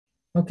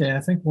Okay, I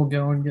think we'll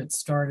go and get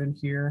started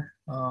here.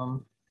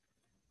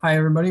 Hi,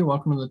 everybody.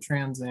 Welcome to the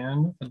Trans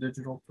and a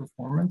Digital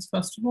Performance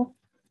Festival.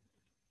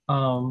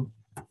 Um,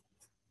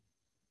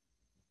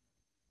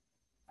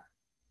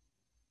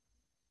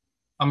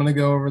 I'm going to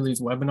go over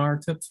these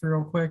webinar tips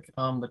real quick.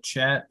 The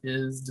chat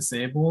is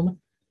disabled,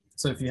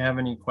 so if you have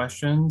any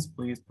questions,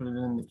 please put it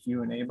in the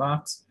Q&A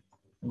box,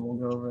 and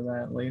we'll go over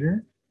that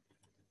later.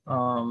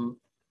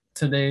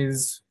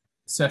 Today's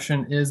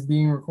session is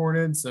being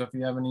recorded, so if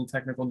you have any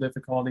technical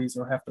difficulties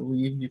or have to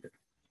leave,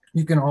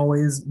 you can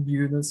always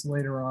view this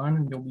later on,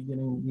 and you'll be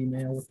getting an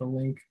email with the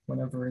link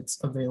whenever it's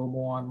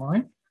available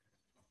online.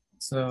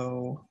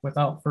 So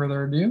without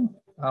further ado,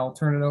 I'll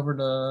turn it over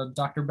to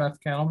Dr. Beth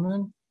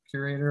Cattleman,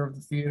 curator of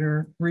the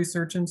Theater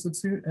Research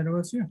Institute at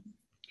OSU.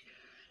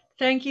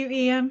 Thank you,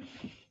 Ian.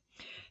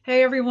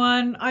 Hey,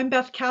 everyone. I'm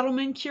Beth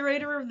Cattleman,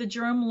 curator of the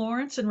Jerome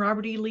Lawrence and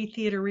Robert E. Lee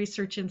Theater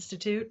Research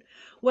Institute.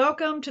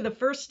 Welcome to the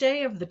first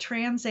day of the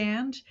Trans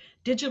and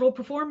Digital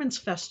Performance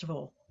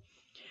Festival.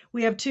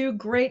 We have two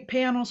great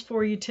panels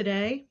for you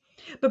today.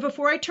 But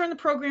before I turn the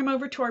program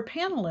over to our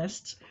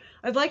panelists,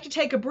 I'd like to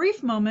take a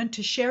brief moment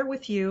to share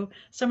with you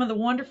some of the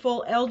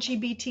wonderful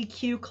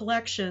LGBTQ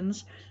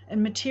collections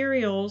and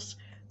materials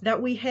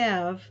that we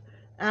have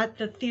at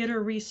the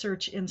Theater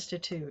Research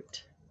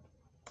Institute.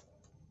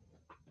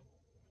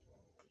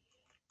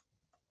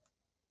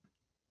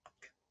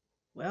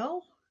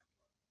 Well,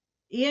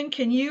 Ian,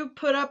 can you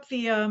put up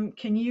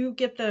can you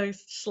get the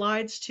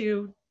slides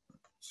to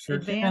Sure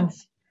can.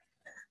 advance?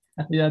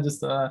 Yeah,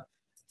 just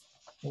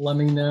let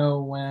me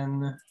know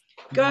when you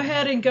Go want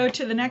ahead me and to. go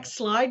to the next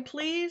slide,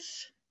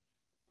 please.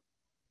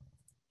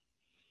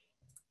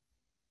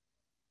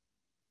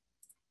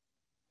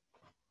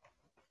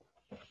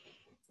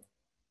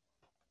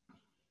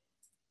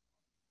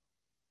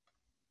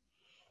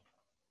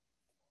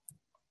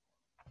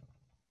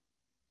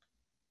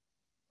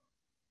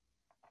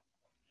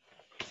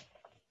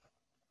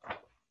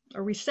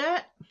 Are we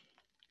set?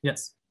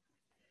 Yes,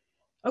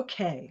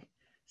 Okay.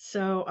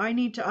 So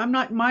I'm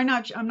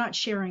not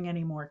sharing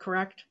anymore,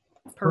 correct?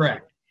 correct.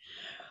 Perfect.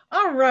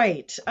 All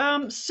right.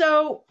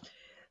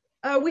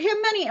 We have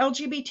many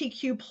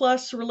LGBTQ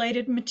plus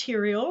related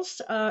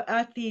materials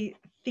at the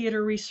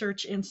Theater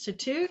Research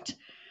Institute.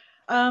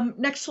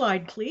 Next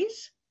slide,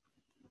 please.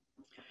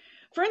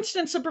 For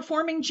instance, the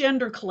Performing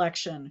Gender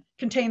collection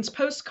contains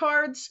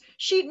postcards,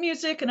 sheet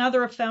music, and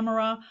other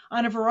ephemera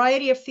on a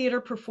variety of theater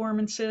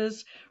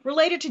performances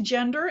related to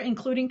gender,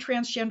 including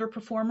transgender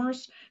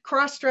performers,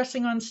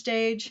 cross-dressing on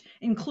stage,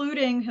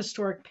 including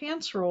historic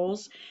pants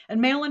roles, and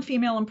male and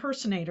female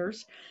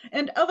impersonators,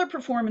 and other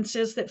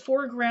performances that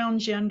foreground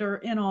gender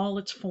in all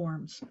its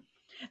forms.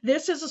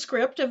 This is a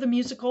script of the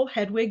musical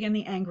Hedwig and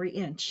the Angry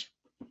Inch.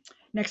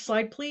 Next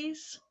slide,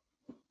 please.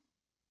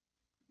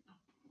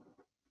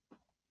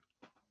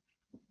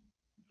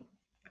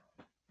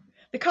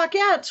 The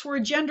Cockettes were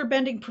a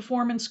gender-bending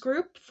performance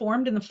group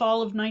formed in the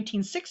fall of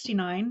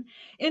 1969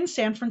 in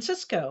San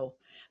Francisco.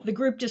 The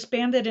group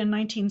disbanded in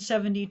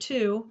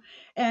 1972,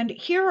 and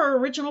here are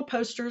original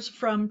posters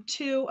from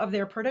two of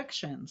their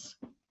productions.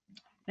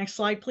 Next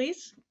slide,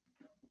 please.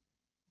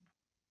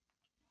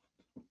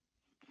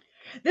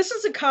 This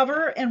is a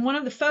cover and one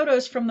of the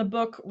photos from the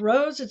book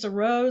Rose is a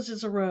Rose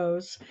is a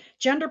Rose,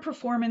 Gender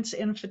Performance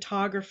in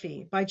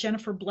Photography by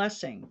Jennifer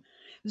Blessing.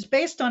 It was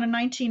based on a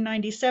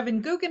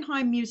 1997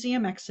 Guggenheim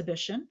Museum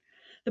exhibition.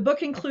 The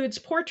book includes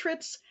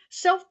portraits,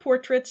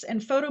 self-portraits,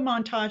 and photo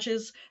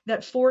montages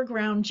that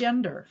foreground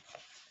gender.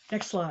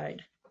 Next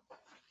slide.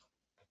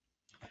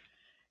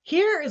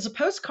 Here is a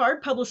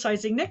postcard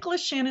publicizing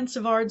Nicholas Shannon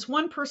Savard's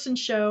one-person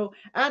show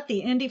at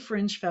the Indie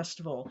Fringe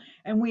Festival.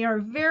 And we are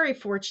very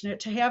fortunate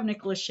to have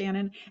Nicholas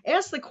Shannon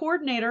as the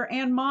coordinator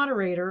and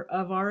moderator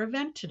of our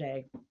event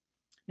today.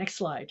 Next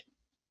slide.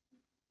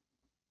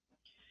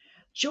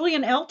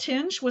 Julian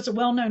Eltinge was a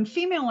well-known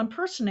female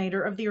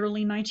impersonator of the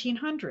early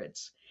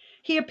 1900s.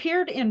 He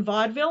appeared in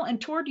vaudeville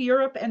and toured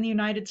Europe and the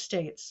United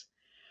States.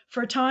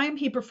 For a time,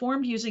 he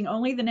performed using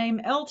only the name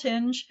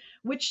Eltinge,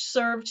 which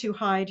served to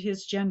hide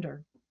his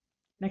gender.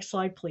 Next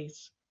slide,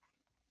 please.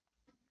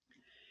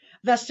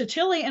 Vesta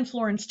Tilley and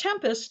Florence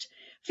Tempest,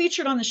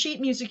 featured on the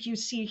sheet music you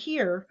see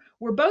here,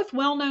 were both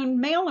well-known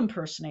male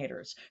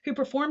impersonators who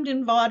performed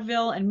in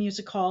vaudeville and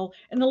music hall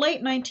in the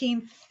late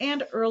 19th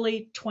and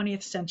early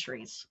 20th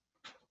centuries.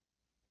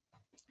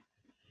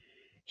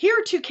 Here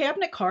are two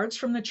cabinet cards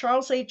from the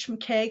Charles H.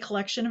 McKay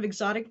collection of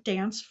exotic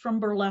dance from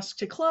burlesque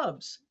to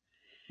clubs.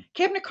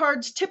 Cabinet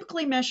cards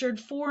typically measured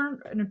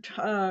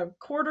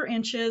 4¼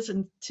 inches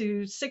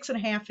to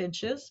 6½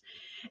 inches,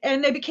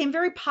 and they became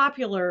very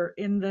popular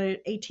in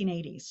the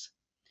 1880s.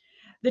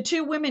 The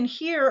two women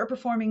here are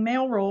performing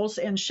male roles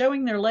and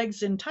showing their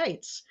legs in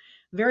tights,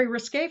 very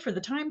risque for the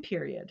time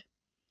period.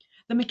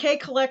 The McKay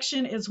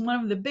collection is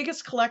one of the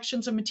biggest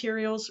collections of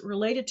materials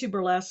related to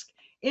burlesque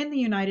in the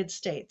United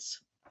States.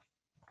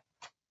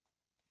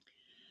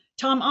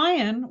 Tom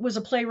Eyen was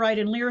a playwright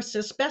and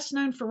lyricist best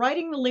known for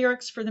writing the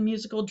lyrics for the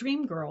musical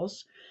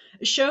Dreamgirls,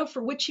 a show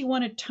for which he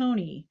won a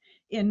Tony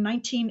in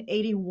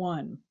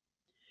 1981.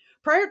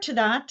 Prior to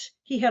that,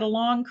 he had a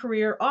long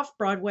career off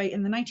Broadway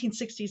in the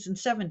 1960s and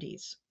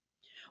 70s.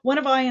 One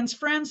of Ian's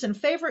friends and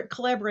favorite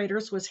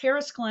collaborators was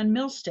Harris Glenn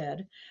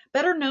Milstead,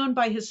 better known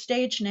by his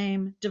stage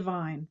name,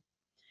 Divine.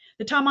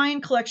 The Tom Ian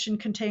collection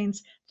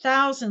contains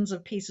thousands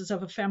of pieces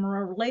of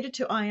ephemera related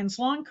to Ian's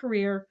long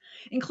career,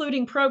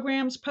 including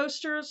programs,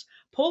 posters,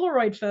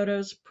 Polaroid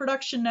photos,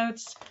 production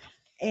notes,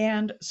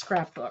 and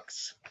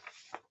scrapbooks.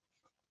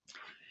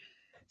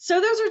 So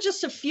those are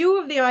just a few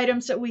of the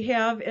items that we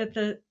have at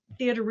the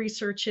Theater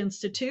Research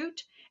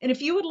Institute. And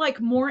if you would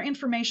like more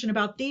information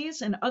about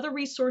these and other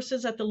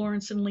resources at the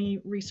Lawrence and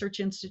Lee Research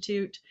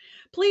Institute,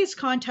 please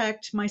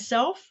contact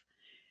myself,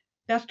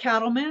 Beth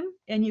Cattleman,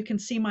 and you can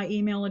see my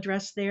email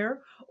address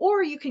there,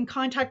 or you can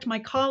contact my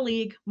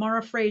colleague,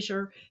 Mara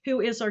Fraser,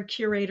 who is our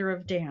curator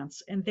of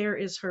dance, and there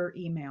is her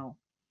email.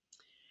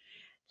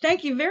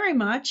 Thank you very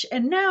much.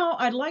 And now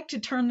I'd like to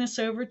turn this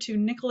over to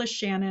Nicholas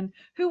Shannon,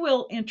 who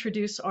will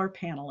introduce our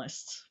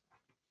panelists.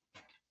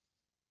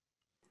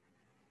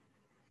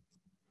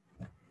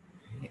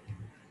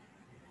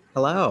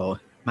 Hello,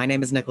 my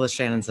name is Nicholas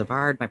Shannon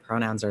Zavard. My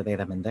pronouns are they,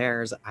 them, and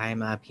theirs.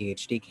 I'm a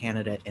PhD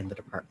candidate in the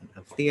Department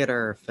of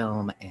Theater,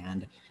 Film,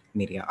 and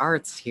Media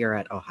Arts here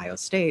at Ohio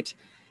State.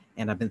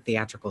 And I'm a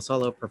theatrical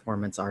solo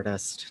performance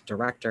artist,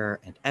 director,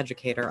 and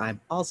educator. I'm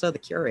also the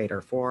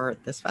curator for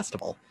this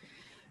festival.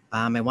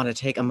 I want to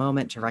take a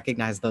moment to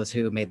recognize those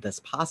who made this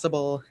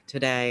possible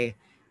today.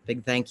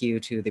 Big thank you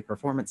to the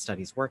Performance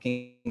Studies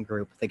Working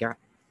Group, the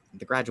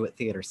Graduate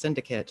Theater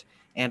Syndicate,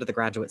 and the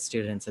graduate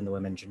students in the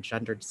Women's and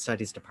Gender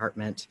Studies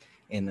Department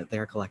in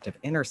their collective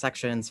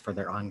intersections for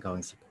their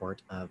ongoing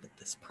support of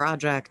this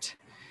project.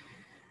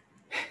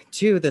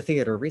 To the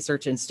Theater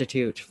Research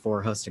Institute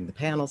for hosting the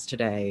panels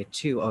today,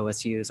 to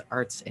OSU's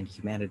Arts and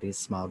Humanities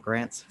Small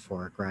Grants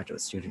for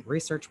Graduate Student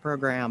Research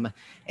Program,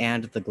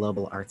 and the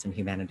Global Arts and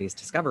Humanities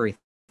Discovery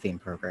Theme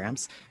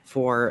programs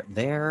for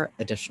their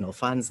additional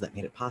funds that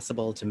made it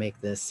possible to make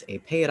this a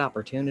paid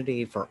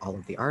opportunity for all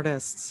of the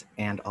artists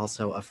and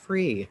also a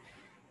free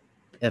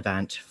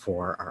event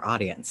for our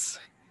audience.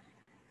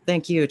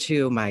 Thank you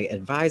to my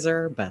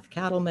advisor, Beth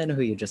Cattleman,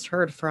 who you just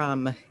heard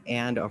from,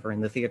 and over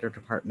in the theater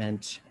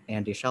department,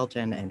 Andy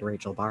Shelton and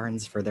Rachel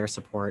Barnes for their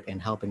support in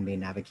helping me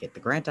navigate the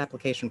grant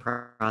application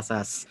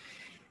process.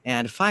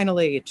 And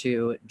finally,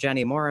 to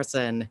Jenny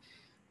Morrison,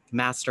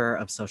 Master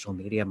of Social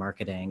Media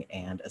Marketing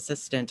and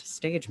Assistant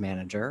Stage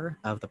Manager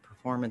of the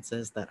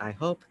performances that I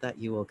hope that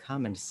you will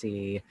come and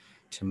see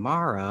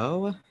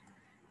tomorrow.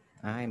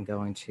 I'm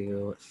going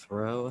to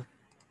throw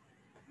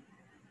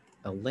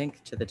a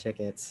link to the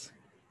tickets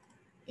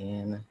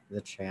in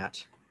the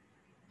chat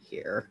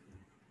here.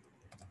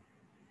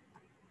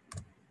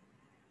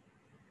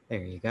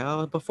 There you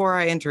go. Before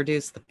I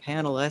introduce the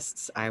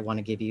panelists, I want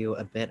to give you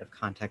a bit of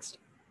context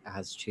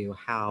as to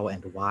how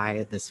and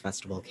why this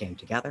festival came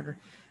together.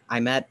 I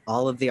met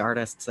all of the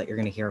artists that you're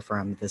going to hear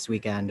from this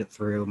weekend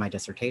through my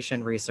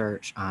dissertation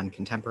research on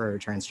contemporary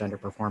transgender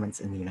performance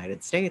in the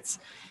United States,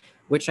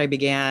 which I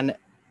began,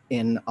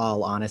 in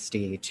all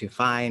honesty, to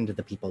find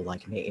the people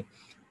like me,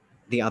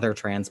 the other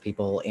trans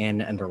people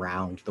in and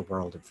around the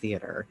world of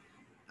theater.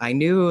 I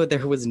knew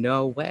there was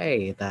no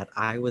way that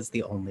I was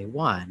the only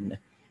one,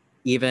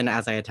 even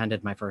as I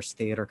attended my first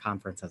theater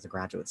conference as a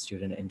graduate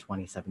student in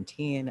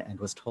 2017 and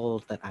was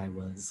told that I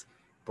was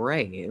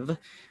brave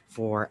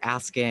for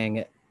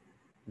asking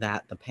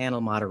that the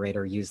panel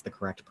moderator use the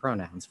correct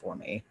pronouns for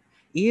me.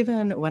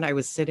 Even when I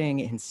was sitting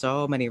in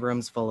so many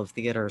rooms full of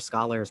theater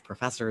scholars,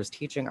 professors,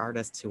 teaching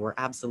artists who were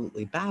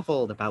absolutely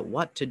baffled about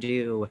what to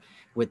do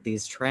with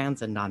these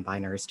trans and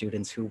non-binary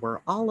students who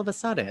were all of a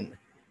sudden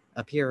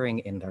appearing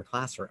in their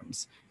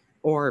classrooms,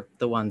 or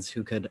the ones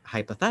who could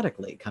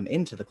hypothetically come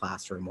into the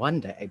classroom one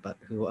day, but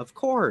who, of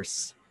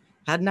course,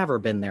 had never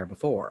been there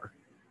before.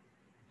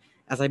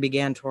 As I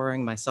began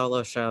touring my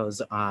solo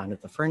shows on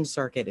the Fringe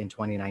circuit in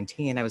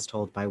 2019, I was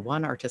told by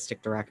one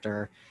artistic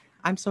director,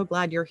 "I'm so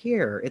glad you're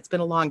here. It's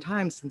been a long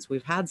time since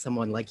we've had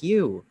someone like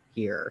you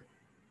here."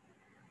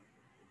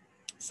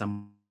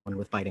 Someone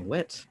with biting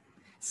wit,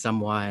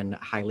 someone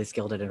highly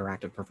skilled at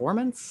interactive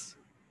performance,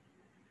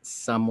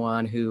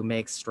 someone who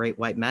makes straight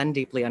white men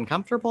deeply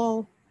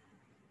uncomfortable.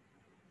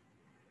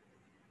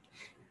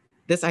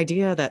 This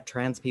idea that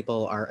trans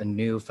people are a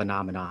new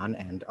phenomenon,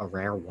 and a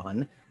rare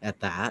one at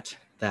that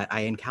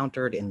I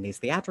encountered in these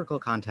theatrical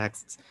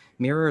contexts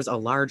mirrors a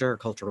larger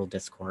cultural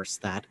discourse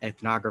that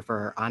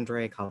ethnographer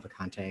Andre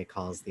Cavalcante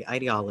calls the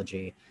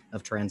ideology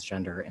of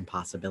transgender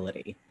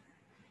impossibility.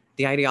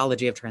 The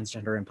ideology of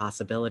transgender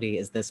impossibility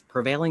is this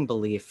prevailing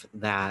belief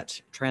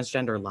that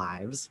transgender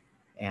lives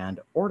and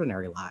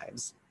ordinary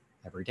lives,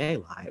 everyday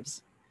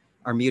lives,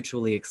 are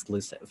mutually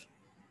exclusive.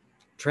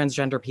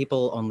 Transgender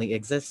people only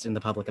exist in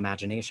the public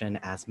imagination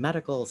as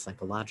medical,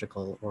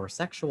 psychological, or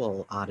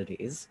sexual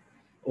oddities,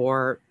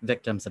 or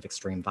victims of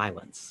extreme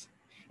violence.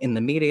 In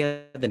the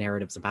media, the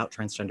narratives about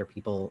transgender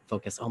people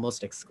focus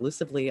almost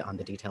exclusively on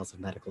the details of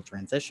medical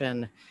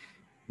transition,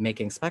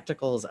 making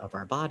spectacles of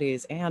our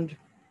bodies, and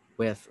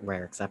with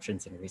rare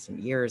exceptions in recent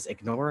years,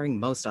 ignoring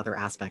most other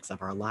aspects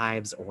of our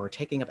lives or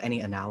taking up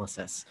any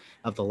analysis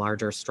of the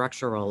larger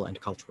structural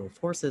and cultural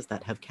forces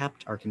that have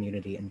kept our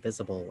community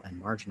invisible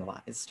and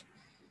marginalized.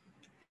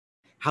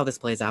 How this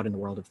plays out in the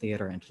world of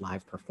theater and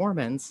live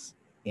performance,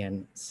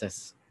 in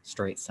cis,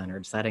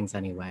 straight-centered settings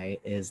anyway,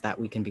 is that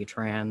we can be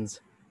trans,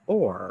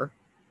 or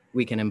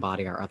we can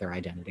embody our other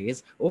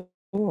identities,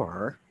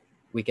 or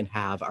we can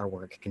have our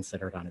work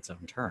considered on its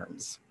own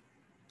terms.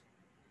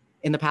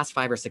 In the past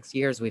 5 or 6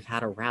 years, we've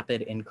had a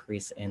rapid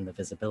increase in the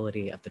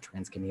visibility of the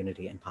trans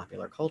community in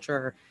popular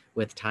culture,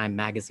 with Time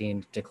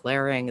magazine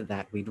declaring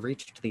that we'd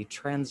reached the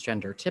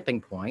transgender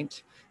tipping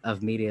point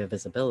of media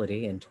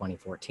visibility in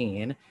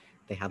 2014.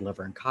 They had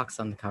Laverne Cox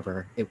on the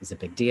cover. It was a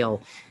big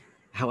deal.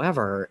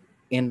 However,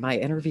 in my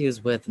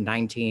interviews with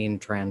 19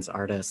 trans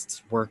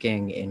artists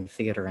working in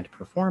theater and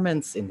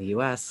performance in the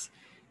US,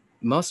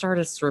 most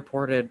artists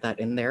reported that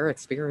in their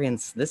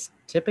experience, this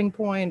tipping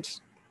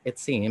point, it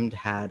seemed,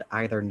 had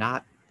either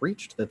not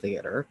reached the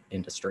theater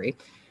industry,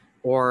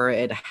 or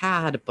it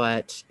had,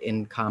 but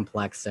in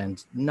complex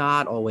and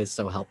not always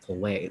so helpful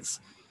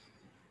ways.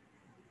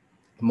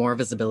 More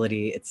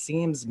visibility, it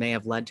seems, may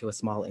have led to a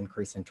small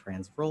increase in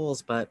trans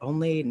roles, but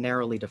only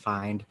narrowly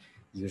defined,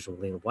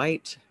 usually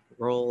white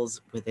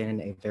roles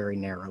within a very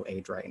narrow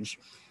age range.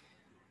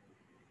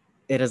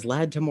 It has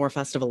led to more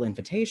festival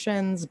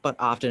invitations, but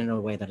often in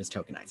a way that is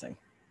tokenizing.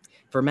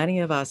 For many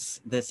of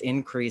us, this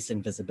increase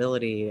in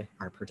visibility,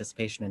 our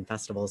participation in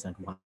festivals and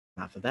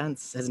one-off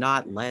events, has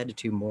not led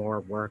to more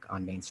work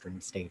on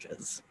mainstream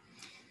stages.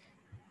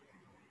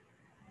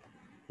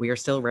 We are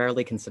still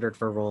rarely considered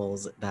for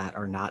roles that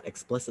are not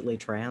explicitly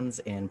trans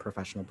in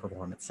professional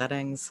performance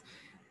settings.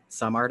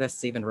 Some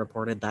artists even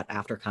reported that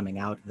after coming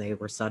out, they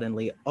were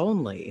suddenly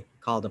only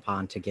called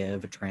upon to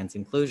give trans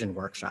inclusion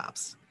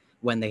workshops,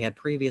 when they had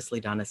previously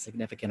done a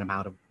significant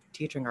amount of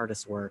teaching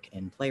artist work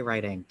in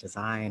playwriting,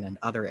 design, and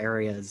other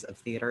areas of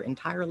theater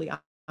entirely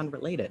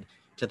unrelated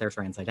to their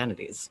trans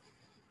identities.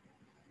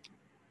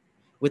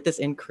 With this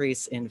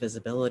increase in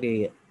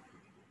visibility,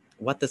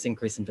 what this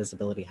increase in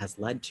visibility has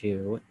led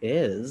to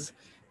is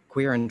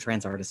queer and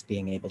trans artists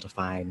being able to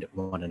find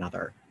one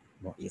another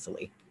more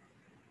easily.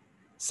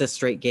 Cis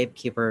straight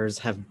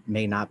gatekeepers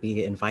may not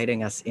be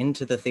inviting us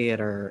into the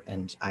theater,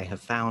 and I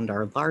have found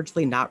are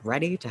largely not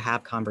ready to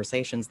have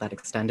conversations that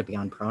extend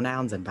beyond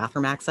pronouns and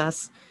bathroom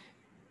access.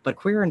 But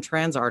queer and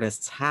trans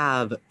artists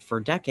have, for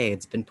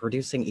decades, been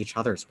producing each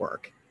other's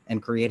work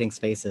and creating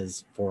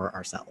spaces for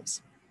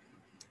ourselves.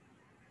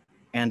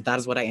 And that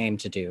is what I aim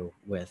to do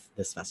with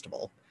this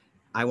festival.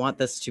 I want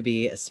this to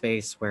be a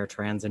space where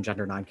trans and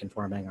gender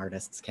nonconforming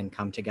artists can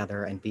come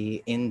together and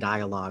be in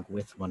dialogue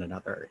with one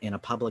another in a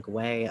public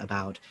way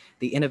about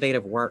the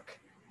innovative work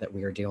that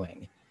we are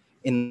doing.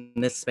 In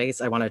this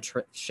space, I want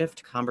to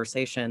shift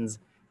conversations,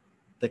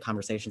 the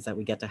conversations that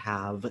we get to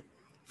have,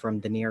 from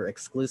the near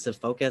exclusive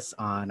focus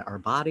on our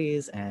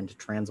bodies and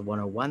Trans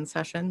 101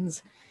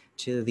 sessions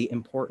to the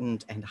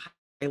important and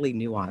highly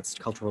nuanced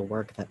cultural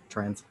work that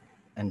trans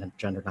and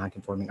gender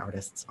nonconforming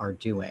artists are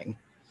doing.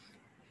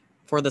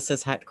 For the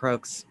cishet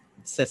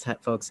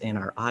folks in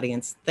our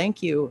audience,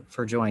 thank you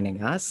for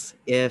joining us.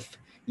 If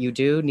you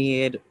do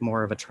need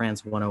more of a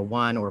Trans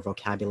 101 or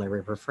vocabulary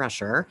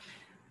refresher,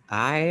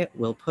 I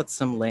will put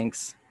some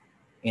links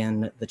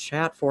in the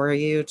chat for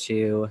you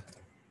to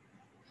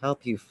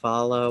help you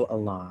follow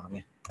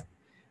along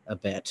a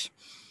bit.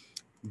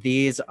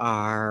 These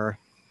are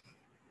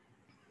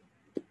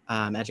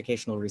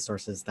educational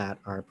resources that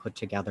are put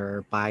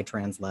together by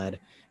trans-led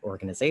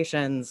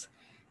organizations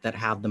that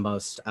have the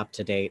most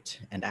up-to-date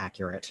and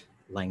accurate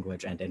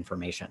language and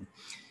information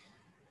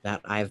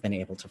that I've been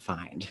able to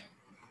find.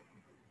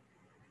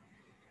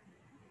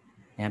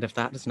 And if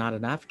that is not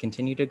enough,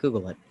 continue to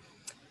Google it.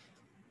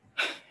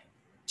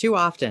 Too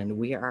often,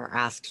 we are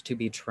asked to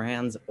be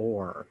trans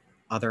or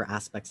other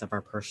aspects of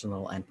our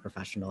personal and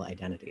professional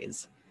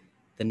identities.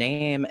 The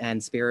name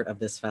and spirit of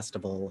this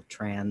festival,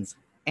 Trans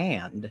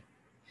and,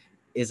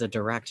 is a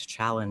direct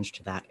challenge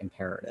to that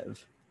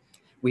imperative.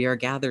 We are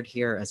gathered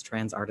here as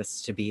trans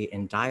artists to be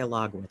in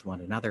dialogue with one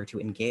another, to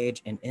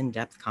engage in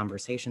in-depth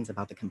conversations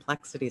about the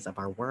complexities of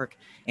our work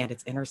and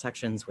its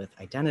intersections with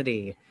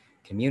identity,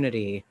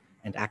 community,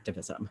 and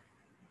activism.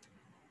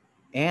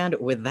 And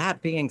with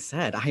that being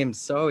said, I am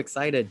so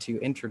excited to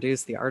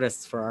introduce the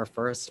artists for our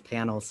first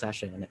panel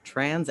session,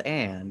 Trans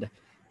and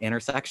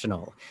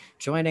Intersectional.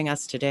 Joining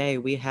us today,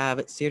 we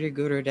have Siri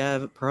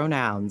Gurudev,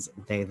 pronouns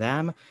they,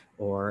 them,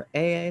 or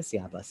ella, si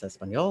hablas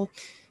español,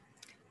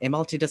 a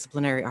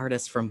multidisciplinary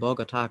artist from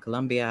Bogota,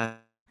 Colombia,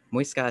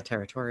 Muisca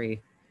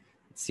territory.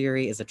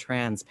 Siri is a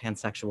trans,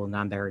 pansexual,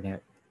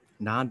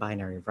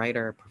 non-binary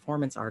writer,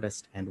 performance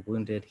artist, and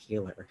wounded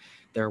healer.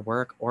 Their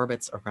work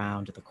orbits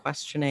around the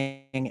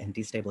questioning and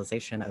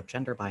destabilization of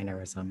gender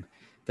binarism,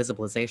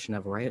 visibilization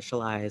of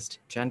racialized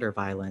gender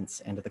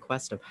violence, and the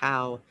quest of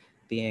how,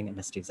 being a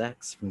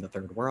mestizex from the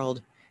third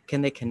world,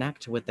 can they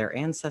connect with their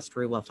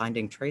ancestry while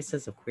finding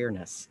traces of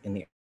queerness in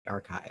the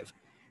archive.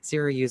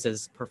 Siri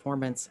uses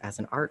performance as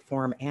an art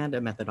form and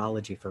a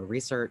methodology for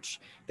research.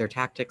 Their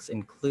tactics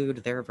include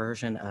their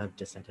version of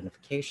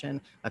disidentification,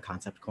 a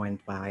concept coined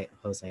by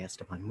Jose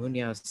Esteban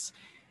Munoz,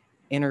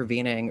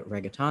 intervening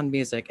reggaeton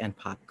music and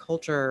pop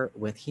culture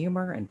with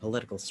humor and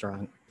politically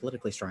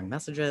strong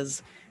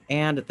messages,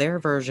 and their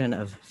version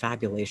of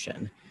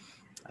fabulation,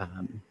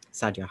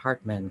 Sadia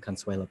Hartman,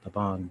 Consuelo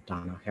Pabon,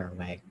 Donna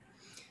Haraway.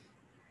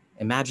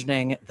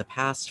 Imagining the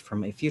past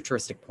from a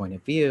futuristic point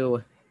of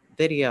view,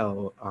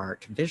 video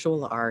art,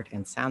 visual art,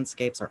 and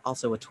soundscapes are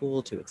also a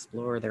tool to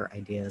explore their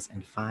ideas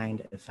and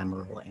find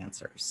ephemeral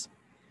answers.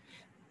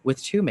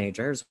 With 2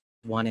 majors,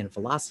 one in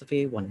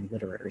philosophy, one in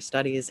literary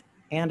studies,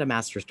 and a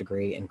master's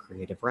degree in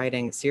creative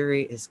writing,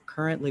 Siri is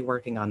currently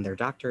working on their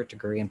doctorate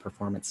degree in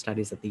performance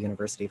studies at the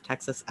University of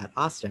Texas at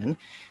Austin.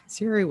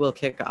 Siri will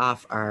kick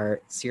off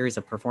our series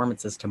of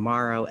performances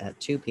tomorrow at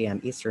 2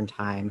 p.m. Eastern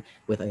Time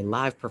with a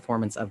live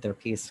performance of their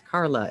piece,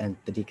 Carla and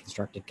the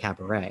Deconstructed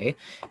Cabaret.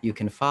 You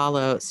can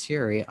follow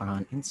Siri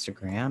on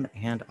Instagram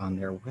and on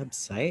their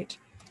website.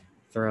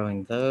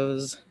 Throwing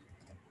those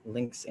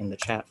links in the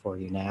chat for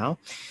you now.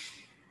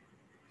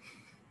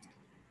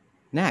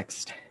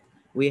 Next,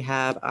 we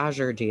have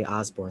Azure D.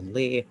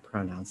 Osborne-Lee,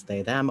 pronouns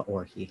they, them,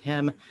 or he,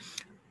 him.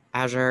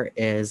 Azure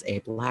is a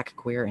Black,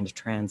 queer, and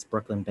trans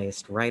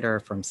Brooklyn-based writer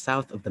from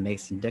south of the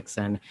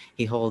Mason-Dixon.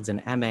 He holds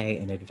an MA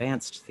in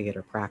Advanced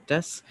Theater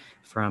Practice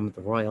from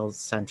the Royal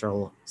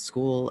Central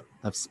School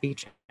of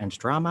Speech and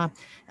Drama,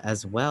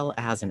 as well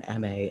as an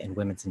MA in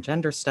Women's and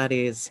Gender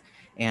Studies,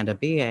 and a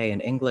BA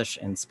in English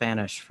and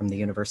Spanish from the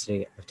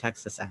University of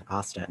Texas at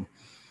Austin.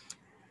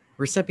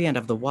 Recipient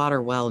of the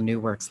Waterwell New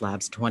Works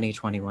Labs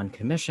 2021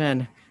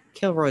 Commission,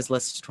 Kilroy's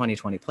List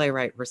 2020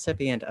 Playwright,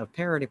 recipient of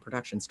Parody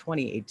Productions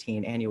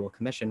 2018 Annual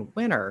Commission,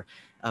 winner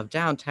of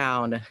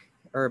Downtown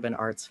Urban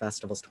Arts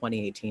Festival's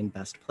 2018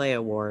 Best Play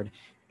Award,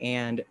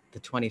 and the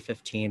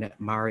 2015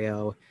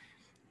 Mario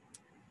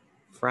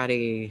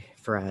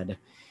Fred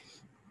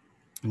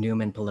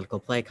Newman Political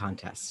Play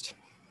Contest.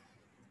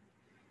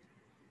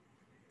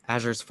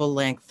 Azure's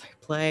full-length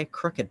play,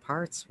 Crooked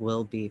Parts,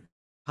 will be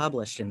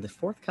published in the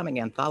forthcoming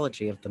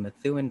anthology of the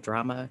Methuen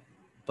Drama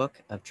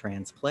Book of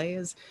Trans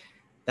Plays.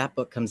 That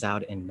book comes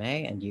out in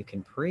May, and you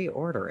can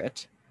pre-order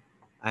it.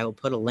 I will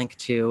put a link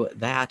to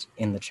that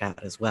in the chat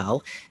as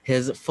well.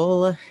 His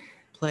full-length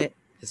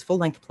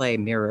play,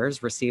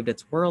 Mirrors, received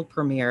its world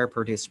premiere,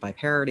 produced by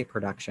Parody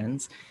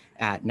Productions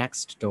at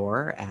Next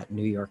Door at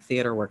New York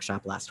Theater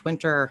Workshop last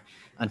winter.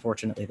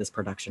 Unfortunately, this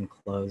production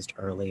closed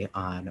early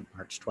on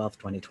March 12,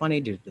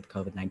 2020 due to the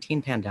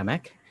COVID-19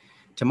 pandemic.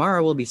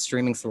 Tomorrow we'll be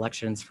streaming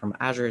selections from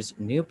Azure's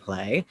new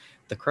play,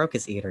 The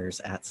Crocus Eaters,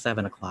 at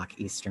 7 o'clock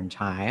Eastern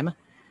Time.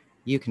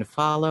 You can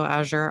follow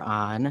Azure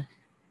on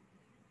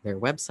their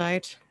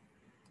website,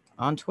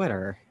 on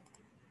Twitter,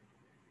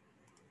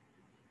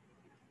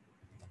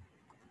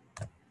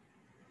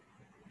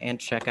 and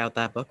check out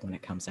that book when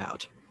it comes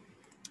out.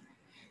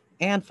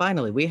 And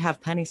finally, we have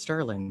Penny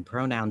Sterling,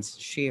 pronouns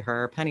she,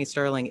 her. Penny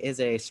Sterling is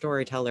a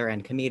storyteller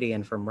and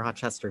comedian from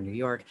Rochester, New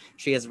York.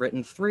 She has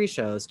written 3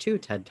 shows, 2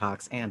 TED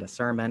Talks, and a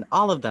sermon.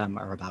 All of them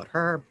are about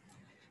her.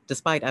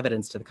 Despite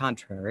evidence to the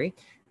contrary,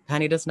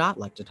 Penny does not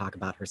like to talk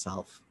about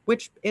herself,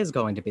 which is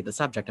going to be the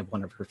subject of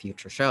one of her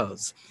future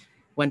shows.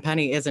 When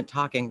Penny isn't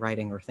talking,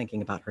 writing, or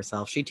thinking about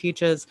herself, she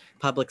teaches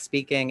public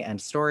speaking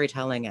and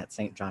storytelling at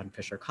St. John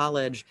Fisher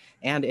College,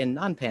 and in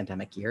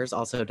non-pandemic years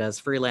also does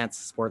freelance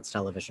sports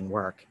television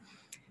work.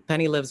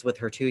 Penny lives with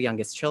her 2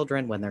 youngest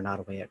children when they're not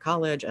away at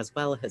college, as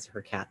well as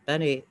her cat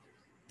Betty,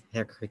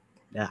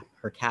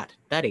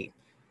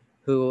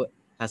 who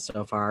has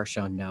so far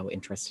shown no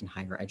interest in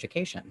higher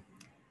education.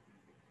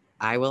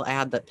 I will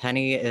add that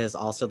Penny is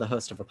also the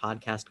host of a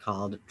podcast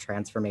called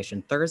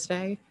Transformation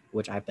Thursday,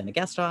 which I've been a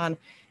guest on,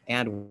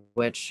 and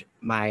which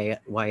my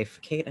wife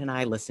Kate and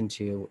I listen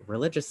to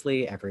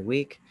religiously every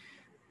week.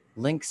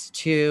 Links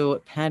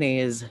to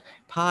Penny's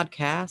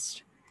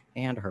podcast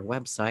and her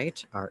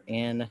website are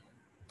in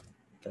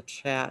the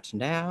chat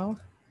now.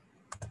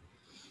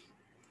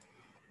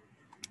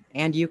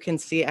 And you can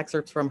see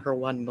excerpts from her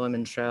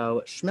one-woman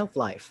show, Schmilf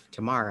Life,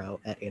 tomorrow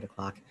at 8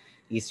 o'clock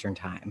Eastern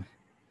Time.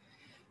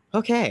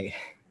 Okay,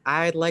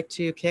 I'd like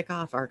to kick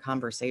off our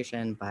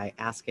conversation by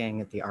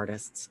asking the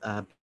artists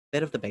a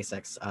bit of the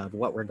basics of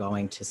what we're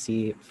going to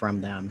see from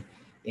them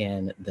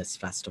in this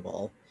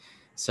festival.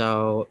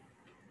 So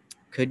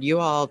could you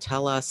all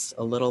tell us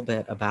a little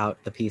bit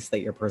about the piece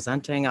that you're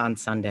presenting on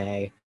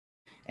Sunday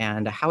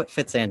and how it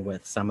fits in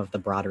with some of the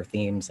broader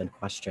themes and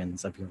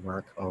questions of your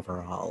work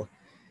overall?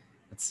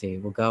 Let's see,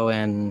 we'll go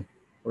in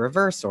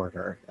reverse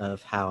order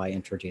of how I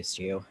introduced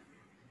you.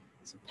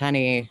 So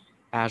Penny,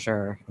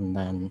 Azure, and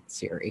then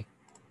Siri.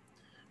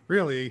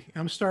 Really?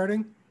 I'm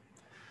starting?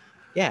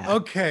 Yeah.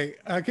 Okay.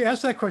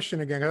 Ask that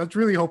question again. I was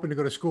really hoping to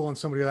go to school on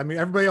somebody. I mean,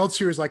 everybody else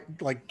here is like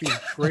these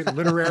great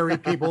literary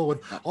people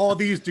with all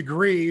these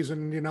degrees,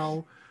 and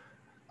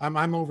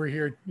I'm over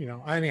here, you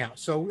know, anyhow.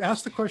 So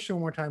ask the question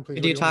one more time, please.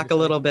 Could What you do want me talk to a say?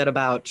 little bit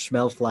about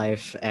Schmilf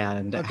life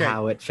and Okay.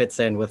 how it fits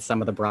in with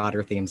some of the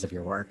broader themes of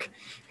your work?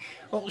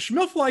 Well,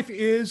 Schmilf Life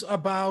is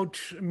about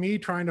me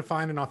trying to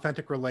find an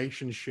authentic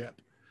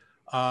relationship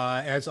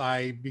as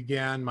I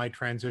began my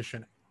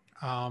transition.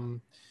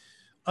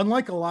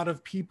 Unlike a lot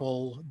of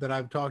people that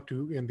I've talked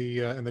to in the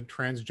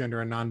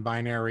transgender and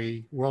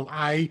non-binary world,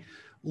 I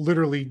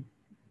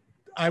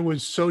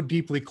was so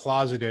deeply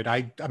closeted.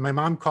 My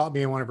mom caught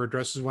me in one of her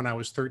dresses when I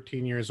was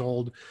 13 years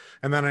old,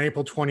 and then on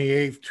April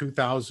 28th,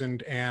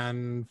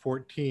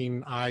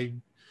 2014, I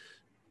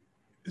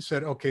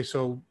said, okay,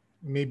 so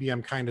maybe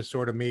I'm kind of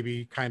sort of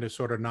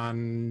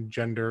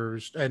non-gender,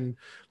 and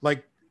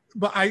like,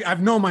 but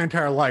I've known my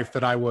entire life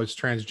that I was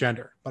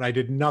transgender, but I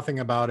did nothing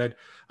about it.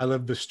 I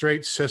lived the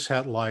straight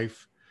cishet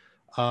life.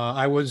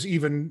 I was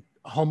even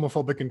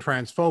homophobic and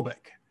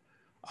transphobic.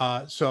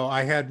 So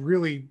I had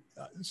really,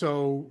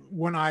 so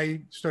when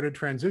I started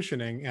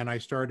transitioning and I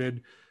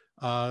started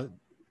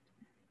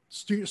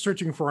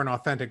searching for an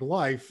authentic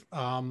life,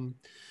 one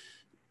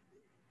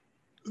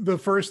of the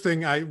first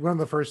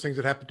things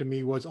that happened to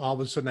me was all of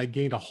a sudden I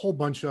gained a whole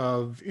bunch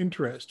of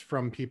interest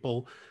from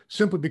people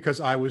simply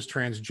because I was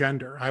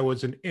transgender. I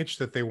was an itch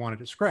that they wanted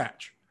to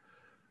scratch.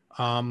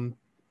 And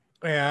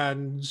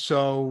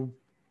so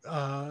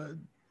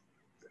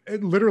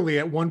literally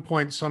at one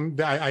point,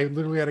 I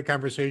literally had a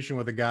conversation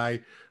with a guy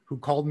who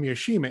called me a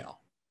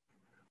she-male,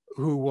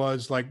 who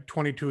was like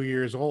 22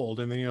 years old.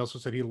 And then he also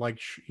said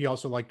he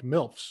also liked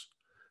MILFs,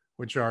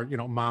 which are, you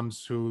know,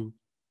 moms who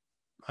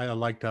I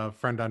liked a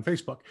friend on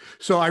Facebook.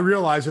 So I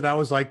realized that I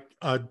was like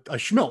a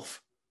schmilf,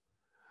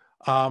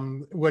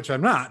 which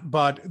I'm not,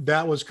 but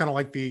that was kind of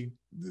like the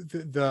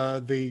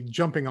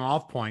jumping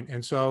off point.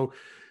 And so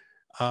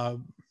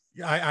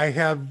I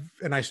have,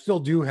 and I still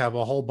do have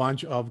a whole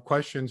bunch of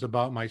questions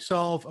about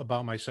myself,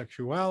 about my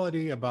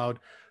sexuality, about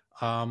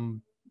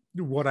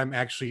what I'm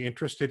actually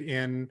interested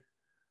in.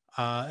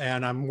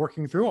 And I'm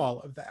working through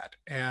all of that.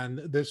 And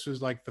this is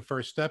like the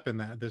first step in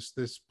that,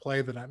 this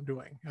play that I'm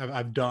doing,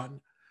 I've done.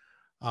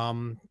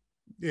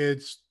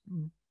 It's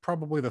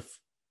probably the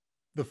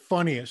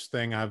funniest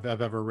thing I've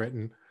ever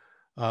written.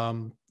 A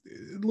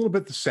little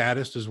bit the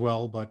saddest as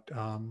well, but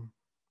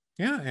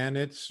yeah, and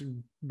it's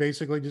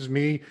basically just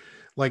me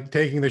like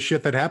taking the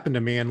shit that happened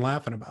to me and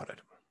laughing about it.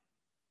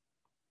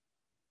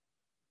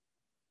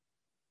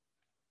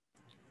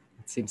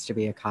 It seems to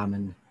be a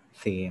common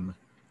theme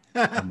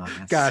among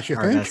us Gosh, you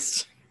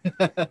artists.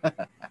 Um,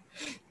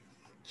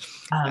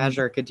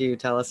 Azure, could you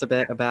tell us a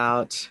bit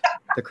about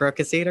the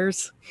Crocus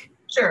Eaters?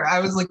 Sure. I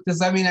was like, does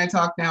that mean I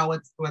talk now?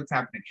 What's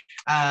happening?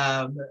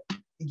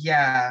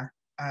 Yeah,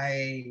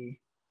 I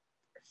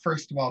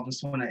first of all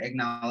just want to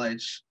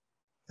acknowledge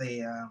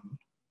the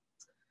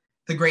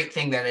great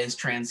thing that is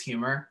trans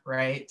humor,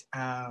 right?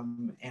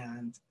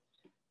 And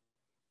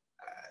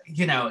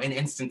you know, in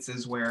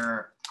instances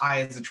where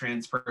I, as a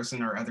trans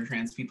person or other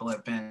trans people,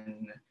 have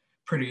been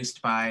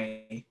produced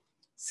by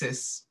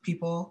cis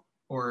people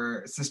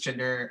or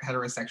cisgender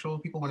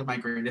heterosexual people, one of my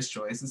greatest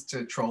joys is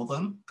to troll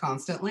them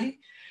constantly.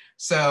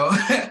 So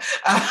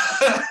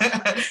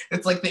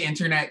it's like the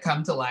internet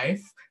come to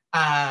life.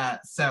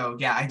 So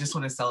yeah, I just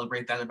want to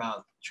celebrate that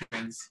about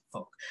trans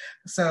folk.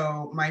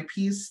 So my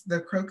piece, The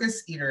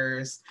Crocus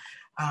Eaters,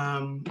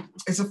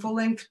 is a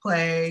full-length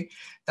play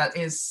that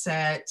is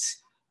set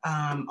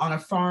on a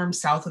farm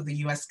south of the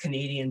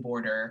US-Canadian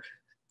border.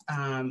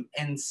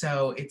 And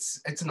so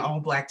it's an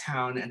all-Black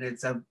town, and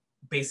it's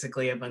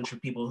basically a bunch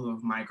of people who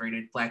have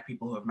migrated, Black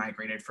people who have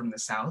migrated from the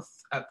South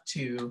up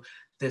to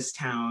this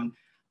town.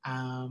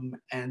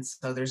 And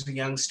so there's a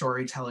young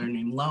storyteller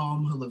named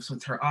Loam who lives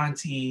with her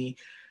auntie.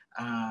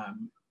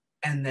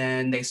 And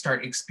then they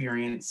start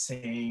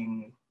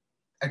experiencing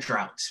a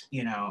drought,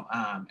 you know,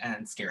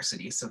 and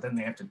scarcity. So then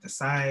they have to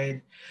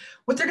decide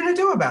what they're gonna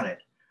do about it.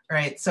 All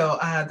right, so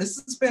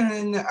this has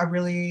been a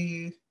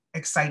really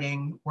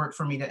exciting work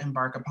for me to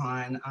embark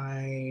upon.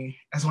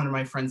 As one of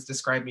my friends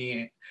described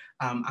me,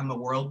 I'm a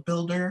world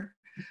builder.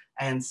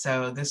 And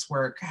so this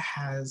work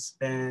has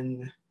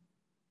been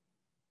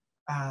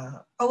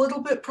a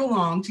little bit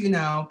prolonged, you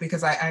know,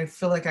 because I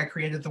feel like I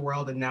created the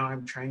world and now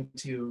I'm trying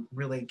to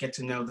really get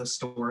to know the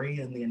story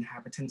and the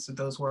inhabitants of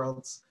those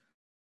worlds.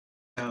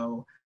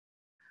 So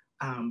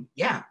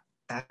yeah,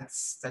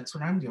 that's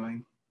what I'm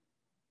doing.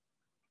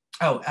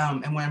 Oh,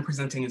 and what I'm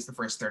presenting is the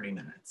first 30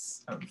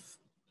 minutes of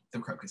The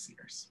Crocus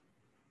Eaters.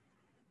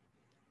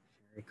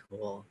 Very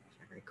cool,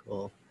 very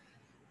cool.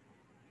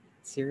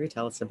 Siri,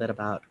 tell us a bit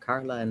about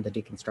Carla and the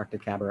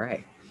Deconstructed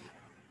Cabaret.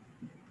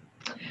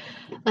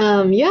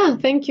 Yeah,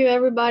 thank you,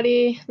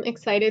 everybody. I'm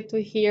excited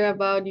to hear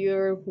about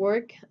your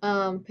work,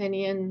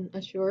 Penny and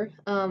Azure.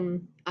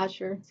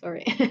 Azure,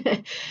 sorry.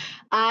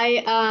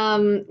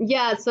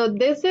 Yeah, so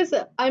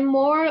I'm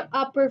more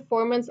a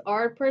performance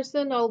art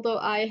person, although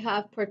I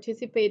have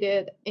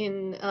participated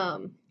in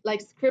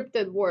like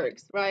scripted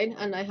works, right?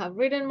 And I have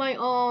written my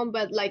own,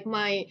 but like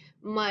my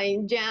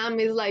jam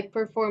is like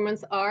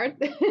performance art.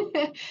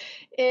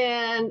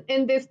 And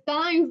in these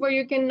times where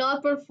you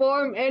cannot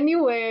perform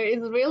anywhere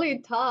is really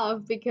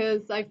tough,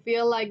 because I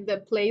feel like the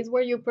place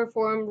where you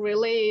perform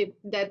really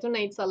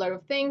detonates a lot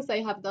of things.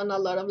 I have done a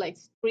lot of like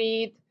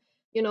street,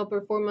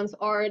 performance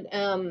art.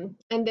 And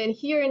then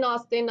here in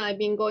Austin, I've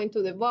been going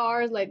to the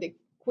bars, like the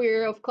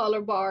queer of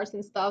color bars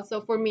and stuff. So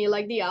for me,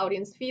 like the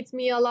audience feeds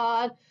me a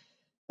lot.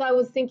 So I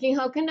was thinking,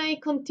 how can I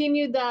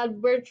continue that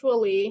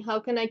virtually? How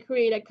can I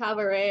create a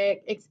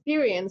cabaret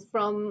experience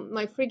from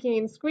my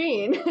freaking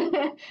screen?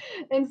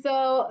 And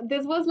so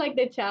this was like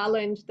the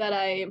challenge that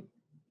I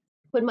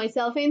put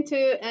myself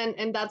into,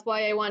 and that's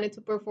why I wanted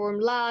to perform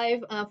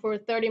live for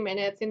 30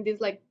 minutes in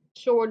this like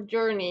short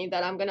journey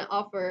that I'm gonna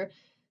offer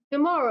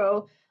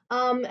tomorrow.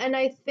 And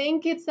I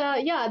think it's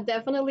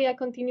definitely a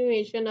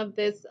continuation of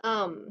this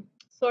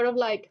sort of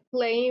like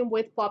playing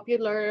with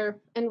popular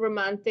and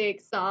romantic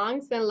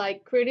songs and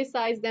like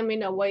criticize them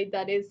in a way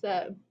that is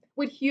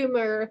with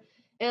humor.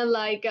 And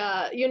like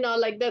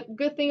like the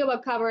good thing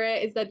about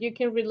cabaret is that you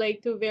can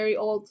relate to very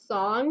old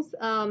songs,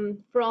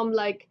 from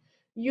like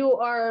you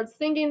are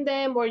singing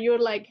them or you're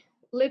like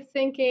lip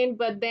syncing,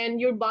 but then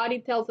your body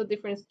tells a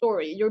different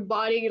story. Your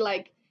body,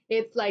 like,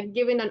 it's like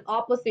giving an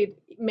opposite,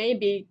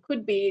 maybe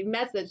could be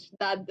message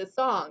that the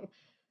song.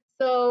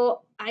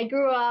 So I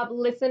grew up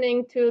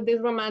listening to these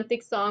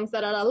romantic songs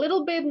that are a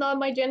little bit not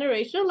my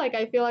generation. Like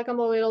I feel like I'm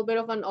a little bit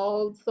of an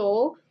old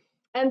soul.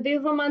 And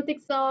these romantic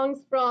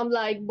songs from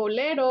like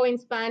bolero in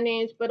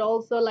Spanish, but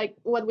also like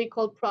what we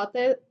call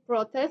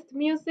protest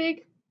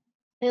music,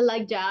 and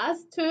like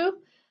jazz too,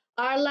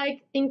 are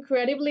like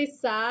incredibly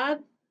sad,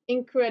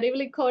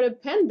 incredibly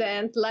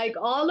codependent. Like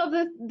all of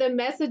the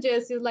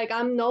messages is like,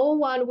 I'm no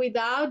one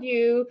without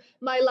you,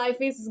 my life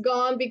is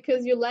gone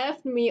because you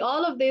left me,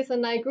 all of this.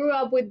 And I grew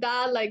up with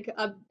that, like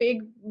a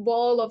big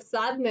ball of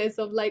sadness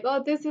of like,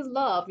 oh, this is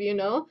love.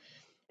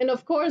 And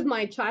of course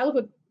my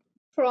childhood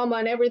trauma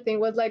and everything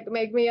was like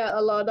make me a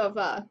lot of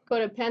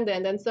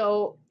codependent. And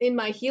so in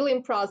my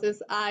healing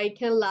process, I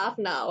can laugh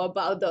now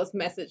about those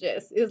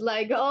messages. It's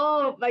like,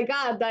 oh my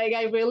god, like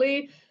I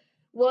really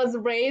was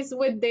raised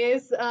with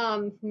these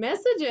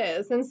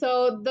messages. And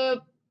so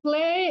the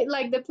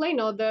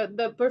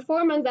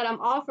performance that I'm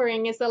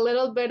offering is a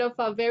little bit of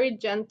a very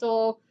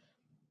gentle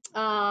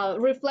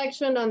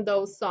reflection on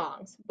those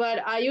songs.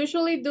 But I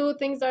usually do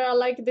things that are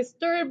like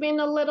disturbing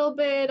a little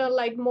bit, or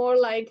like more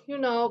like,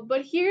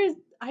 but here's,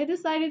 I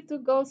decided to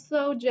go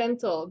so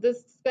gentle. This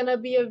is gonna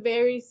be a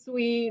very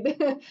sweet,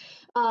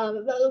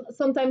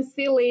 sometimes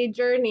silly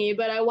journey,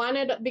 but I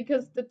wanted,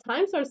 because the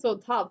times are so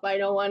tough, I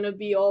don't want to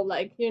be all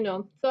like,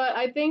 So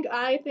I think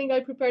I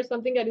prepared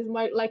something that is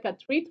more like a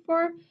treat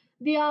for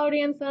the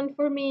audience and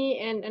for me,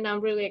 and I'm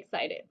really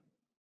excited.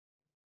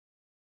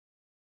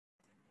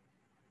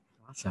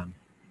 Awesome.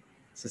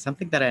 So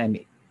something that I'm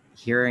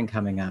hearing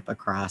coming up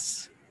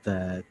across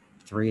the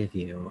three of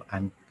you,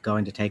 I'm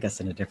going to take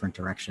us in a different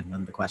direction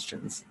than the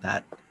questions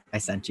that I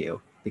sent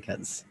you,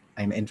 because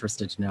I'm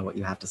interested to know what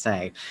you have to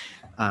say.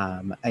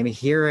 I'm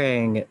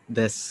hearing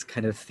this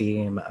kind of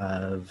theme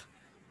of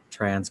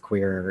trans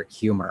queer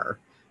humor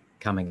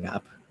coming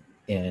up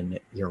in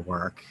your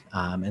work.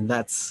 And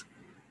that's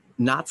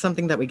not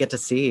something that we get to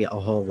see a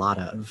whole lot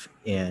of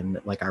in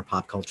like our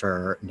pop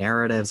culture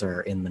narratives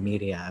or in the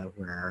media,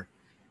 where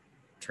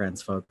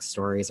trans folks'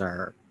 stories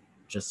are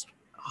just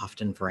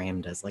often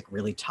framed as like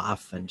really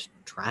tough and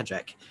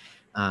tragic.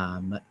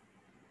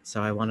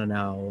 So I want to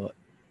know,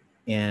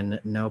 in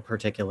no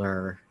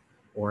particular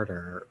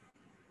order,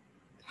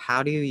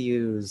 how do you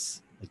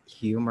use like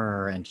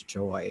humor and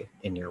joy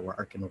in your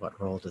work, and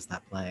what role does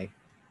that play?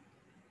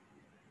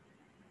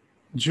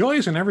 Joy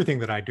is in everything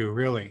that I do,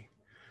 really.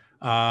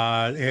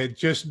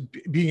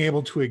 Being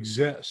able to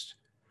exist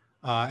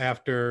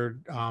after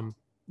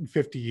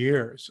 50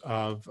 years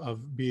of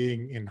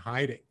being in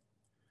hiding.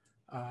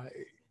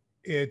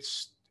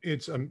 It's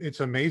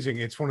amazing.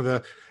 It's one of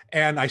the,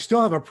 and I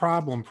still have a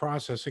problem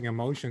processing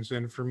emotions.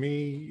 And for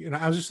me, and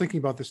I was just thinking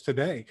about this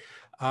today.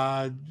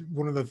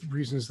 One of the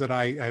reasons that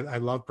I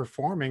love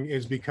performing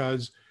is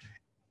because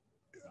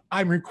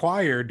I'm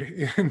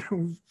required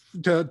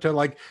to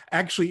like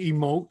actually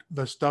emote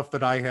the stuff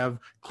that I have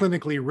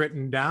clinically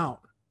written down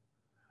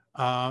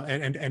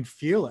and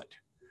feel it.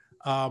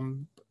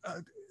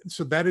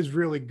 So that is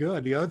really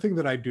good. The other thing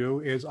that I do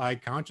is I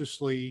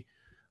consciously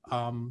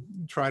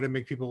try to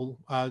make people,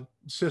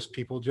 cis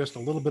people, just a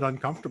little bit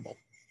uncomfortable.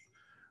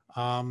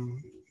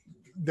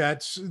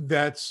 That's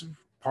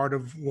part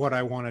of what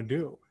I want to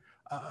do,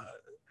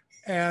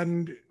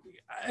 and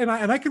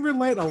I can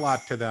relate a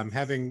lot to them,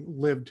 having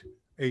lived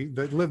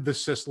the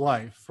cis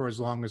life for as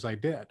long as I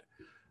did.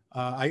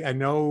 I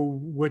know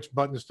which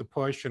buttons to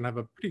push and have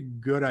a pretty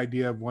good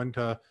idea of when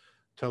to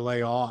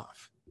lay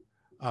off.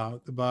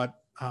 But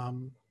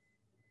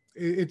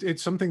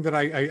it's something that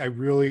I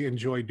really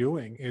enjoy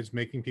doing, is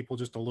making people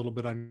just a little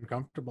bit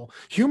uncomfortable.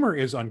 Humor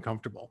is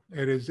uncomfortable.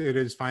 It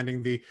is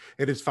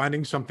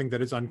finding something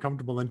that is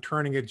uncomfortable and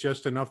turning it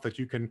just enough that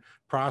you can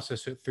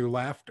process it through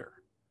laughter.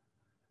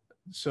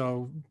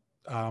 So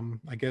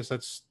I guess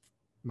that's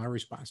my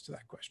response to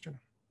that question.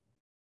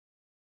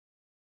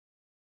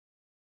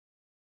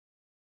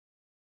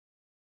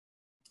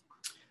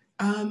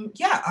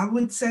 Yeah, I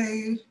would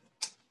say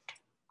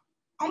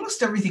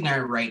almost everything I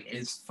write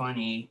is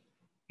funny,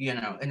 you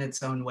know, in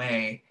its own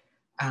way.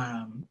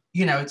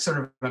 You know, it's sort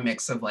of a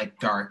mix of like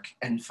dark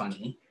and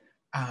funny,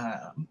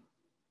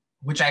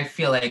 which I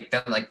feel like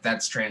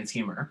that's trans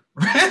humor,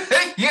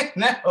 you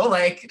know,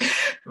 like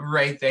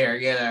right there,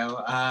 you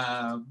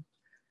know.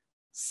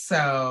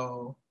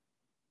 So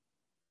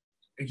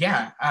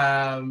yeah,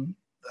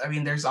 I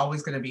mean, there's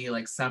always going to be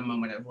like some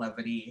moment of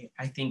levity.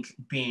 I think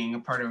being a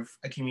part of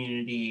a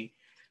community,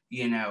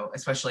 you know,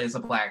 especially as a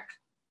Black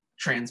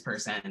trans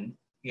person,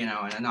 you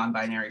know, and a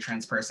non-binary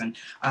trans person,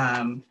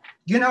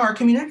 you know, our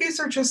communities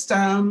are just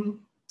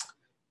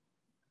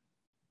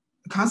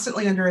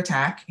constantly under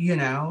attack, you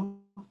know,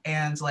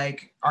 and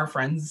like our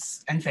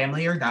friends and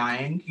family are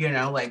dying, you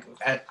know, like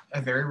at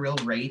a very real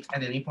rate.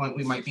 At any point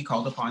we might be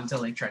called upon to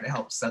like try to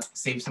help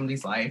save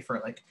somebody's life,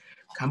 or like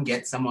come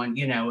get someone,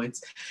 you know.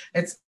 It's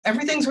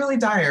everything's really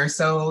dire.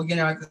 So, you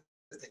know,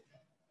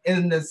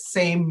 in the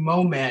same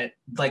moment,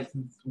 like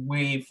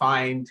we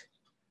find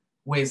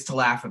ways to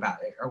laugh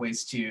about it or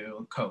ways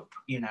to cope,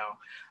 you know.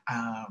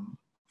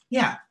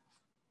 Yeah,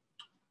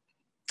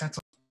 that's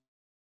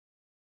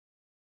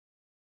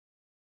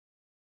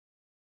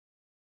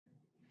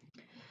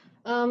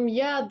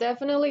Yeah,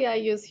 definitely. I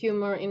use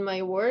humor in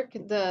my work,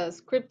 the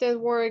scripted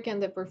work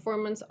and the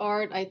performance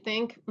art. I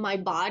think my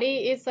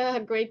body is a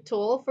great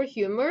tool for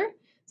humor.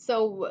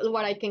 So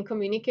what I can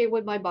communicate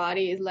with my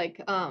body is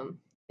like,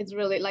 it's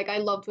really like I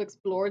love to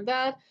explore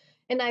that.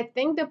 And I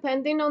think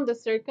depending on the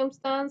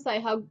circumstance, I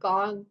have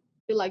gone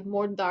to like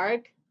more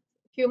dark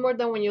humor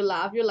than when you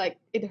laugh, you're like,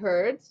 it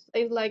hurts.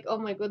 It's like, oh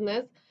my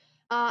goodness.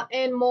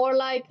 And more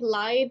like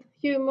light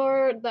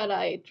humor that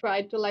I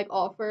try to like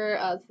offer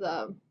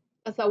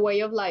as a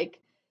way of like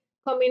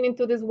coming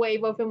into this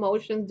wave of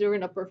emotions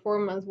during a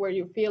performance where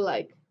you feel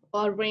like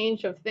a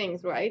range of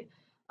things, right?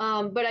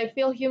 But I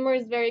feel humor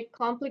is very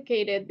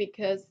complicated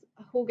because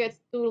who gets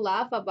to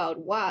laugh about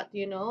what,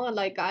 you know?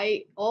 Like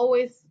I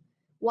always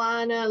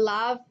wanna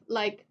laugh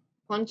like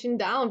punching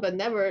down, but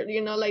never,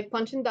 you know, like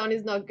punching down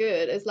is not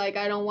good. It's like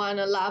I don't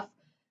wanna laugh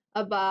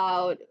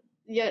about,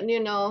 yeah, you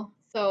know,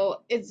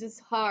 so it's just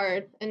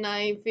hard. And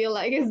I feel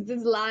like it's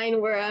this line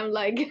where I'm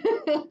like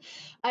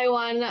I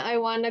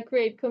wanna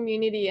create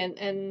community,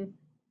 and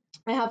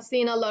I have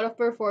seen a lot of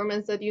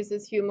performance that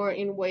uses humor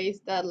in ways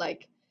that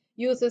like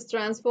uses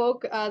trans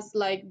folk as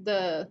like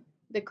the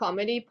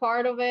comedy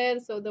part of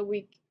it, so that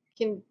we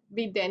can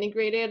be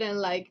denigrated and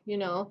like, you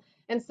know.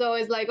 And so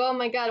it's like, oh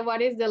my god,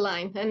 what is the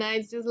line? And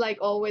it's just like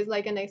always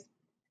like an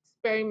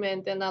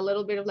experiment and a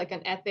little bit of like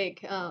an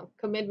ethic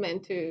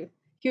commitment to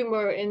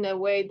humor in a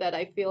way that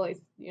I feel is,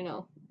 you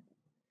know,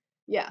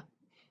 yeah.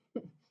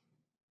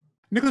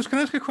 Nicholas, can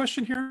I ask a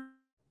question here?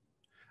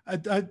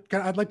 I'd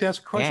like to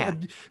ask a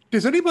question. Yeah.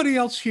 Does anybody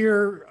else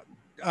here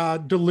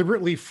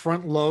deliberately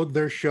front load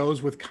their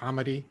shows with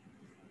comedy?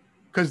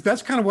 Because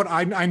that's kind of what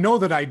I know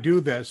that I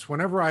do this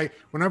whenever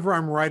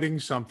I'm writing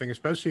something,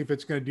 especially if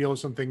it's going to deal with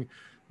something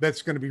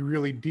that's going to be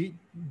really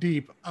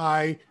deep.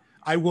 I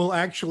will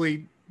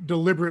actually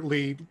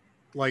deliberately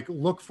like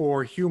look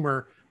for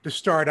humor to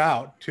start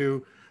out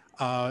to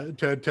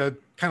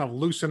kind of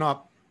loosen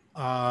up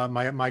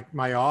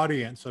my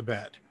audience a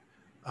bit.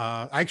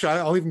 Actually,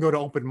 I'll even go to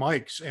open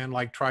mics and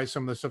like try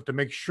some of the stuff to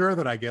make sure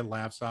that I get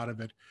laughs out of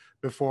it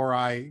before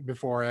I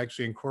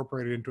actually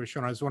incorporate it into a show.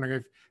 And I was wondering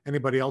if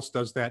anybody else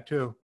does that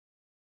too.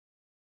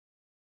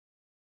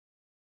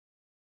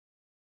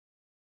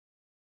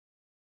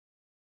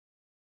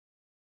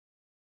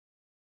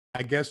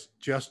 I guess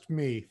just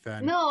me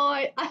then. No,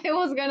 I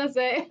was gonna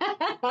say,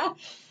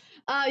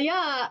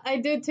 yeah,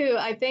 I do too.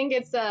 I think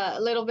it's a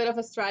little bit of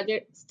a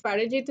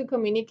strategy to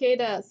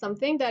communicate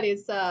something that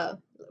is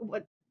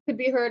what could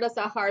be heard as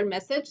a hard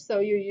message. So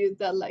you use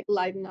that like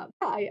lighten up.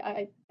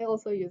 I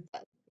also use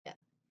that. Yeah.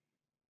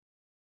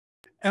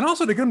 And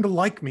also to get them to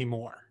like me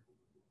more.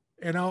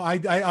 You know,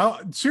 I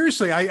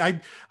seriously,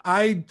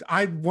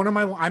 one of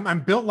my,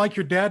 I'm built like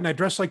your dad and I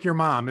dress like your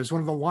mom is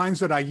one of the lines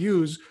that I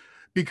use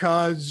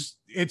because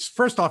it's,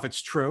 first off,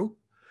 it's true.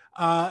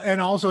 And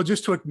also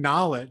just to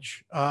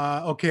acknowledge,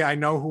 okay, I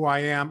know who I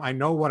am. I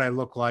know what I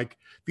look like.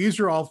 These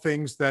are all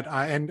things that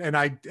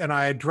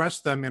I address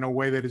them in a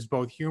way that is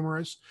both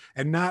humorous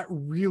and not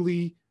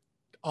really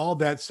all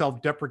that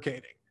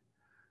self-deprecating.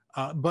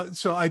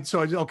 But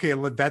okay,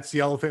 that's the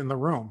elephant in the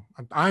room.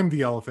 I'm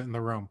the elephant in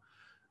the room.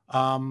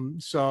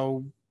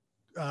 So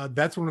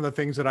that's one of the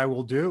things that I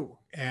will do.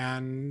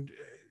 And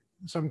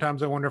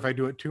sometimes I wonder if I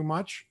do it too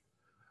much,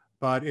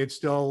 but it's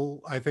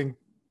still, I think,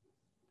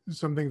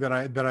 something that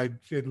I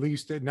at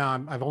least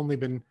now I've only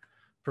been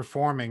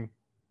performing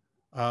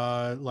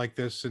like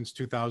this since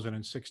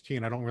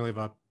 2016. I don't really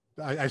have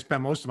I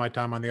spent most of my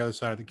time on the other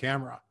side of the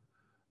camera.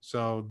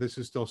 So this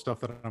is still stuff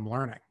that I'm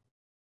learning.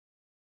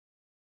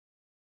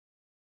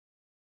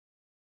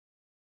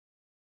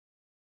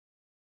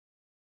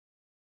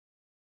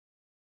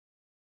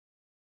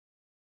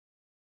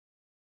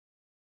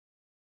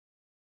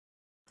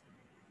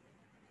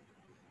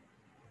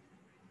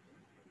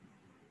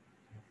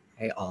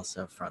 I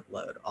also front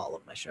load all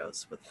of my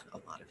shows with a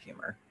lot of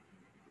humor,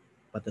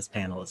 but this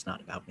panel is not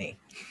about me.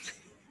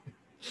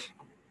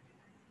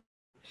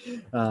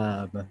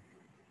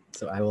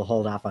 So I will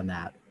hold off on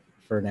that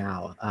for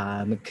now.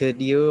 Could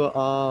you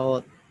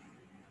all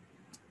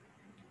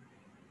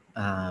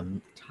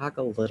talk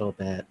a little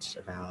bit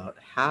about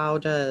how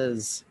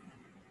does,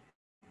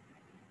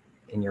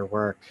 in your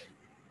work,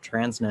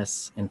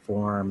 transness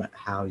inform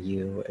how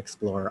you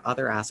explore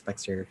other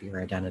aspects of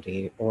your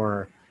identity,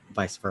 or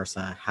vice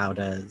versa? How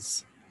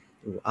does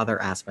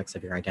other aspects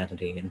of your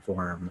identity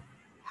inform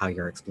how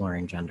you're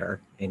exploring gender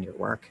in your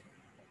work?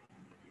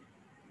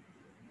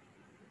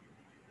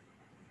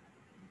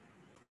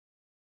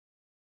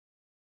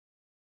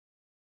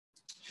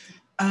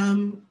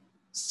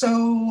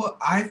 So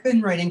I've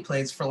been writing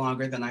plays for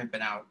longer than I've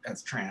been out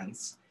as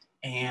trans.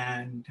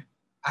 And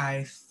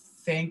I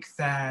think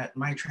that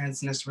my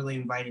transness really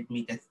invited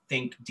me to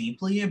think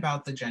deeply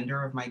about the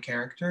gender of my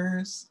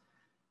characters.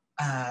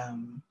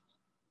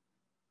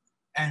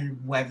 And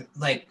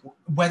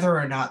whether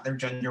or not their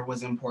gender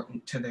was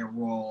important to their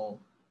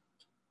role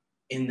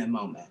in the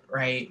moment,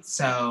 right?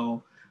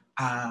 So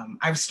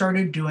I've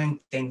started doing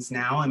things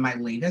now in my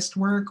latest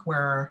work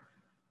where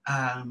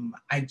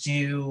I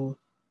do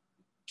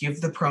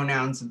give the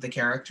pronouns of the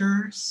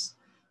characters.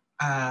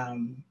 But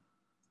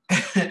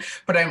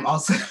I'm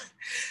also,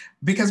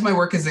 because my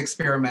work is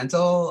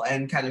experimental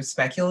and kind of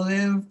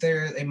speculative,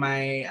 there in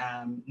my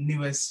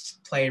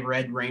newest play,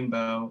 Red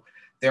Rainbow,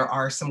 there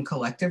are some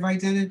collective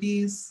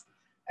identities.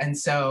 And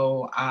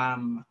so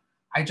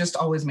I just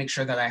always make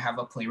sure that I have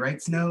a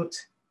playwright's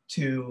note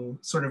to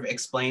sort of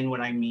explain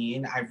what I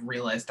mean. I've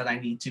realized that I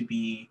need to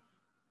be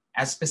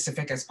as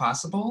specific as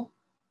possible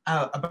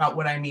about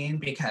what I mean,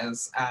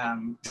 because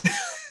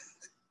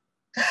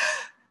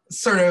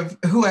sort of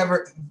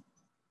whoever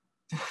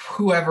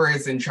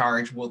is in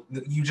charge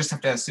you just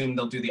have to assume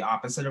they'll do the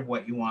opposite of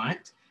what you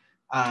want,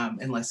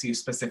 unless you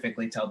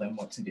specifically tell them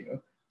what to do.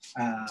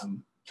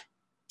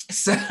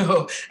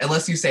 So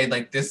unless you say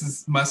like,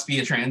 must be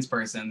a trans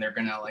person, they're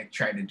gonna like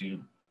try to do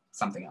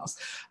something else.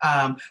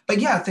 But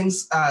yeah,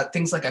 things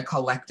like a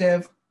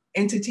collective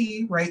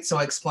entity, right? So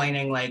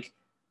explaining like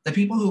the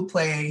people who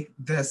play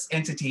this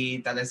entity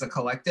that is a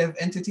collective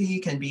entity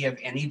can be of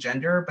any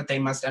gender, but they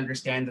must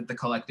understand that the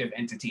collective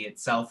entity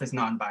itself is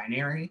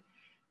non-binary.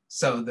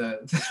 So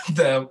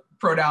the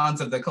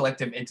pronouns of the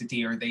collective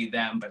entity are they,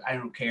 them, but I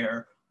don't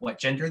care what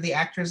gender the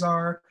actors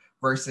are,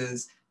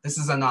 versus this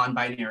is a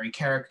non-binary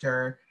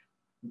character,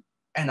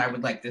 and I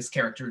would like this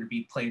character to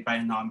be played by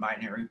a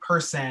non-binary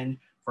person,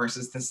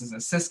 versus this is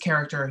a cis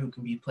character who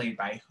can be played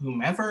by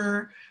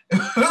whomever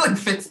like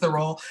fits the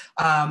role.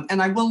 And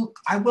I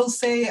will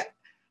say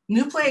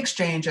New Play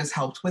Exchange has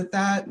helped with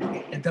that.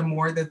 The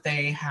more that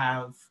they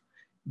have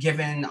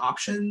given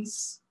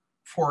options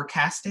for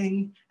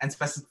casting and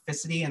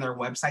specificity in their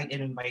website,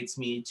 it invites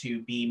me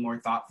to be more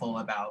thoughtful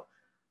about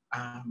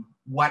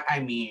what I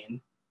mean,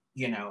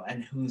 you know,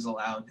 and who's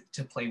allowed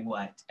to play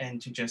what,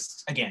 and to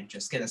just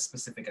get as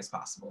specific as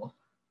possible.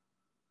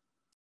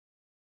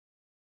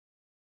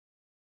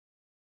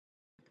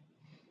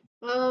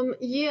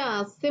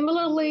 Yeah,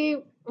 similarly,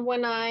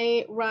 when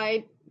I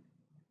write,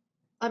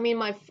 I mean,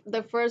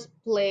 the first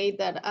play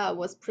that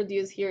was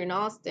produced here in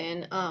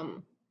Austin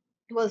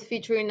was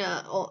featuring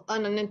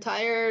on an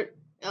entire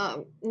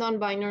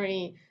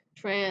non-binary,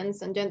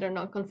 trans, and gender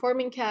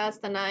non-conforming cast,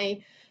 and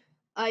I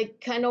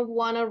kind of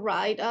want to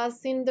write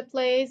us in the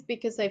plays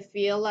because I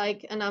feel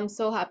like, and I'm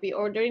so happy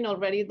ordering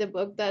already the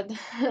book that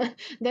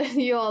that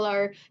you all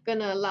are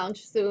gonna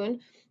launch soon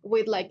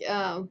with like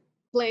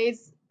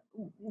plays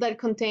that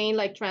contain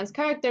like trans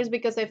characters,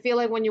 because I feel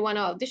like when you want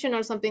to audition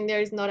or something, there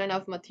is not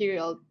enough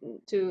material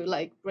to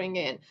like bring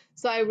in.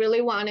 So I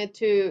really wanted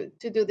to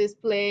do this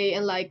play,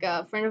 and like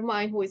a friend of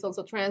mine who is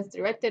also trans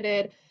directed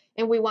it,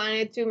 and we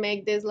wanted to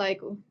make this like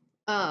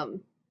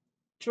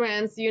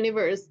trans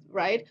universe,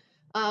 right?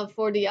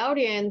 For the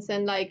audience,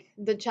 and like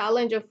the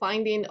challenge of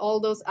finding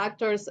all those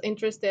actors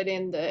interested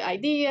in the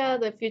idea,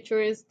 the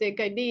futuristic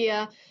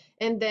idea,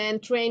 and then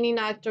training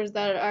actors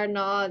that are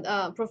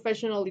not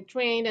professionally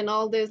trained, and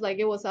all this. Like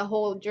it was a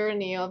whole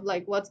journey of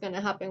like what's going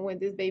to happen with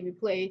this baby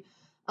play.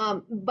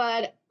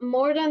 But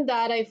more than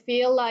that, I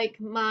feel like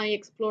my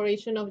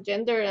exploration of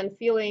gender and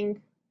feeling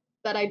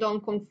that I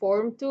don't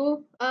conform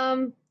to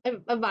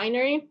a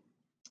binary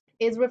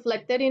is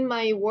reflected in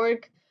my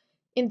work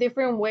in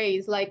different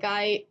ways. Like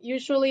I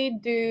usually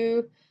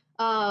do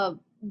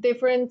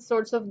different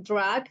sorts of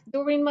drag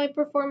during my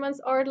performance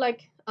art.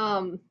 Like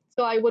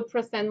so I would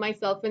present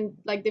myself in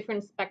like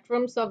different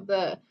spectrums of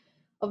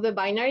the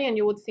binary, and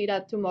you would see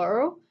that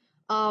tomorrow.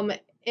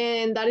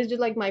 And that is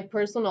just like my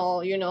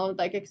personal, you know,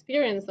 like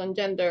experience on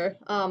gender.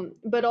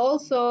 But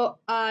also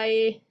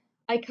I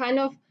kind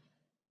of,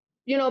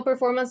 you know,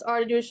 performance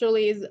art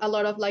usually is a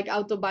lot of like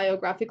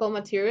autobiographical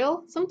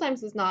material.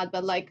 Sometimes it's not,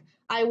 but like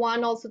I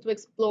want also to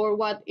explore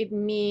what it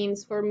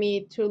means for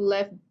me to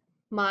leave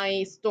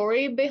my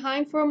story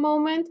behind for a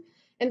moment.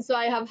 And so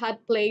I have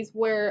had plays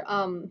where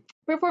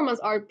performance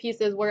art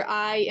pieces where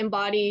I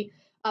embody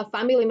a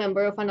family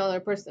member of another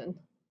person,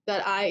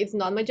 that it's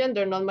not my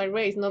gender, not my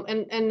race, no,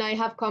 and I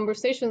have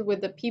conversations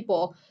with the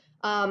people,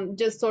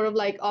 just sort of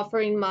like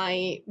offering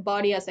my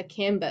body as a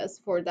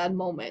canvas for that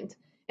moment.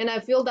 And I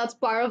feel that's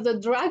part of the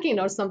dragging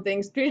or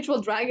something,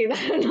 spiritual dragging,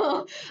 I don't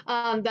know,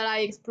 that I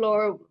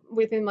explore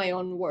within my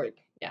own work.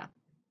 Yeah.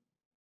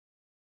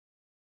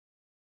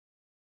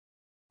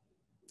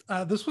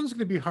 This one's going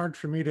to be hard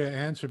for me to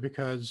answer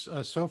because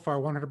so far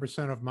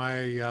 100% of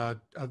my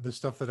of the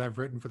stuff that I've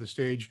written for the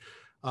stage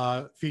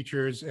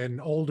features an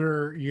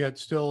older yet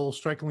still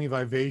strikingly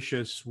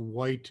vivacious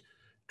white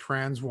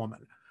trans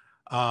woman.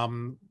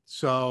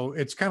 So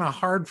it's kind of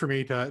hard for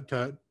me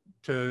to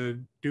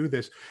do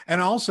this.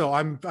 And also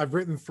I've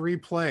written 3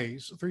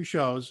 plays, 3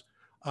 shows,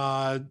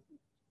 and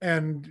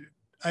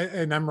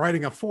I'm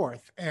writing a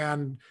 4th.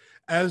 And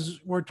as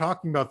we're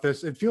talking about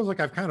this, it feels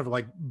like I've kind of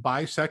like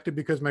bisected,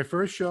 because my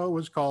first show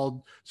was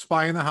called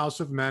Spy in the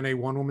House of Men, a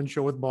one-woman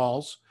show with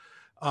balls,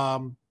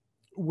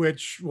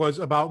 which was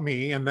about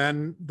me. And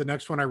then the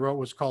next one I wrote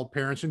was called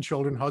Parents and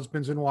Children,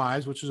 Husbands and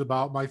Wives, which is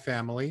about my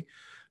family.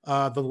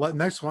 The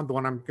next one, the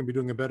one I'm going to be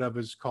doing a bit of,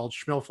 is called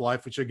Schmilf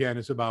Life, which again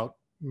is about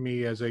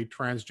me as a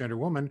transgender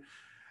woman.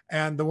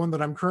 And the one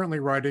that I'm currently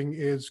writing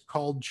is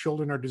called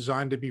Children Are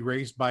Designed to be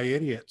Raised by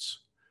Idiots,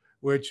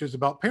 which is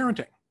about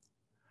parenting.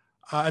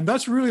 And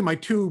that's really my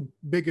 2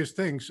 biggest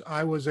things.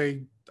 I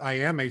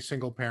am a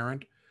single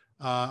parent.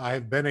 I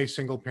have been a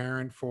single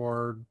parent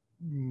for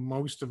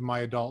most of my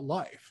adult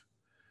life.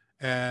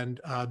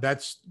 And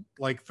that's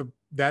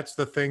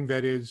the thing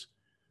that is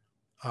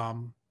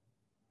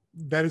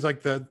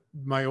like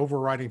my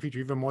overriding feature,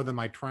 even more than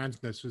my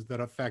transness, is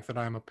that fact that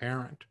I'm a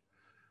parent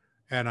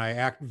and I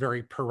act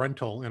very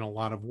parental in a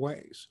lot of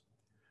ways.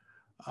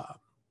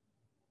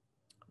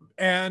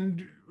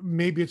 And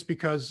maybe it's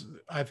because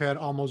I've had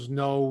almost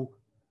no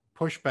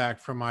pushback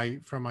from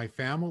my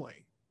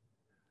family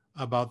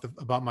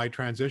about my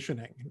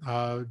transitioning,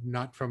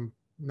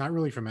 not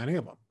really from any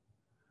of them,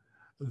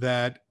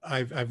 that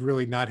I've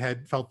really not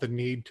felt the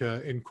need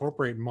to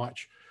incorporate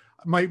much.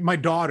 My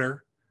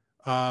daughter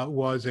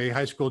was a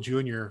high school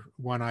junior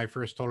when I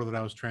first told her that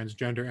I was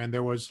transgender, and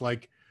there was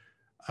like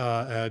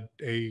a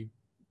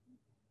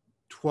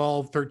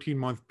 12, 13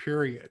 month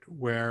period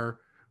where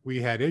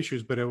we had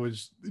issues, but it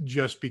was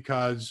just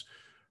because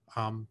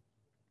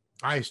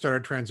I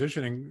started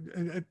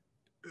transitioning.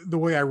 The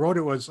way I wrote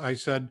it was, I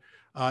said,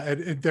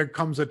 there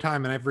comes a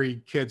time in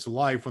every kid's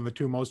life when the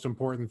 2 most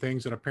important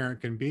things that a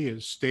parent can be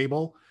is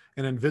stable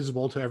and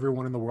invisible to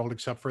everyone in the world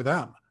except for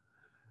them.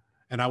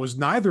 And I was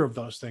neither of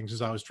those things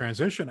as I was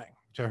transitioning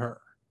to her.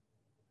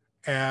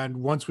 And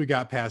once we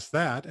got past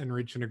that and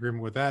reached an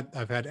agreement with that,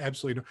 I've had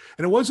absolutely no,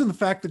 and it wasn't the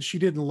fact that she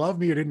didn't love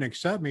me or didn't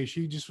accept me.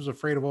 She just was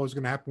afraid of what was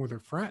going to happen with her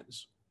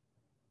friends.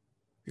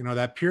 You know,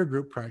 that peer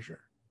group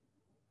pressure.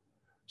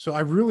 So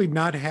I've really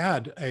not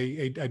had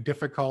a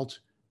difficult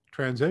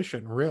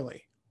transition,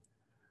 really.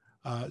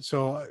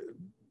 So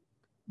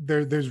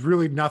there's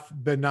really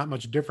been not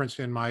much difference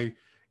in my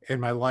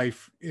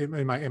life,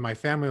 in my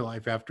family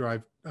life after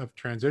I've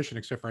transitioned,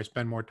 except for I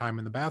spend more time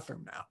in the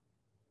bathroom now.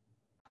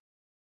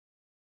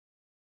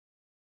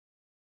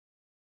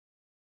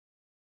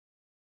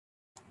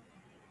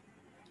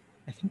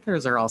 I think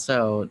those are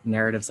also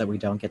narratives that we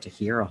don't get to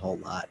hear a whole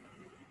lot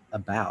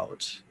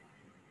about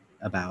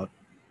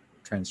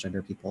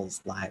transgender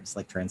people's lives,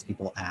 like trans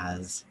people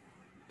as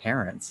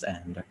parents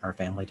and our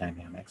family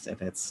dynamics.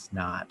 If it's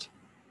not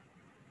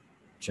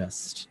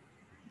just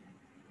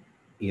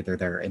either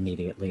they're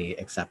immediately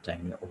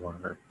accepting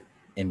or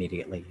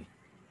immediately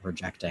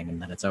rejecting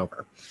and then it's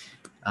over.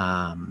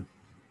 So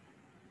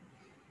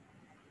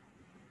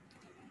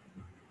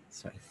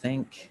I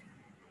think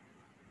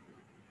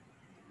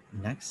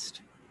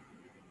next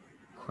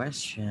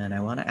question, I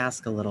want to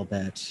ask a little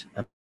bit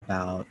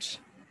about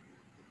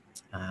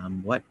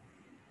what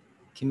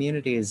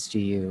communities do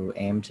you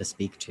aim to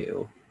speak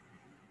to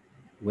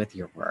with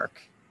your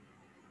work,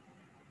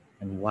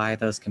 and why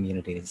those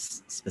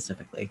communities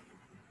specifically?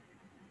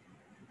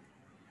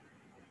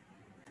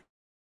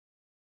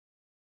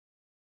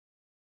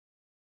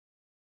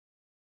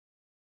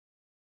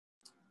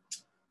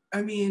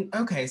 I mean,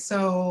 okay,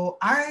 so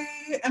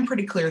I am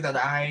pretty clear that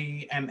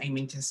I am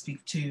aiming to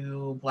speak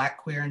to Black,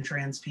 queer, and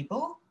trans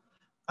people.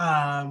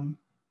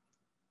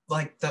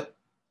 Like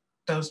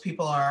those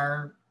people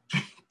are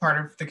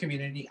part of the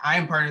community. I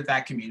am part of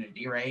that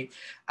community, right?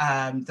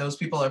 Those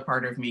people are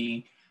part of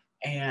me.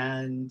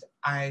 And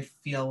I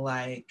feel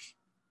like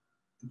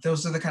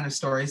those are the kind of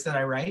stories that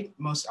I write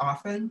most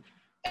often.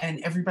 And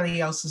everybody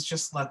else is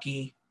just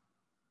lucky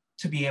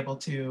to be able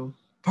to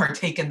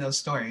partake in those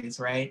stories,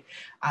 right?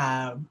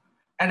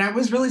 And I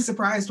was really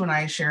surprised when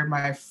I shared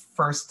my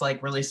first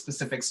like really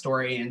specific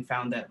story and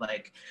found that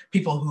like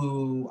people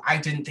who I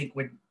didn't think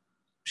would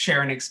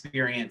share an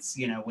experience,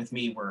 you know, with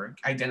me were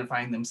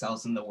identifying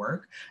themselves in the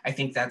work. I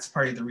think that's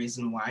part of the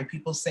reason why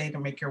people say to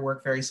make your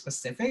work very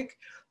specific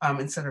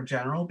instead of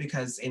general,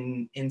 because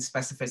in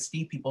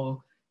specificity,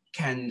 people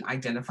can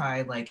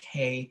identify like,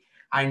 hey,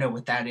 I know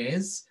what that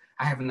is.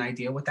 I have an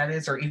idea what that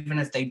is. Or even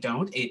if they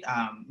don't, it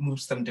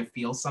moves them to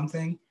feel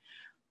something.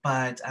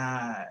 But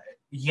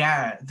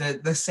yeah,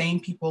 the same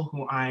people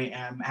who I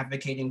am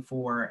advocating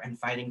for and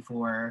fighting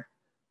for,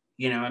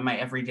 you know, in my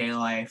everyday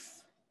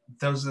life,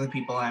 those are the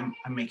people I'm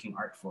making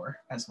art for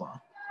as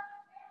well.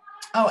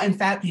 Oh, and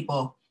fat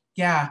people.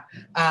 Yeah.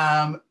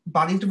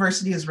 Body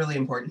diversity is really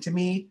important to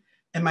me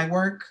in my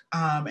work.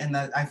 And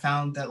that I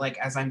found that like,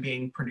 as I'm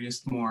being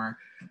produced more,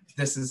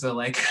 this is a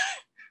like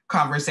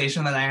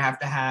conversation that I have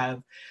to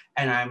have.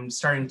 And I'm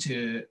trying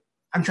to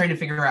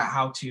figure out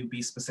how to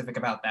be specific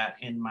about that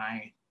in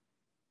my,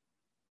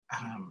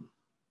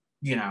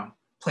 you know,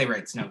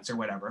 playwrights notes or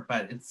whatever,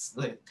 but it's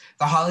the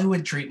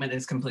Hollywood treatment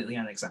is completely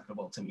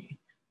unacceptable to me.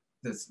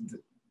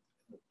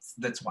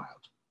 That's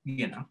wild,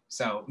 you know?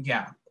 So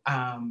yeah,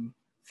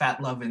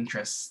 fat love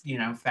interests, you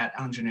know, fat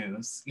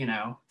ingenues, you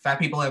know, fat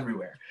people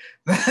everywhere.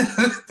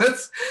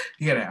 That's,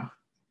 you know.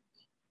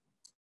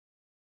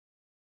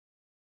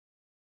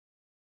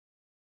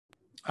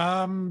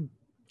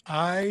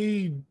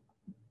 I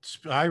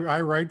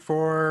write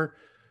for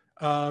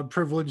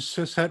privileged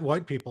cishet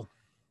white people.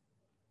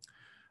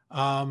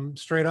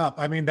 Straight up.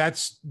 I mean,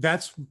 that's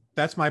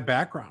my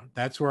background.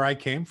 That's where I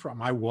came from.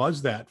 I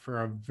was that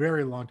for a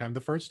very long time. The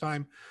first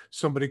time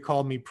somebody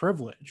called me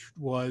privileged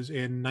was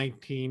in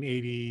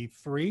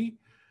 1983.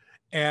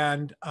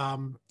 And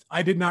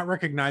I did not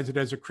recognize it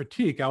as a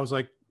critique. I was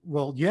like,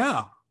 well,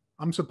 yeah,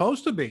 I'm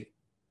supposed to be.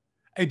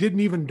 It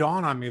didn't even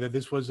dawn on me that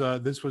this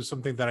was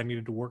something that I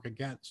needed to work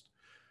against.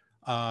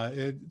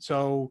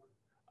 So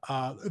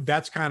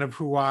that's kind of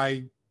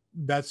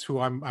that's who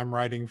I'm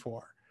writing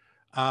for.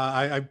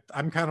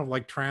 I'm kind of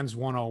like trans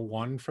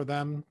 101 for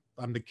them.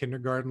 I'm the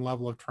kindergarten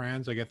level of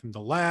trans. I get them to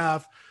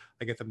laugh.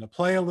 I get them to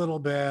play a little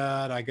bit.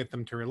 I get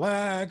them to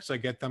relax. I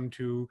get them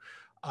to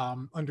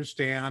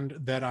understand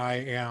that I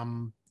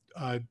am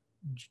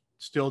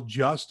still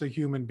just a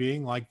human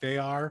being like they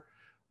are,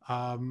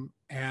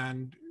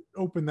 and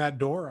open that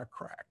door a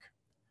crack.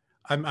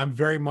 I'm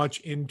very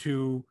much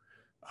into,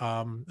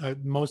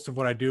 most of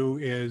what I do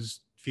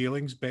is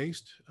feelings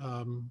based.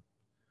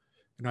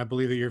 And I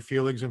believe that your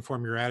feelings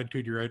inform your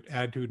attitude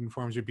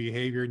informs your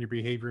behavior, and your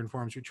behavior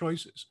informs your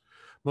choices.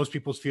 Most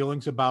people's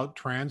feelings about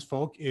trans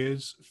folk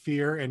is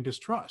fear and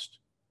distrust.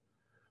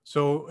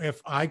 So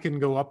if I can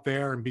go up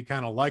there and be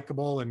kind of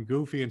likable and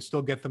goofy and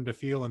still get them to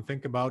feel and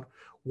think about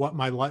what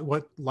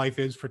what life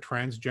is for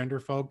transgender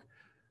folk,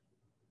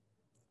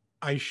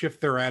 I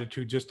shift their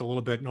attitude just a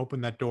little bit and open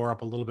that door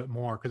up a little bit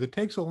more, because it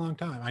takes a long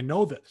time. I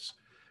know this.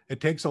 It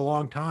takes a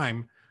long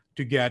time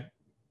to get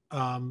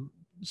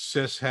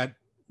cis het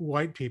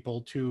white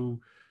people to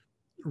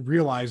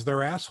realize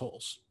they're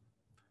assholes.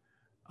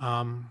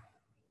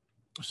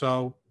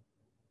 So,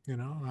 you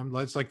know,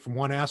 it's like from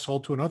one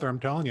asshole to another. I'm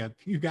telling you,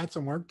 you got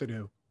some work to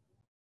do.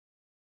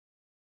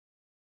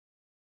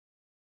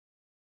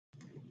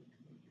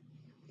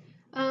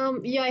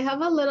 Yeah, I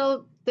have a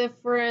little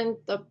different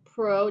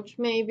approach,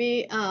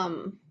 maybe.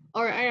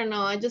 Or I don't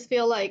know. I just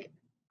feel like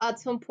at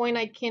some point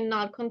I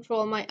cannot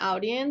control my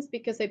audience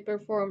because I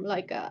perform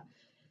like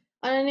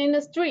in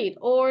a street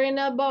or in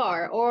a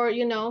bar, or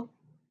you know.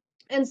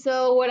 And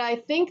so what I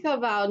think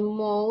about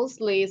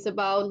mostly is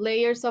about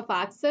layers of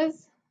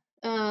access,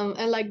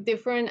 and like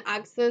different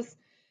access,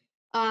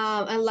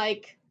 and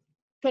like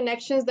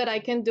connections that I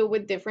can do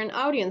with different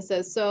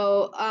audiences.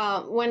 So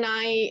when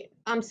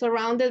I'm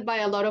surrounded by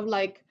a lot of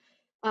like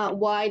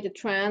white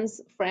trans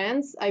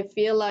friends, I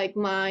feel like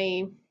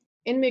my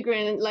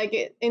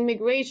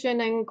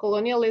immigration and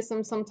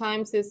colonialism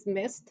sometimes is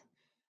missed.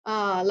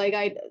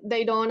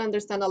 They don't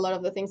understand a lot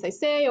of the things I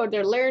say, or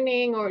they're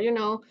learning, or you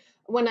know,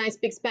 when I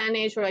speak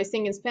Spanish or I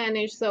sing in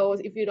Spanish. So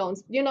if you don't,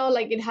 you know,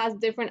 like it has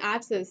different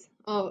access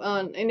of,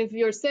 and if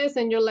you're cis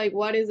and you're like,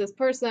 what is this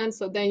person?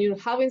 So then you're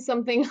having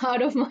something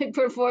out of my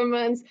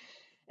performance.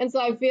 And so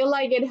I feel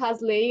like it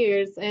has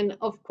layers. And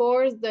of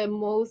course, the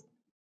most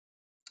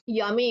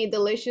yummy,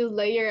 delicious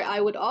layer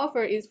I would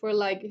offer is for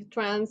like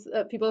trans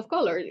people of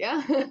color.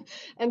 Yeah.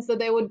 And so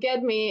they would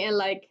get me, and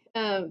like,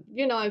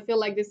 you know, I feel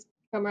like this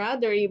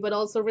camaraderie, but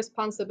also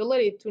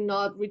responsibility to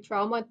not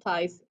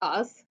re-traumatize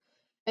us.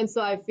 And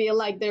so I feel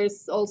like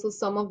there's also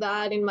some of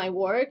that in my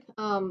work.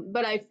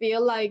 But I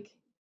feel like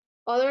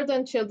other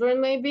than children,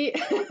 maybe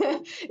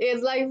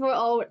it's like for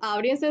all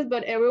audiences,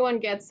 but everyone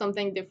gets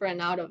something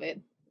different out of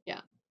it.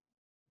 Yeah.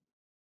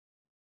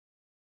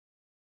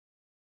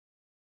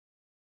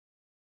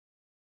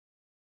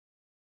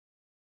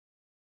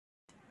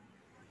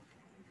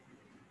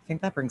 I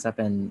think that brings up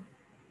an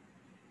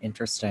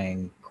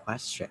interesting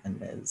question: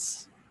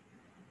 is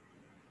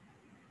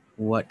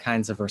what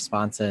kinds of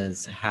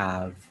responses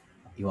have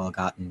you all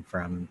gotten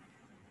from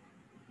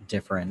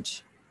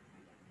different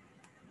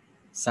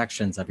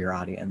sections of your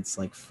audience,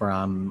 like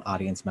from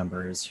audience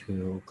members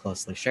who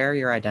closely share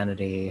your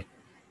identity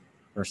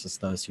versus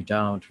those who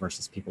don't,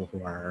 versus people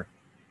who are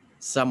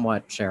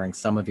somewhat sharing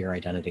some of your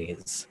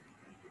identities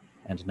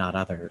and not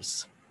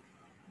others.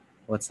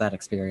 What's that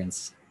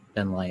experience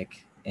been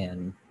like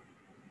in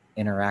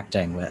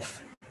interacting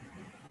with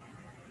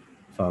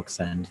folks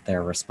and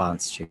their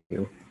response to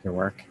your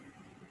work?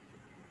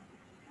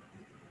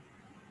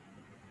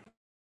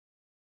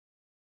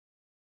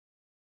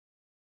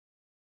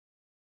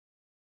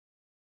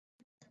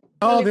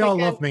 Oh, they all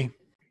love me.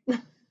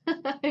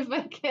 If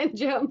I can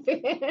jump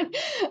in,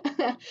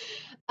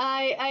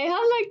 I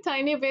have like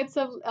tiny bits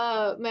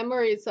of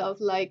memories of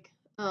like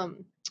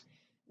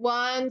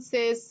one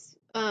cis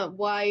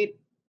white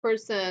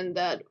person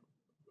that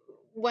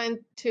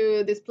went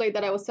to this play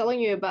that I was telling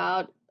you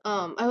about.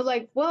 I was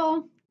like,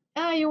 well,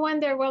 you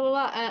went there, blah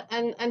blah blah,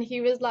 and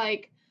he was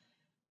like,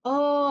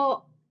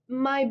 oh,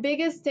 my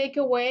biggest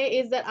takeaway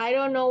is that I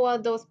don't know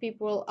what those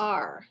people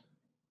are,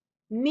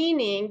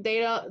 meaning they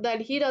don't,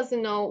 that he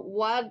doesn't know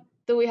what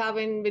do we have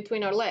in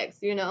between our legs,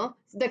 you know,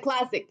 the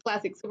classic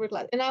super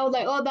classic. And I was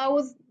like, oh, that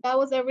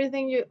was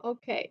everything you,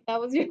 okay, that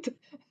was you.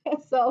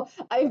 So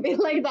I feel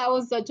like that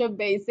was such a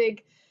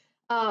basic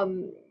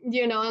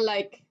you know,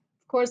 like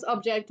of course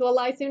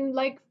objectualizing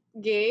like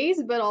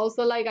gays, but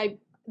also like I,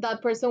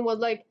 that person was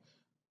like,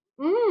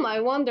 I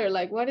wonder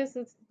like what is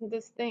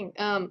this thing,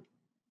 and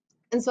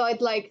so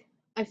it's like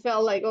I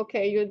felt like,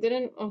 okay, you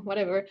didn't, oh,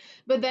 whatever.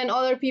 But then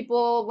other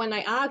people, when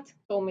I act,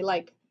 told me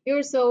like,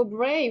 you're so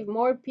brave,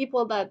 more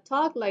people that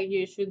talk like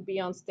you should be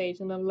on stage.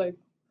 And I'm like,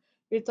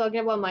 you're talking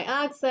about my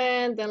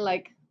accent and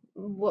like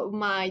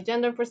my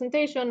gender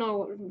presentation,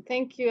 or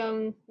thank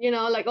you, you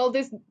know, like all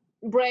this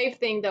brave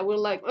thing that we're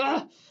like,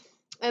 ugh.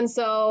 And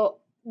so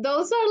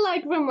those are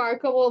like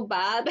remarkable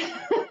bad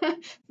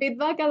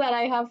feedback that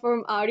I have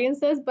from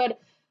audiences. But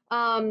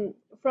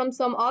from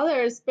some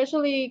others,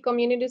 especially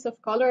communities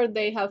of color,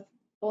 they have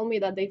told me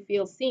that they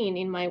feel seen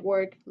in my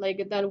work,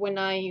 like that when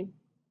I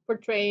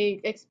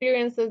portray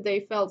experiences, they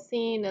felt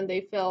seen and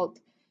they felt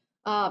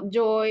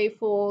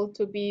joyful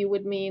to be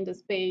with me in the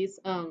space.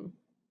 And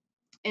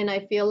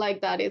I feel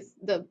like that is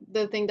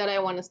the thing that I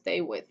want to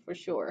stay with for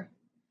sure.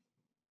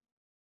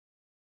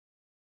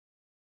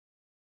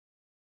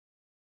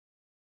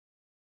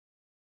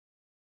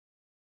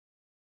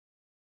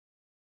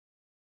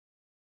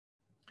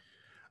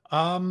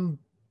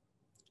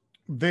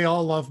 They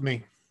all love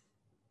me.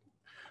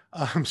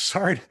 I'm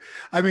sorry.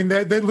 I mean,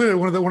 they literally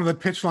one of the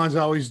pitch lines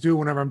I always do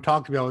whenever I'm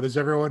talking about it is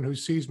everyone who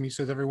sees me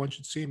says everyone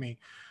should see me,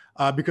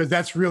 because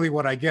that's really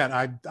what I get.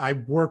 I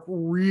work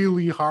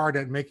really hard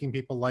at making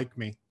people like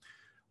me,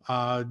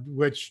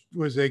 which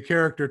was a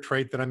character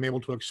trait that I'm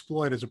able to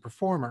exploit as a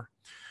performer.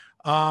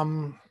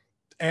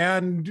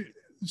 And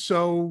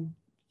so,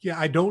 yeah,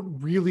 I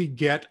don't really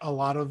get a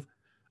lot of,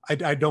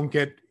 I don't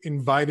get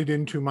invited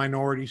into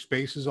minority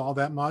spaces all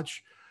that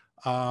much.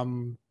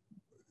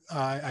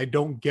 I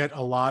don't get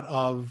a lot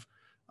of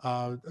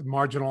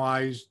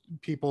marginalized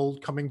people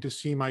coming to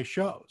see my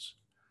shows.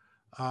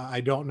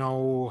 I don't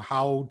know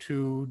how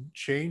to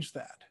change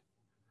that.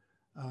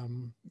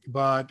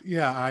 But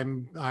yeah,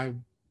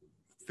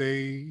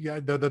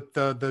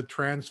 the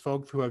trans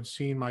folk who have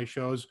seen my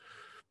shows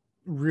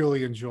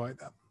really enjoy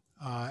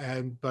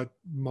them. But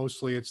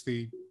mostly it's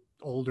the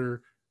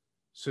older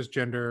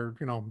cisgender,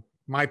 you know,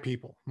 my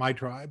people, my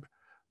tribe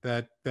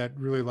that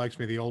really likes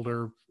me, the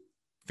older,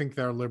 think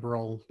they're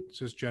liberal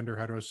cisgender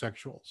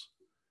heterosexuals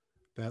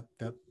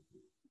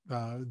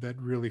that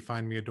really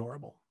find me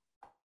adorable.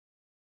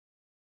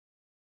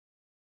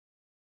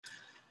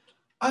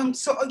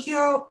 So, you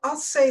know, I'll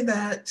say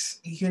that,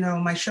 you know,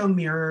 my show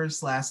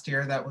Mirrors last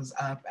year that was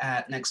up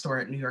at next door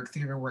at New York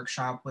Theater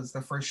Workshop was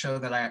the first show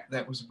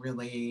that was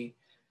really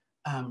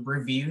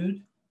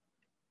reviewed,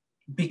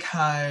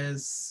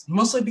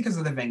 mostly because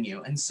of the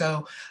venue. And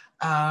so,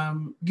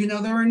 you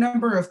know, there were a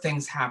number of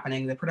things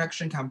happening. The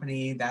production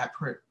company that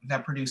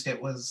produced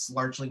it was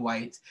largely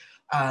white,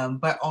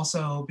 but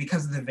also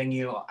because of the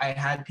venue, I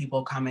had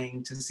people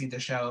coming to see the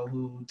show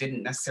who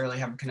didn't necessarily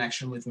have a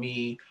connection with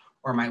me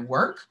or my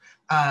work.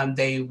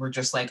 They were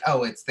just like,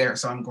 oh, it's there,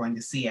 so I'm going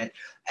to see it.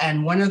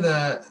 And one of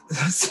the,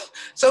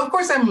 so of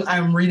course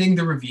I'm reading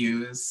the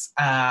reviews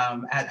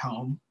at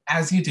home,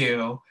 as you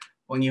do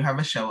when you have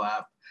a show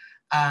up.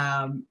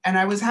 And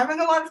I was having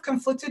a lot of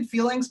conflicted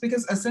feelings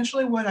because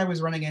essentially what I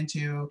was running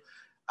into,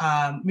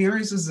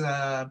 Mirrors is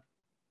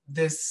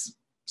this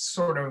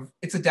sort of,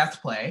 it's a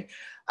death play,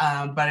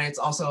 but it's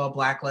also a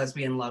Black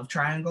lesbian love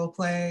triangle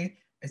play.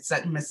 It's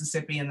set in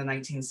Mississippi in the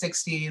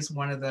 1960s.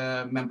 One of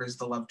the members of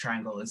the love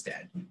triangle is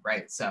dead,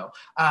 right? So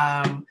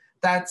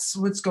that's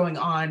what's going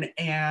on.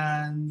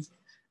 And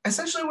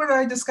essentially what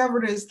I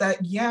discovered is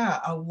that, yeah,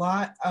 a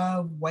lot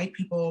of white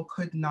people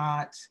could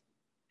not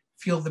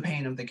feel the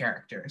pain of the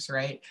characters,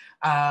 right?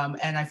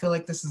 And I feel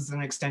like this is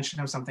an extension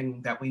of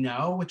something that we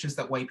know, which is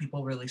that white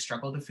people really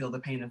struggle to feel the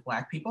pain of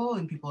Black people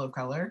and people of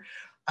color.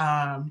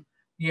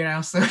 You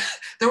know, so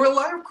there were a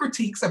lot of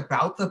critiques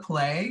about the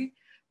play,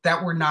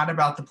 that were not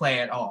about the play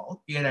at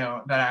all, you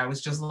know, that I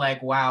was just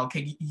like, wow,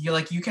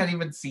 you can't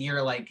even see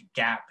your like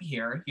gap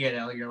here, you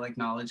know, your like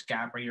knowledge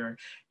gap or your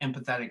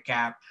empathetic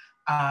gap.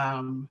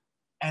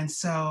 And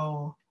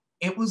so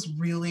it was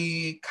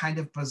really kind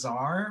of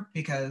bizarre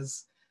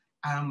because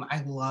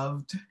I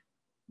loved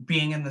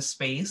being in the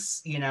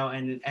space, you know,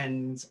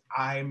 and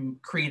I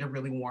create a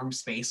really warm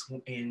space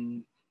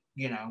in,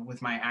 you know,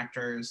 with my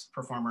actors,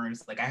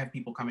 performers. Like I have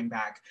people coming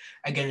back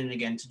again and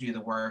again to do the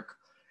work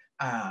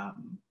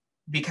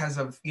because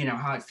of, you know,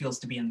 how it feels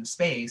to be in the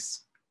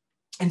space.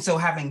 And so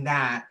having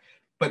that,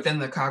 but then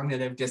the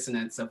cognitive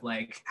dissonance of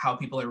like how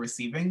people are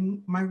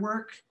receiving my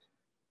work,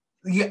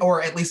 yeah,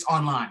 or at least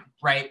online,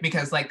 right?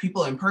 Because like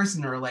people in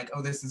person are like,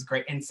 oh, this is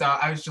great. And so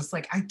I was just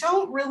like, I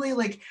don't really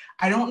like,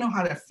 I don't know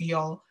how to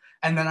feel.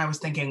 And then I was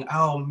thinking,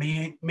 oh,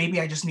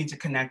 maybe I just need to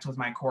connect with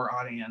my core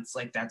audience.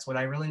 Like that's what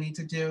I really need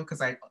to do.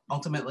 Cause I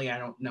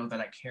don't know that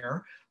I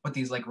care what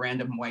these like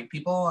random white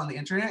people on the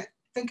internet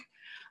think.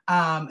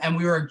 And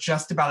we were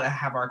just about to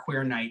have our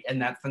queer night.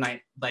 And that's the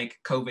night like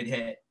COVID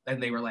hit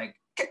and they were like,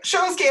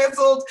 show's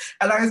canceled.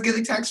 And I was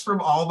getting texts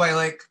from all my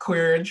like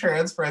queer and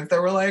trans friends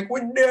that were like,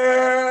 well,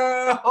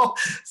 no.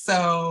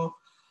 So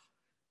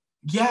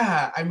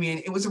yeah, I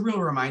mean, it was a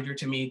real reminder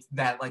to me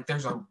that like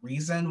there's a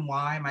reason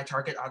why my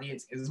target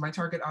audience is my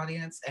target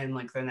audience. And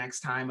like the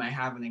next time I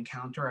have an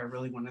encounter, I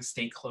really want to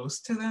stay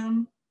close to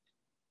them.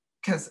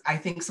 Because I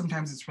think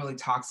sometimes it's really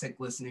toxic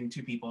listening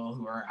to people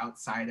who are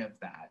outside of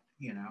that,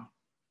 you know?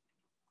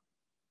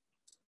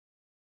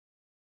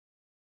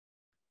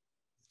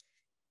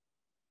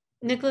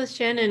 Nicholas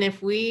Shannon,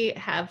 if we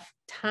have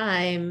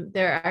time,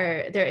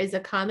 there is a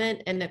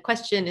comment and a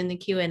question in the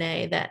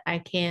Q&A that I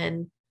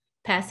can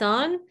pass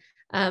on.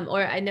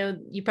 Or I know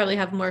you probably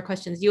have more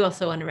questions you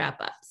also want to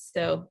wrap up.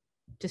 So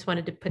just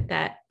wanted to put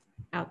that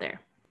out there.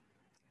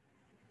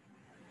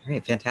 All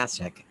right,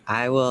 fantastic.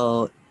 I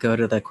will go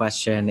to the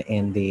question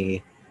in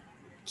the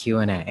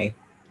Q&A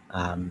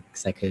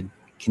because I could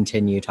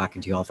continue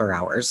talking to you all for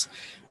hours,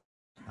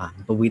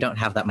 but we don't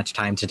have that much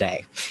time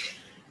today.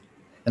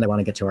 And I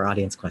want to get to our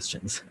audience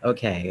questions.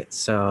 Okay,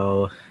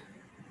 so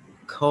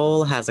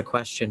Cole has a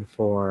question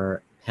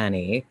for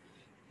Penny.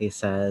 He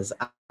says,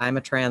 I'm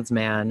a trans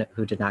man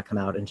who did not come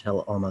out until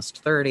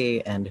almost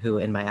 30 and who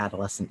in my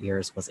adolescent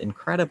years was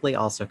incredibly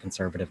also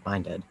conservative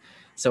minded.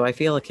 So I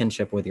feel a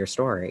kinship with your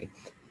story.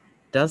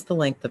 Does the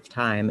length of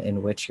time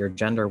in which your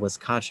gender was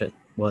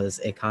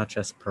a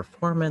conscious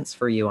performance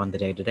for you on the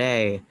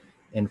day-to-day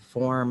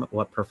inform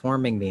what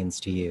performing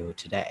means to you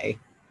today?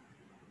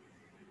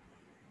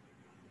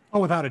 Oh,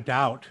 without a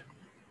doubt.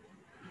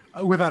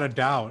 Without a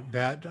doubt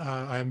that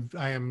I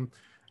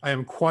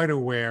am quite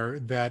aware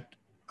that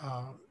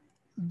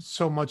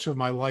so much of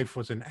my life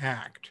was an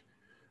act,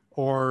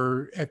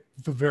 or at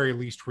the very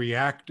least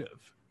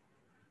reactive,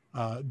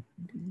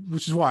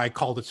 which is why I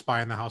called it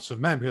Spy in the House of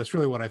Men, because that's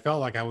really what I felt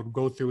like. I would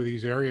go through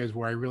these areas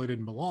where I really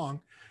didn't belong,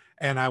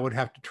 and I would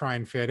have to try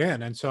and fit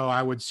in. And so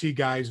I would see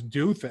guys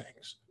do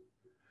things,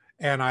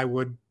 and I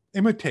would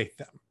imitate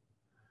them.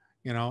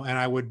 You know, and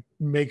I would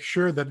make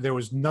sure that there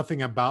was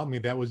nothing about me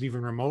that was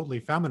even remotely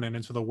feminine.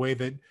 And so the way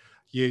that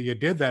you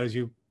did that is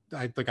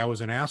I think I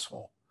was an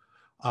asshole,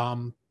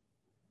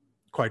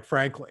 quite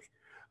frankly.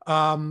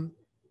 Yeah,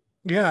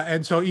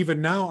 and so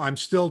even now I'm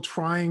still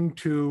trying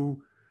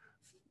to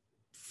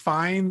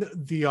find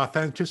the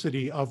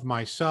authenticity of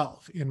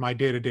myself in my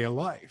day-to-day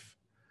life.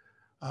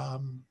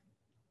 And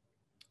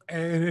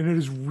it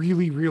is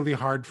really, really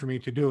hard for me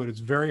to do it. It's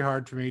very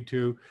hard for me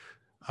to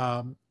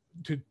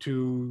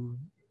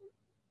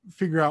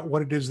figure out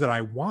what it is that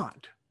I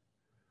want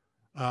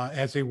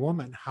as a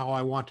woman, how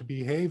I want to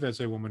behave as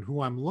a woman,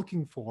 who I'm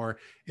looking for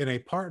in a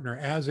partner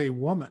as a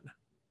woman.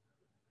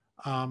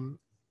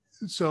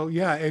 So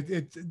yeah,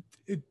 it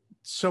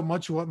so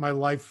much of what my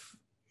life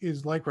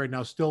is like right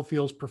now still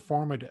feels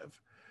performative,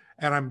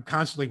 and I'm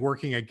constantly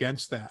working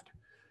against that.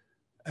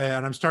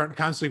 And I'm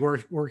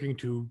constantly working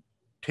to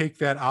take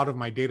that out of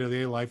my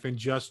day-to-day life and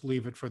just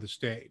leave it for the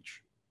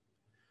stage.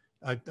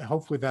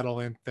 Hopefully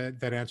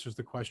that answers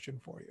the question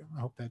for you.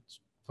 I hope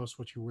that's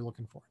what you were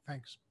looking for.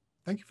 Thanks.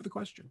 Thank you for the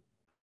question.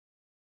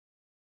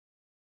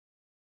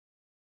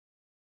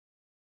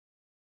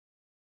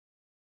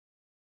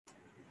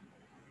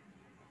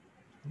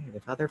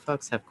 If other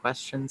folks have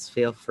questions,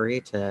 feel free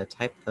to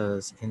type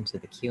those into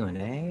the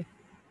Q&A.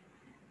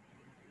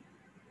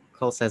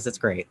 Cole says it's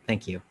great.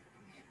 Thank you.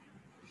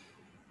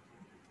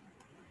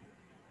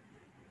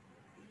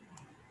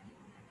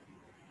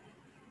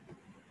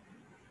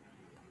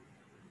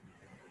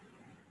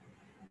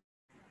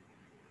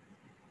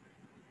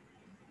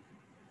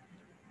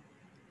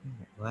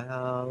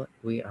 Well,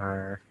 we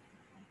are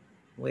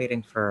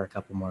waiting for a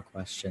couple more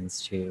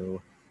questions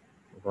to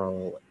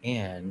roll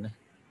in.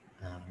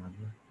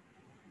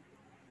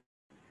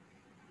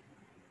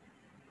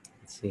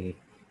 Let's see.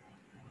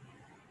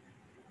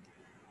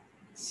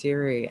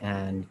 Siri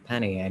and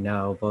Penny, I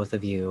know both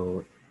of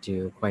you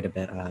do quite a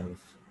bit of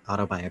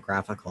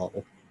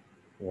autobiographical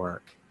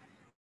work.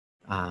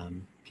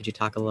 Could you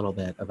talk a little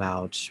bit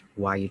about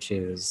why you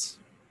choose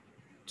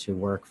to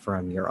work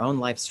from your own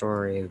life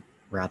story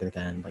rather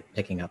than like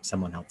picking up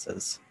someone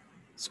else's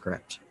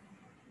script?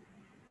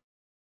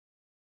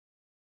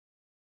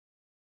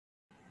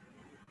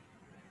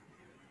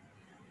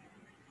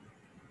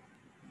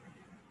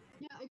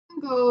 Yeah, I can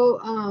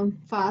go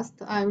fast.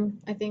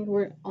 I think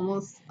we're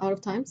almost out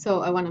of time,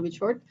 so I want to be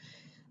short.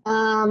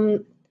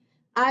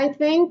 I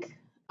think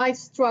I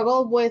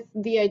struggle with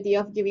the idea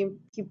of giving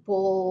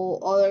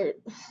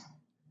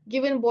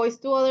voice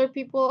to other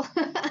people.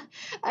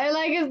 I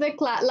like it's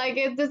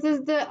the this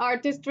is the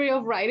artistry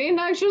of writing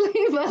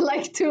actually, but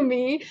like to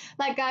me,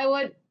 like I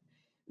would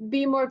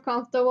be more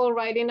comfortable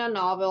writing a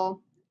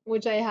novel,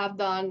 which I have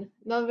done.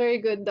 Not very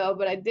good though,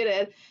 but I did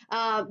it.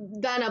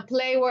 Than a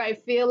play where I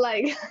feel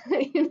like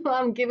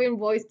I'm giving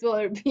voice to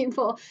other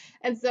people,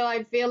 and so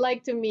I feel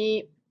like to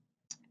me,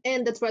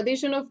 and the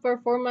tradition of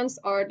performance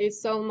art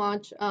is so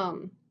much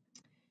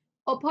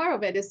a part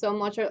of it is so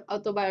much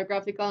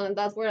autobiographical, and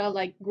that's where I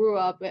like grew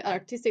up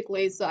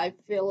artistically. So I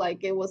feel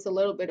like it was a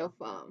little bit of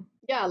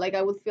yeah, like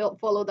I would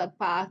follow that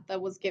path that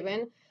was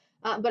given.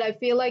 But I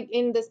feel like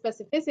in the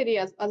specificity,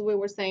 as we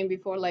were saying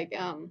before, like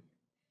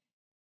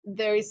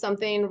there is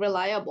something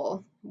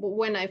reliable.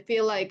 When I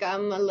feel like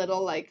I'm a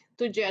little like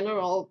too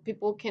general,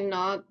 people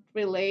cannot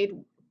relate.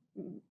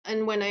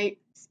 And when I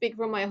speak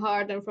from my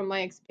heart and from my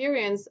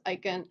experience, I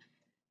can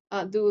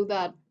do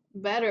that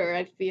better,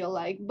 I feel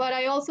like. But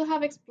I also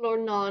have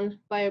explored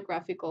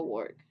non-biographical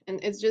work, and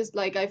it's just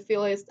like I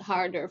feel it's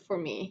harder for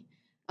me.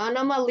 And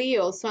I'm a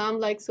Leo, so I'm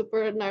like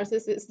super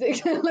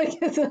narcissistic, like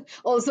it's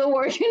also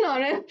working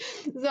on it.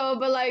 So,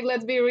 but like,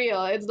 let's be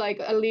real, it's like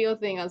a Leo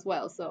thing as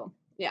well. So,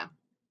 yeah.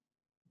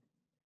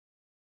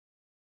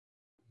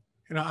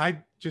 I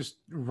just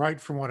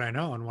write from what I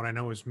know, and what I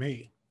know is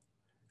me,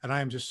 and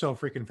I am just so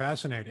freaking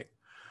fascinating.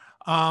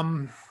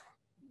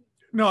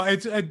 No,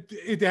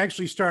 it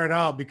actually started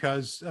out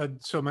because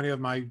so many of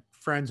my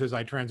friends, as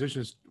I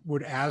transitioned,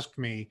 would ask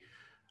me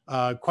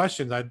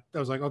questions. I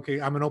was like,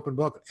 okay, I'm an open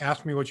book.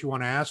 Ask me what you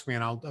want to ask me,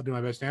 and I'll do my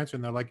best to answer.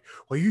 And they're like,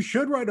 well, you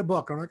should write a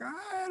book. I'm like,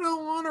 I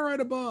don't want to write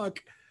a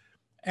book.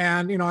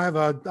 And I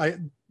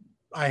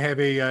have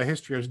a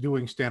history of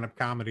doing stand-up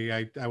comedy.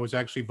 I was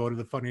actually voted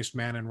the funniest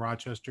man in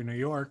Rochester, New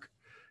York,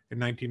 in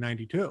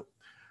 1992.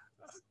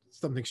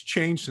 Something's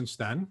changed since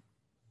then.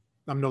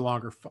 I'm no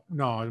longer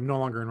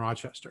in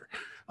Rochester.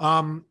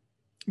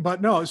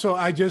 But no, so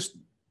I just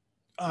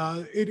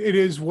it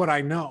is what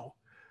I know.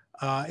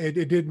 I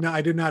did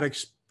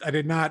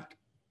not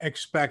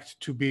expect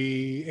to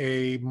be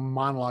a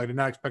monologue. I did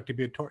not expect to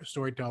be a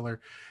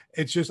storyteller.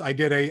 It's just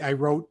I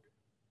wrote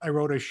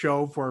a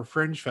show for a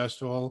Fringe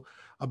festival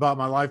about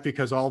my life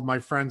because all of my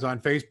friends on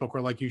Facebook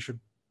were like, you should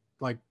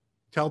like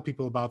tell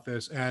people about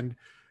this, and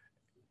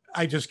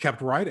I just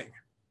kept writing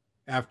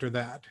after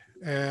that.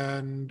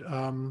 And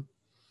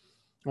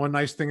one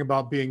nice thing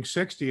about being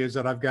 60 is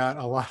that I've got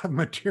a lot of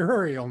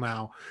material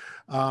now.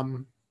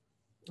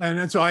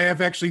 And so I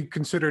have actually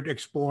considered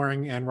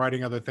exploring and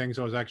writing other things.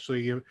 I was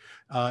actually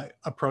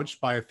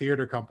approached by a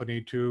theater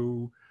company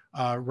to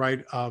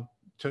write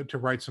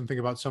something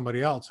about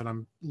somebody else, and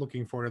I'm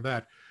looking forward to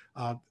that.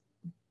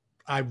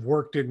 I've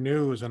worked in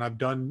news, and I've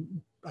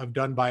done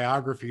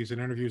biographies and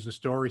interviews and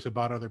stories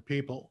about other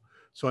people,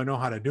 so I know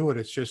how to do it.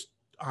 It's just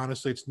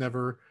honestly, it's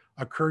never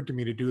occurred to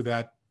me to do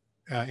that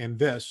in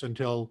this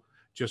until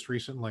just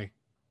recently.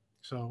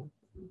 So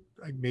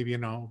maybe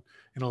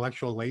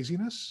intellectual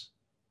laziness.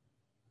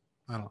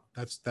 I don't know.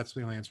 That's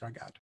the only answer I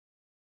got.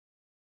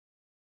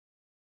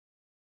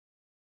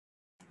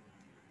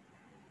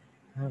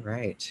 All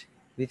right.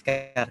 We've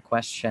got a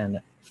question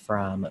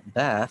from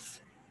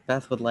Beth.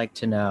 Beth would like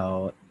to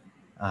know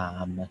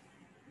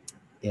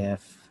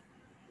if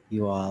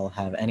you all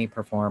have any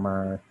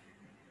performer,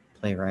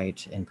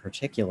 playwright in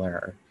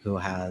particular who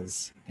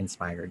has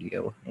inspired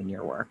you in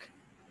your work.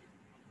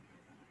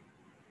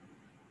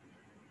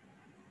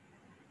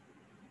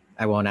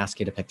 I won't ask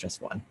you to pick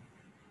just one.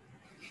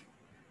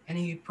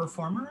 Any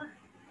performer?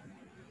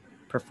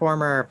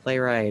 Performer,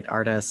 playwright,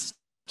 artist.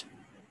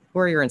 Who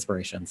are your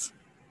inspirations?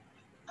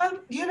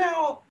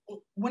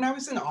 When I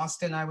was in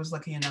Austin, I was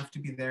lucky enough to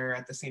be there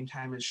at the same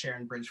time as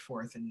Sharon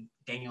Bridgeforth and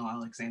Daniel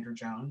Alexander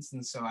Jones.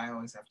 And so I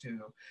always have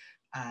to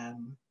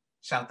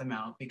shout them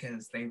out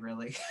because they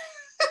really,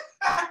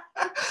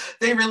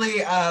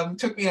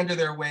 took me under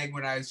their wing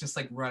when I was just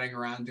like running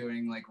around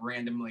doing like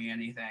randomly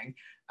anything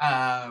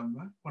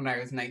when I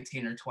was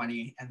 19 or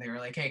 20. And they were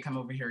like, hey, come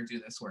over here and do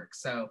this work.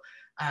 So,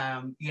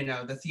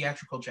 the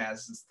theatrical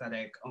jazz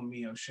aesthetic,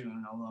 Omi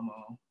Oshun,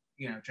 Olomo,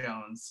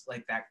 Jones,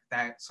 like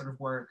that sort of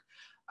work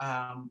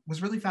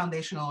was really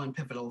foundational and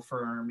pivotal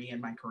for me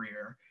and my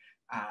career.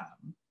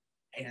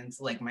 And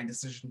like my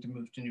decision to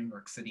move to New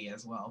York City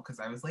as well, because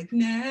I was like,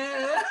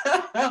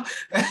 no.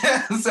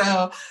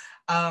 So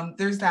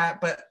there's that.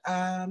 But,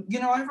 I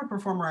have a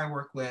performer I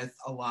work with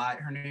a lot.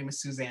 Her name is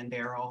Suzanne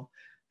Darrell.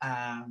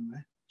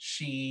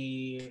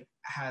 She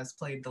has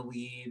played the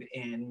lead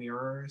in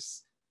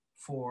Mirrors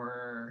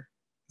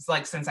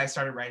since I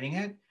started writing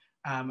it.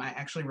 I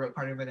actually wrote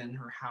part of it in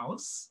her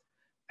house.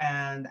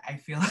 And I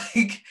feel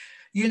like,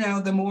 you know,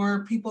 the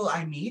more people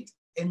I meet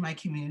in my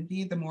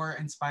community, the more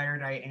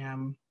inspired I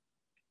am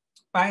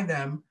by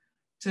them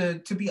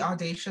to be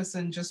audacious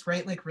and just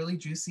write like really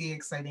juicy,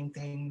 exciting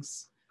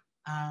things.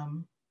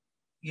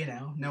 You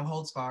know, no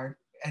holds barred,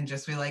 and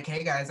just be like,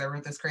 hey guys, I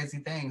wrote this crazy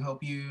thing.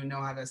 Hope you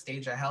know how to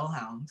stage a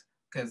hellhound,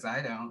 because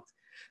I don't.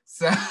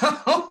 So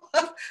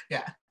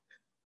yeah.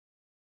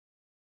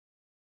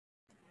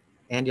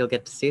 And you'll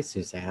get to see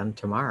Suzanne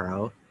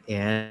tomorrow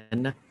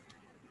in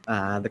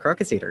the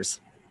Crocus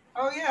Eaters.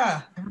 Oh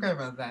yeah, I forgot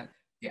about that.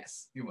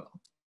 Yes, you will.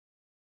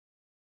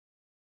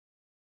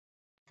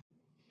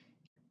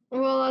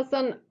 Well, as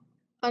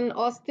an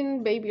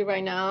Austin baby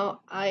right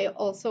now, I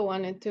also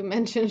wanted to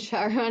mention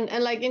Sharon.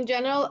 And like in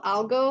general,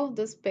 Algo,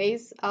 the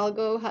space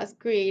Algo has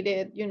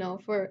created, you know,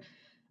 for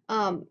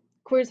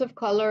queers of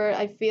color,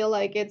 I feel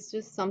like it's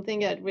just something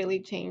that really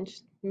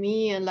changed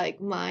me and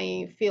like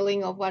my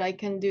feeling of what I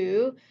can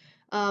do.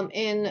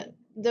 And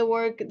the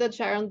work that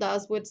Sharon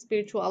does with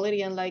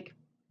spirituality and like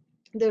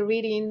the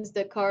readings,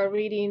 the card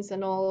readings,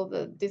 and all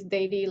of this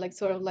daily, like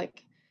sort of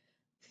like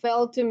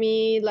felt to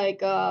me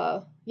like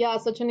yeah,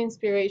 such an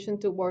inspiration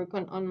to work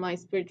on my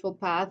spiritual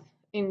path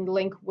in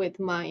link with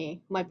my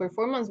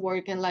performance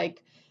work. And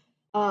like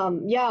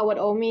yeah, what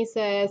Omi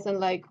says and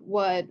like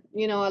what,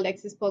 you know,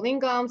 Alexis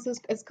Polingams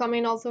is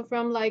coming also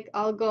from like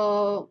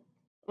Algo.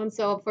 And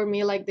so for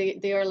me, like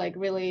they are like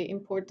really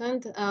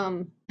important.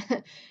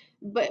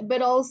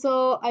 But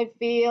also I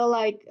feel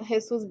like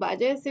Jesus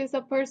Valles is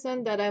a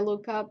person that I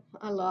look up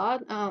a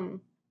lot.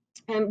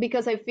 And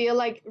because I feel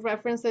like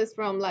references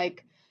from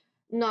like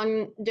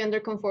non-gender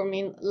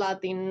conforming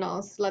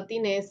Latinos,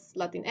 Latinx,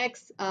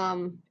 Latinx,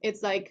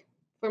 it's like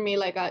for me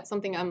like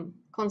something I'm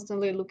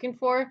constantly looking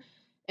for.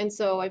 And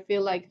so I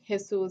feel like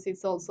Jesus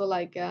is also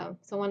like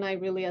someone I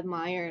really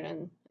admire,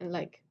 and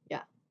like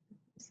yeah,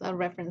 it's a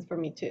reference for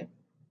me too.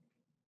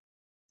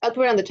 I'll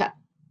put it on the chat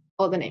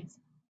all the names.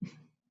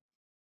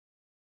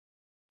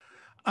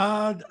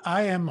 I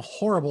am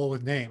horrible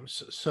with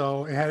names,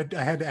 so I had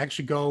to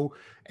actually go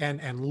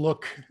and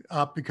look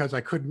up because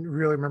I couldn't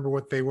really remember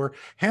what they were.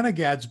 Hannah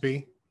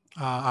Gadsby,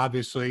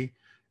 obviously,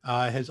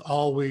 has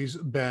always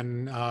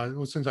been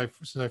since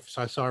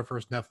I saw her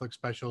first Netflix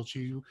special.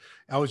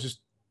 I was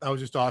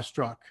just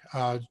awestruck.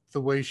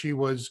 The way she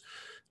was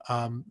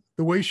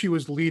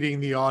leading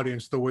the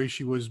audience, the way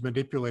she was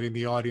manipulating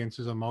the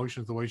audience's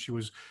emotions, the way she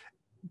was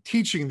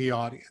teaching the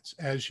audience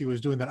as she was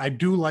doing that. I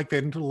do like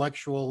that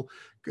intellectual,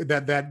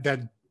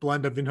 that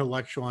blend of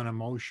intellectual and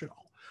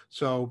emotional.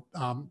 So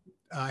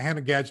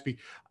Hannah Gadsby,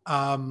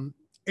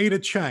 Ada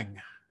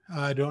Cheng.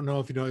 I don't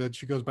know if you know that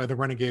she goes by the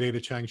Renegade Ada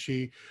Cheng.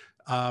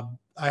 I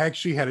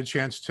actually had a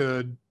chance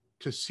to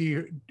see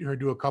her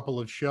do a couple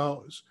of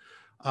shows.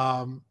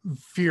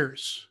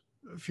 Fierce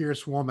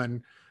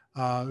woman.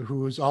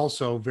 Who is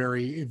also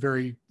very,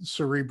 very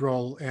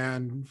cerebral,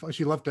 and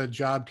she left a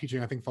job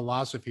teaching, I think,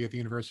 philosophy at the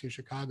University of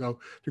Chicago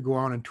to go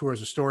on and tour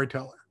as a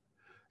storyteller.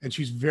 And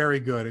she's very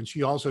good. And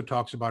she also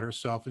talks about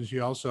herself, and she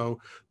also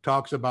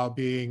talks about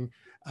being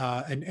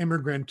an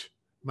immigrant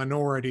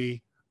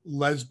minority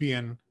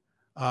lesbian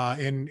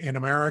in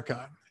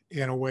America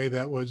in a way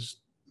that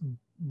was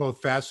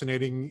both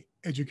fascinating,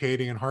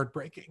 educating, and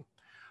heartbreaking.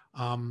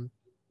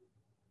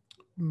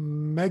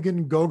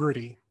 Megan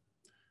Gogarty,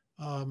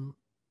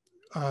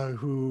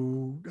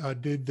 who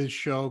did this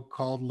show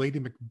called Lady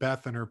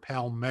Macbeth and her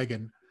pal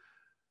Megan,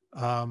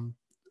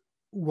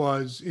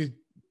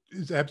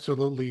 is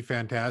absolutely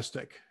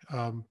fantastic.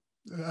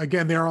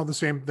 Again, they're all the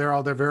same.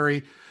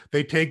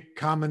 They take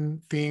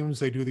common themes.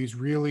 They do these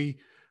really,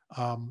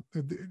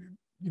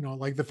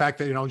 like the fact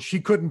that, she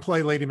couldn't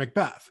play Lady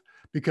Macbeth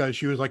because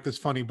she was like this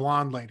funny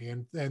blonde lady.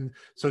 And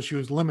so she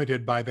was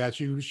limited by that.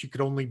 She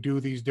could only do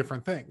these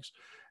different things.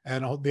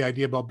 And the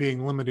idea about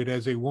being limited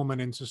as a woman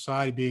in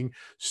society, being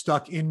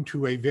stuck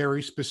into a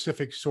very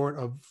specific sort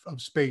of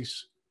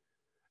space,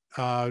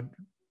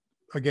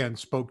 again,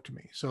 spoke to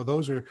me. So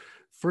those are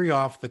three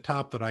off the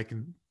top that I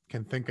can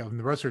think of. And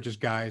the rest are just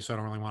guys, so I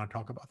don't really want to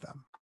talk about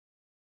them.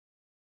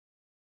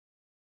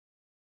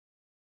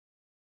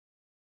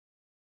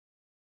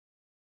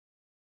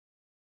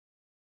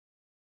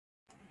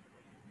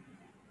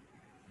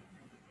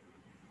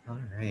 All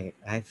right.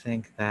 I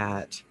think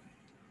that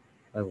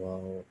I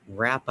will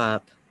wrap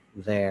up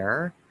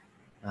there.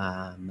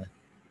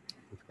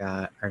 We've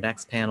got our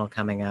next panel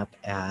coming up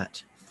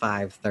at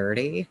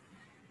 5:30.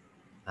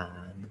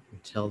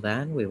 Until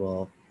then, we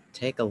will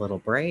take a little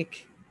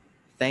break.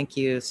 Thank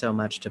you so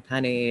much to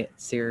Penny,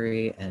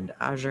 Siri, and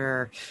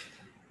Azure.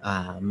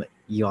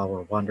 You all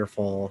were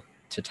wonderful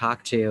to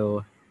talk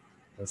to.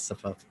 It was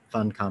a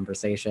fun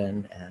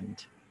conversation,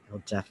 and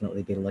I'll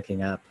definitely be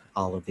looking up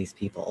all of these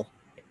people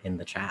in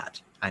the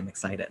chat. I'm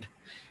excited.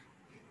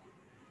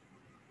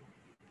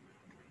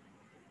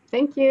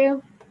 Thank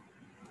you.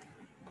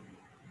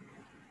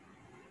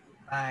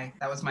 Bye.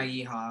 That was my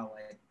yeehaw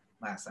like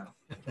lasso.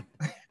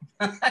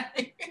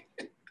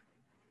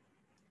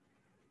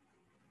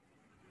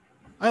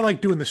 I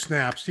like doing the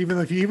snaps, even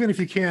if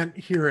you can't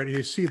hear it,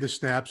 you see the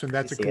snaps, and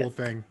that's a cool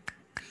thing.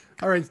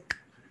 All right.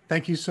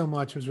 Thank you so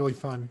much. It was really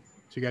fun.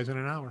 See you guys in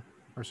an hour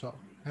or so,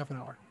 half an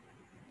hour.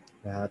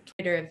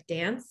 Curator of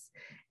dance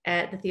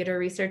at the Theater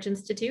Research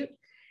Institute.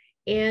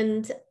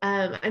 And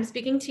I'm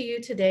speaking to you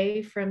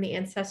today from the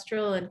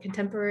ancestral and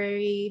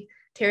contemporary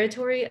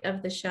territory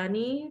of the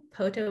Shawnee,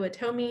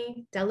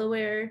 Potawatomi,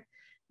 Delaware,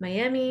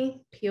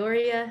 Miami,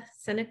 Peoria,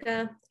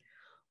 Seneca,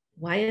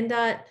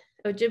 Wyandot,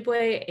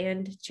 Ojibwe,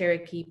 and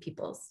Cherokee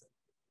peoples.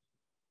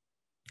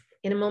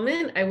 In a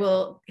moment, I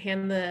will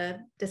hand the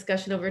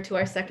discussion over to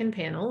our second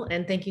panel,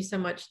 and thank you so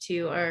much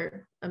to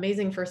our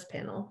amazing first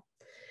panel.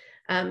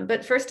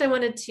 But first, I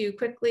wanted to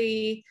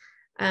quickly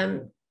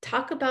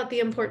talk about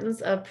the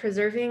importance of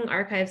preserving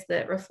archives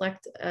that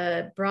reflect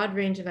a broad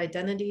range of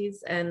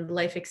identities and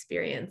life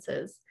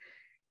experiences,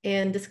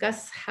 and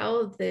discuss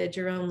how the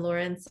Jerome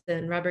Lawrence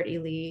and Robert E.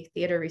 Lee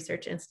Theater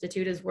Research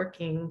Institute is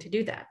working to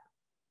do that.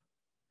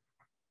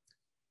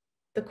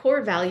 The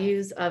core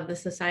values of the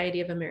Society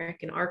of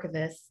American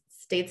Archivists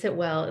states it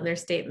well in their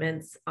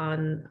statements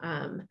on,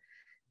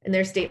 in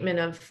their statement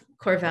of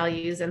core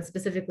values, and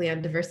specifically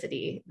on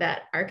diversity,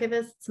 that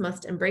archivists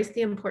must embrace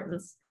the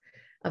importance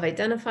of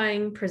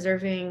identifying,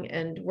 preserving,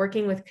 and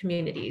working with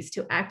communities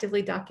to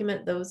actively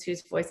document those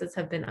whose voices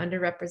have been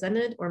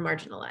underrepresented or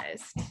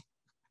marginalized.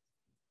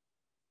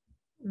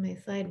 My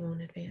slide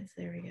won't advance,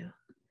 there we go.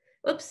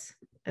 Whoops,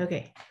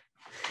 okay.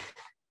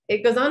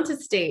 It goes on to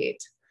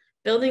state,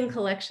 building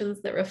collections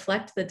that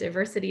reflect the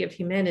diversity of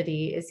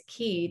humanity is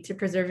key to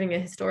preserving a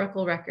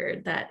historical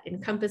record that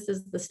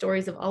encompasses the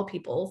stories of all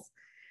peoples,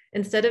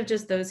 instead of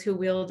just those who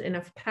wield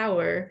enough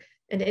power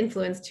and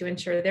influence to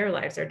ensure their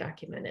lives are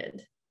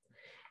documented.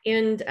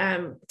 And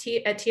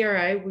at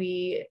TRI,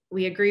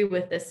 we agree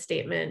with this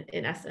statement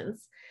in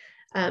essence.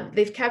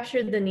 They've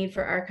captured the need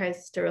for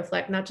archives to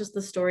reflect not just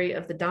the story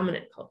of the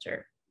dominant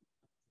culture.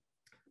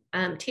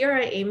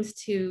 TRI aims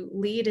to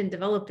lead in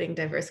developing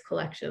diverse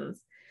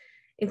collections,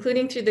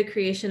 including through the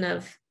creation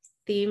of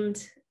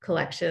themed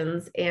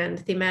collections and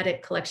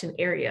thematic collection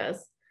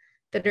areas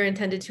that are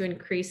intended to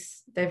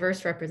increase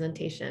diverse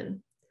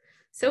representation.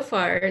 So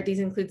far, these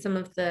include some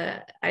of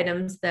the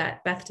items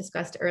that Beth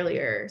discussed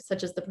earlier,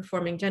 such as the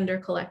Performing Gender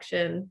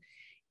collection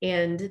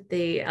and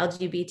the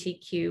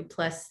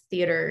LGBTQ+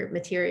 theater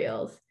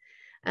materials.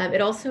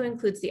 It also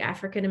includes the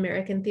African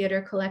American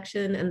theater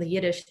collection and the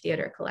Yiddish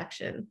theater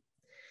collection.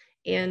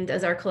 And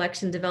as our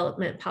collection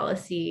development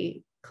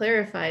policy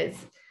clarifies,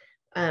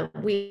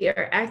 we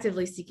are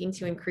actively seeking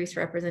to increase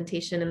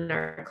representation in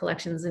our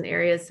collections in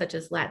areas such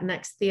as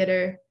Latinx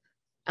theater,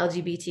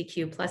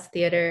 LGBTQ+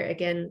 theater,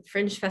 again,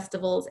 fringe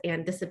festivals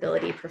and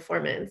disability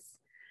performance,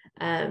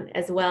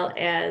 as well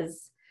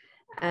as,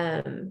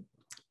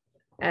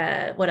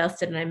 what else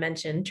didn't I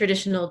mention?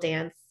 Traditional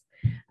dance.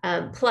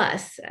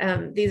 Plus,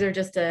 these are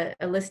just a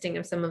listing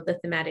of some of the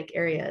thematic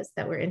areas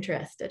that we're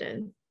interested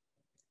in.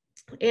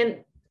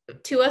 And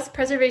to us,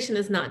 preservation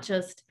is not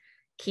just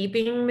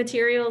keeping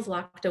materials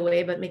locked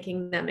away, but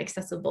making them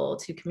accessible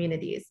to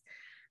communities.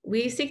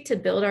 We seek to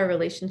build our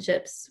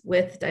relationships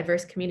with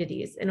diverse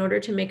communities in order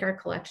to make our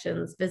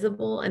collections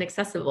visible and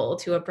accessible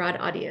to a broad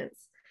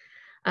audience.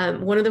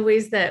 One of the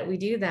ways that we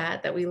do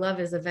that we love,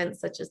 is events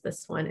such as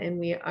this one. And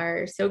we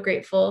are so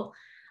grateful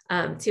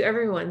to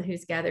everyone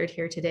who's gathered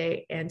here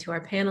today, and to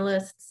our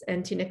panelists,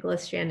 and to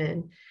Nicholas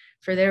Shannon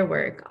for their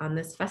work on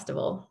this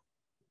festival.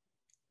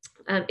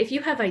 If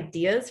you have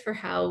ideas for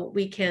how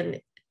we can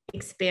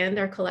expand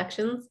our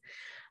collections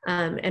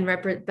and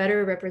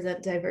better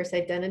represent diverse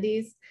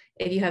identities,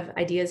 if you have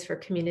ideas for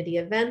community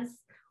events,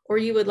 or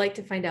you would like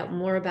to find out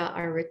more about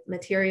our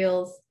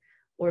materials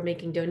or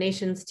making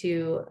donations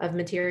of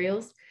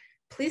materials,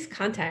 please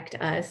contact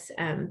us,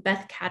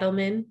 Beth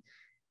Cattleman,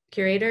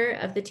 curator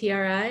of the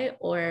TRI,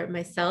 or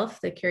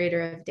myself, the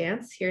curator of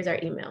dance. Here's our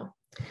email.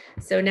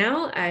 So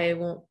now I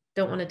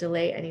don't want to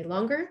delay any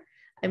longer.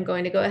 I'm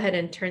going to go ahead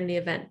and turn the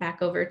event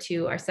back over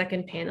to our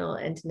second panel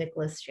and to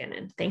Nicholas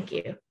Shannon. Thank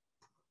you.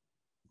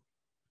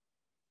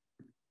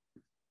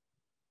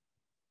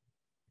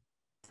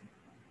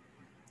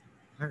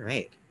 All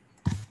right.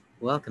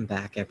 Welcome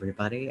back,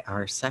 everybody.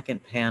 Our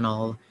second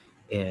panel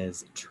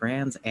is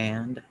Trans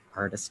and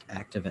Artist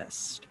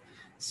Activist.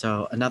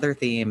 So another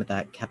theme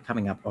that kept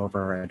coming up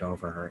over and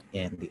over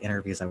in the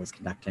interviews I was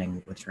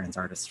conducting with trans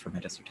artists for my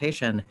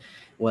dissertation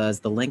was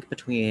the link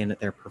between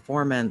their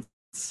performance,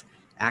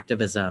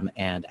 activism,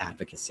 and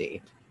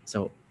advocacy.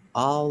 So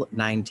all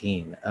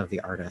 19 of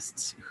the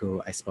artists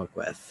who I spoke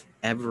with,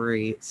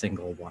 every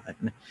single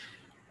one,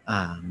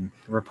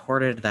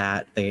 reported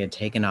that they had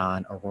taken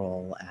on a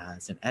role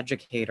as an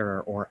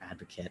educator or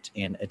advocate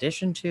in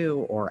addition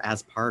to or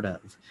as part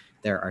of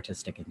their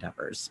artistic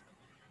endeavors.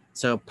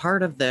 So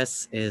part of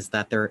this is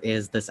that there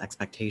is this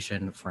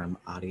expectation from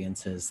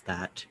audiences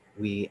that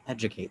we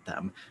educate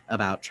them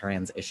about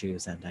trans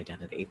issues and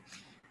identity.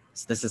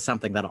 So this is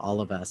something that all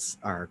of us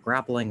are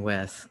grappling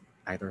with,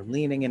 either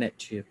leaning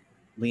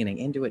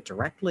into it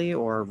directly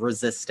or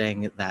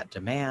resisting that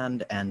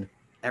demand, and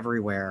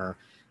everywhere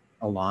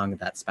along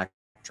that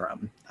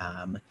spectrum.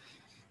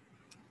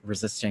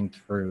 resisting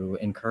through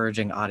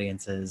encouraging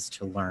audiences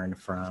to learn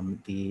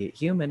from the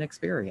human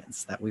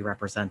experience that we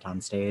represent on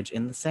stage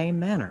in the same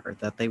manner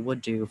that they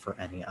would do for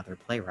any other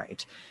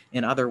playwright.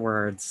 In other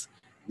words,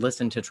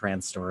 listen to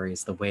trans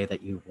stories the way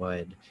that you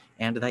would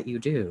and that you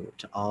do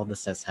to all the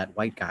cishet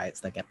white guys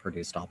that get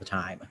produced all the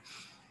time.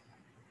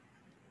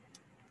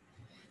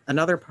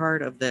 Another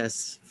part of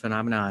this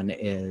phenomenon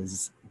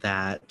is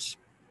that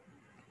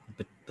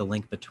the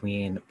link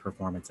between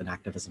performance and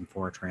activism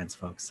for trans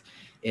folks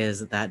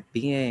is that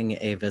being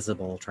a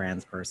visible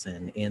trans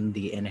person in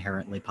the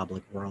inherently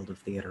public world of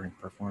theater and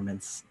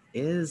performance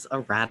is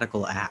a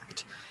radical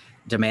act.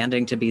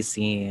 Demanding to be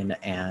seen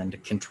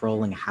and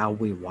controlling how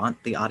we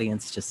want the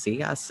audience to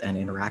see us and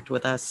interact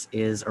with us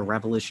is a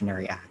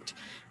revolutionary act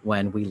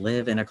when we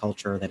live in a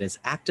culture that is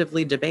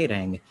actively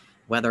debating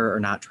whether or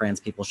not trans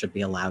people should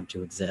be allowed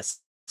to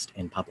exist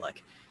in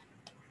public.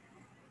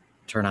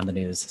 Turn on the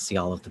news, see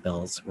all of the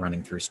bills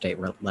running through state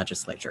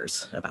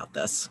legislatures about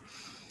this.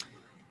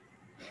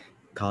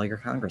 Call your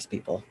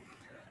congresspeople.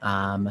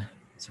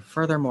 So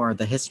furthermore,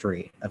 the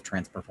history of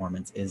trans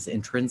performance is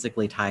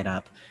intrinsically tied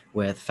up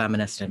with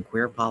feminist and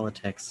queer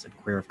politics and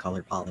queer of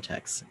color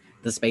politics.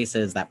 The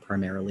spaces that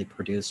primarily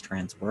produce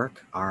trans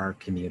work are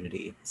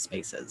community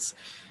spaces.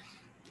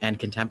 And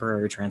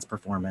contemporary trans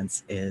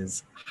performance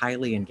is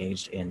highly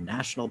engaged in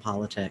national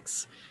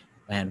politics,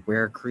 and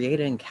we're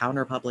creating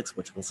counterpublics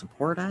which will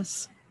support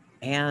us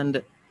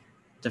and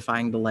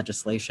defying the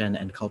legislation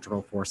and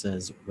cultural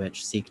forces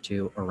which seek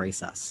to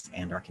erase us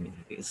and our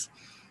communities.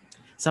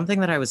 Something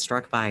that I was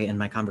struck by in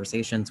my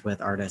conversations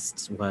with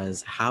artists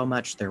was how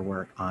much their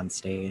work on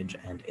stage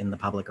and in the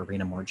public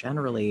arena more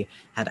generally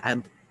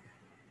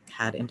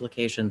had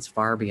implications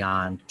far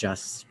beyond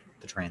just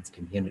the trans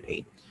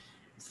community.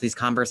 So these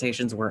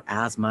conversations were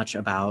as much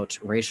about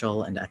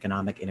racial and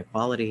economic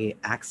inequality,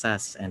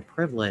 access, and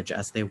privilege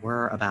as they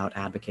were about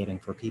advocating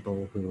for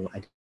people who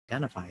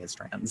identify as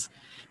trans.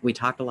 We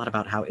talked a lot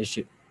about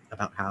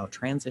how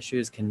trans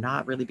issues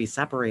cannot really be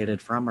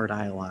separated from our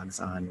dialogues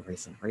on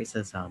race and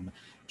racism,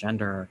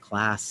 gender,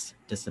 class,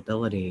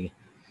 disability.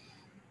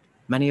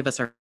 Many of us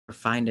are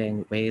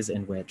finding ways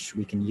in which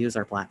we can use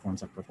our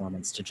platforms of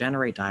performance to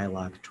generate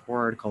dialogue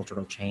toward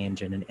cultural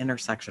change in an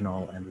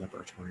intersectional and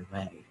liberatory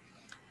way.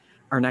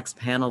 Our next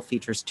panel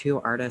features two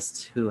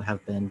artists who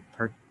have been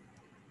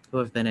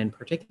in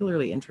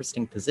particularly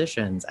interesting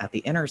positions at the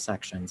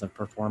intersections of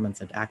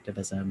performance and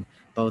activism,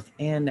 both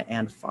in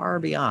and far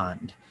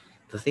beyond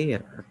the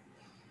theater.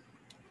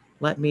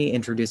 Let me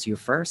introduce you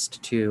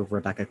first to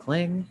Rebecca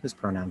Kling, whose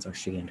pronouns are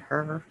she and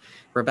her.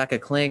 Rebecca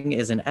Kling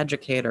is an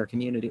educator,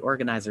 community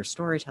organizer,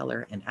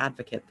 storyteller, and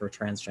advocate for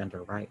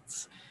transgender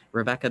rights.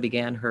 Rebecca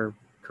began her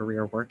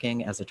career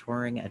working as a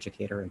touring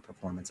educator and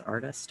performance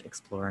artist,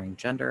 exploring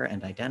gender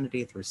and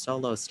identity through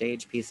solo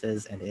stage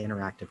pieces and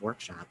interactive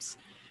workshops.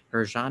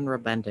 Her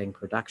genre-bending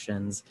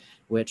productions,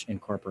 which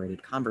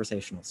incorporated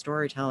conversational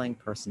storytelling,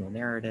 personal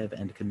narrative,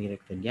 and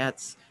comedic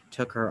vignettes,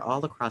 took her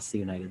all across the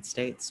United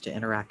States to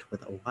interact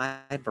with a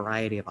wide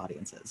variety of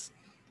audiences.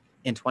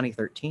 In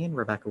 2013,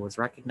 Rebecca was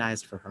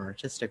recognized for her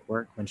artistic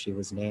work when she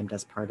was named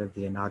as part of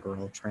the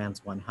inaugural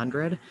Trans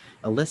 100,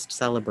 a list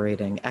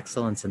celebrating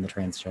excellence in the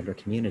transgender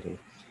community.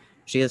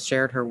 She has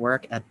shared her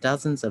work at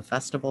dozens of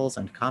festivals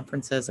and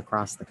conferences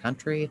across the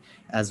country,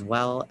 as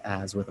well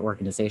as with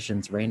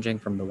organizations ranging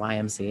from the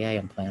YMCA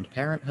and Planned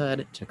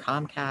Parenthood to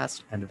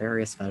Comcast and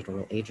various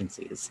federal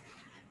agencies.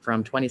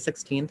 From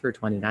 2016 through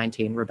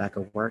 2019,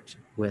 Rebecca worked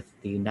with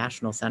the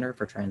National Center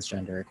for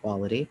Transgender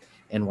Equality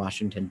in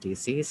Washington,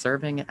 D.C.,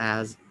 serving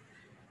as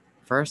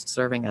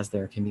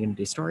their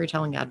community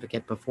storytelling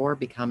advocate before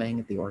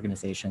becoming the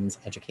organization's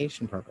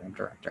education program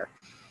director.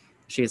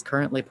 She is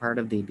currently part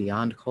of the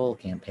Beyond Coal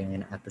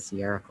campaign at the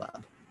Sierra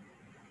Club.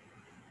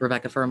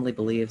 Rebecca firmly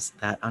believes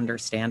that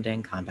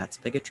understanding combats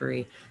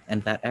bigotry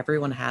and that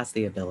everyone has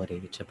the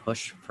ability to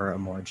push for a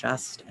more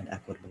just and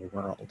equitable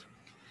world.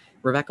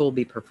 Rebecca will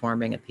be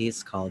performing a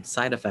piece called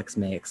Side Effects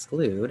May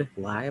Exclude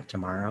live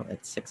tomorrow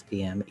at 6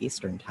 p.m.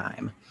 Eastern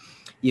Time.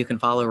 You can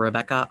follow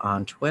Rebecca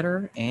on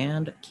Twitter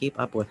and keep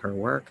up with her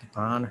work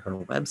on her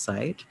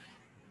website,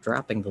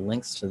 dropping the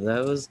links to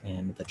those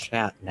in the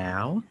chat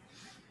now.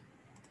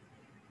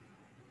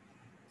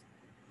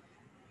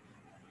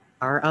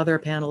 Our other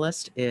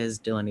panelist is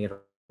Dillon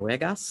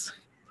Yrugeas,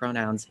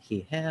 pronouns he,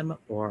 him,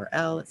 or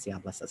él, si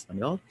hablas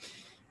español.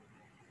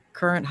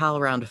 Current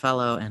HowlRound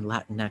Fellow and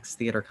Latinx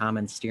Theater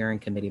Commons Steering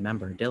Committee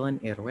member Dillon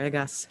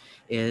Yrugeas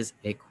is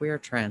a queer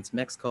trans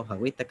mixed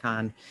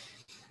Coahuiltecan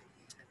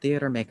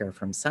theater maker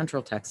from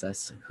Central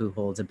Texas who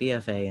holds a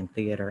BFA in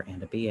theater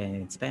and a BA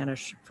in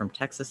Spanish from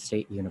Texas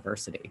State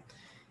University.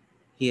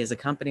 He is a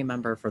company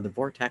member for the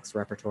Vortex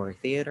Repertory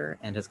Theater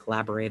and has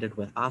collaborated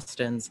with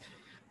Austin's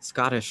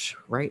Scottish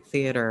Rite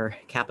Theater,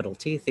 Capital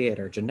T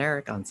Theater,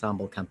 Generic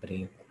Ensemble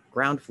Company,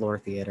 Ground Floor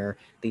Theater,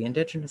 the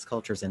Indigenous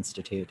Cultures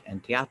Institute,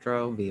 and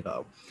Teatro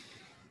Vivo.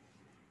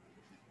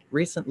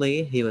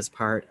 Recently, he was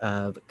part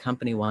of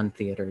Company One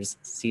Theater's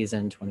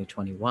season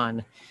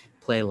 2021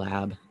 Play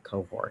Lab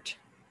cohort.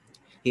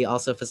 He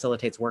also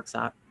facilitates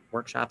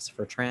workshops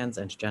for trans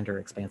and gender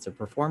expansive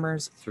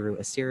performers through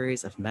a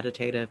series of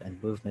meditative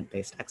and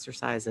movement-based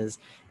exercises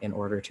in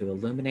order to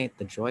illuminate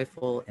the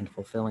joyful and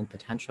fulfilling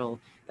potential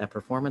that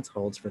performance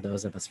holds for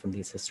those of us from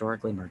these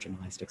historically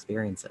marginalized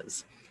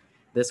experiences.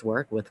 This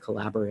work with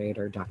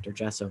collaborator Dr.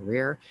 Jess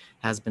O'Rear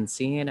has been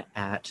seen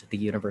at the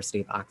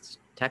University of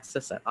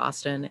Texas at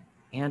Austin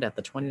and at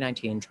the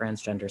 2019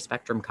 Transgender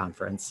Spectrum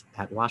Conference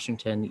at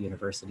Washington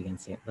University in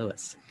St.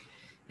 Louis.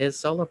 His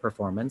solo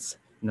performance,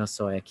 No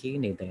Soy Aquí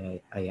Ni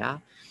de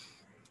Allá,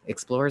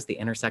 explores the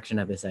intersection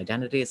of his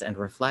identities and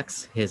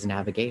reflects his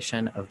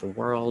navigation of the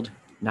world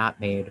not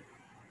made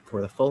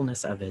for the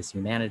fullness of his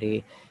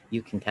humanity.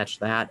 You can catch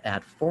that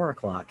at 4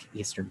 o'clock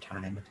Eastern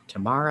Time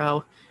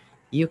tomorrow.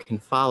 You can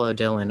follow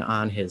Dillon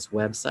on his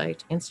website,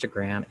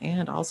 Instagram,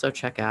 and also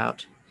check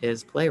out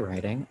his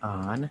playwriting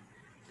on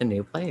the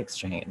New Play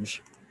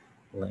Exchange.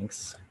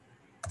 Links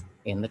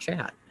in the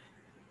chat.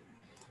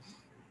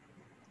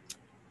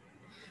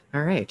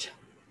 All right,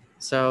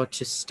 so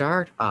to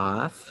start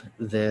off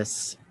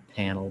this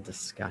panel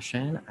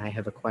discussion, I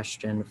have a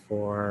question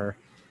for,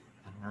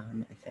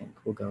 I think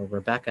we'll go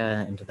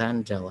Rebecca and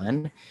then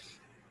Dillon.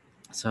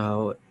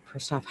 So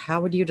first off,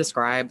 how would you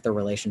describe the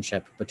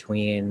relationship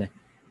between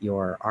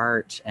your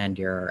art and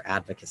your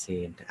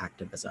advocacy and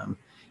activism?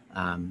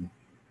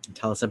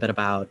 Tell us a bit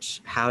about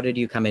how did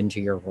you come into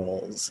your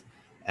roles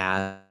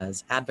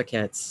as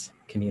advocates,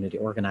 community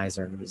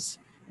organizers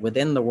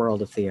within the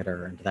world of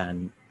theater, and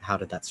then how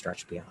did that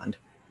stretch beyond?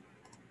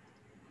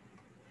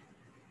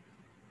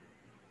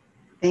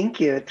 Thank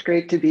you. It's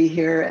great to be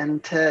here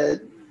and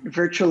to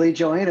virtually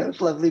join. It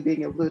was lovely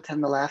being able to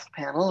attend the last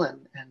panel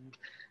and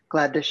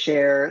glad to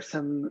share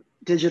some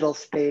digital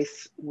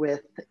space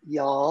with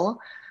y'all.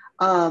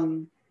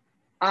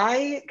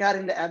 I got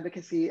into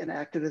advocacy and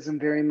activism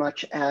very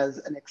much as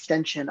an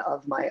extension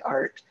of my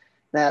art.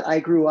 That I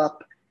grew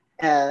up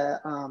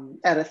at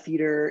a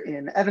theater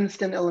in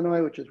Evanston,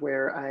 Illinois, which is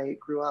where I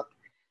grew up,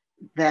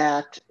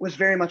 that was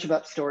very much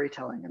about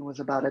storytelling and was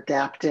about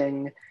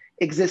adapting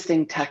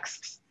existing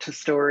texts to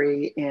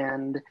story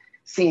and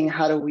seeing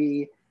how do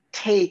we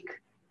take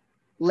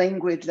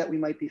language that we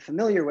might be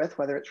familiar with,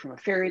 whether it's from a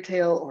fairy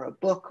tale or a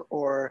book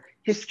or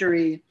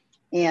history,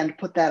 and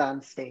put that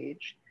on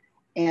stage.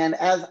 And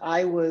as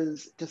I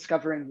was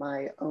discovering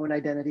my own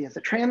identity as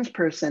a trans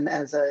person,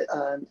 as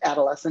an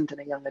adolescent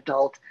and a young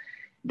adult,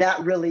 that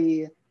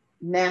really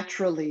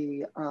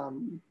naturally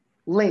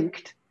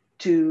linked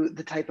to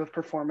the type of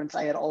performance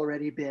I had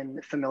already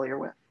been familiar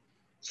with.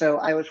 So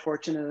I was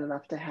fortunate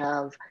enough to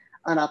have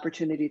an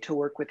opportunity to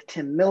work with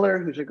Tim Miller,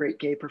 who's a great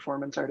gay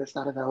performance artist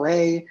out of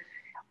LA.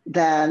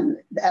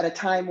 Then at a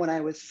time when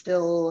I was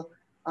still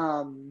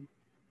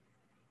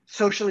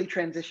socially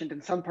transitioned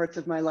in some parts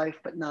of my life,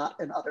 but not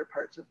in other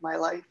parts of my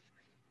life.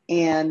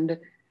 And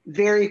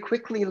very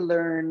quickly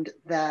learned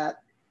that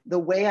the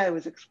way I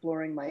was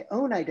exploring my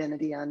own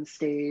identity on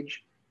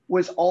stage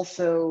was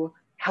also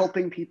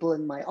helping people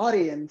in my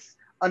audience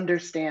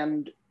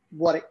understand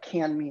what it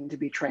can mean to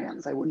be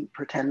trans. I wouldn't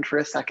pretend for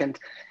a second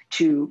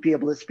to be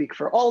able to speak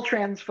for all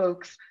trans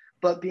folks,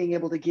 but being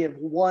able to give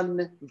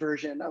one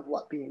version of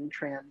what being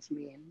trans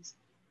means.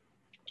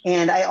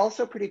 And I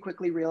also pretty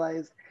quickly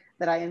realized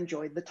that I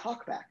enjoyed the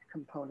talkback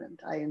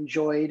component. I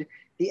enjoyed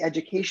the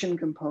education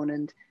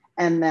component,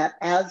 and that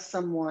as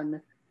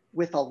someone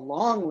with a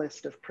long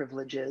list of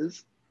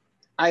privileges,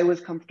 I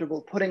was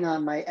comfortable putting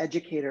on my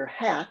educator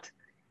hat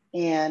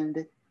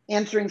and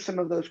answering some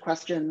of those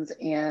questions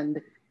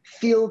and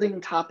fielding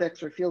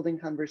topics or fielding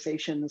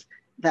conversations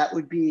that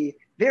would be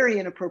very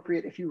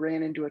inappropriate if you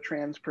ran into a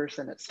trans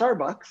person at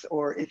Starbucks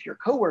or if your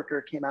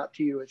coworker came out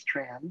to you as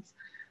trans,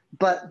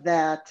 but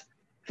that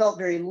felt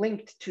very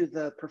linked to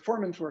the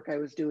performance work I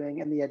was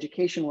doing and the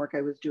education work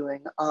I was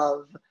doing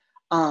of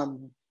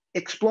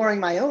exploring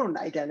my own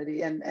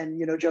identity and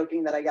you know,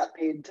 joking that I got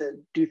paid to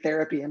do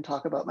therapy and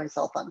talk about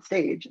myself on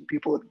stage and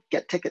people would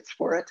get tickets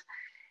for it.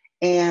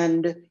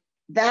 And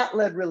that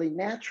led really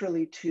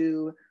naturally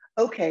to,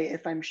 okay,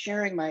 if I'm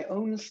sharing my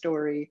own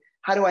story,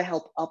 how do I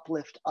help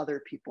uplift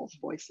other people's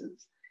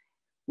voices?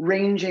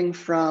 Ranging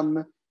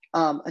from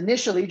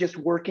initially just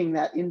working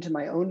that into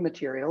my own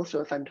material. So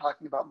if I'm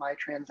talking about my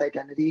trans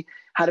identity,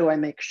 how do I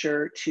make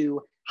sure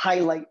to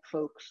highlight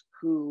folks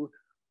who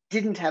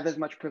didn't have as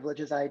much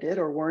privilege as I did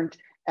or weren't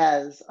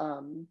as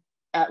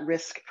at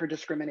risk for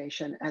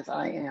discrimination as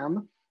I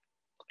am?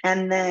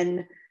 And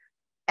then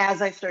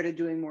as I started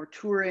doing more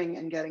touring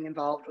and getting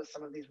involved with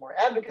some of these more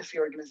advocacy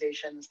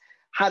organizations,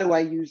 how do I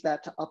use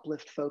that to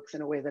uplift folks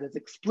in a way that is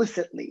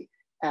explicitly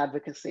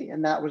advocacy?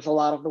 And that was a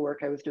lot of the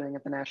work I was doing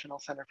at the National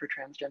Center for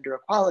Transgender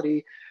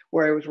Equality,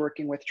 where I was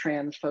working with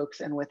trans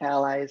folks and with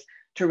allies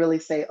to really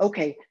say,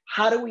 okay,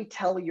 how do we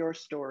tell your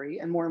story?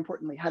 And more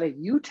importantly, how do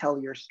you tell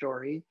your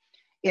story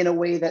in a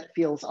way that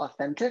feels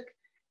authentic,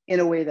 in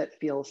a way that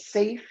feels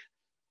safe,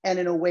 and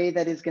in a way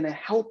that is going to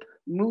help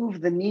move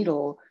the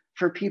needle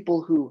for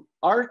people who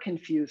are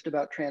confused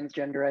about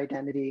transgender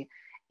identity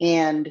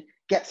and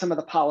get some of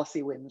the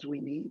policy wins we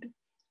need.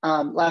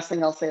 Last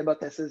thing I'll say about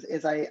this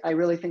is I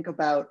really think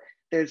about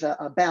there's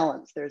a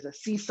balance, there's a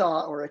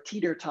seesaw or a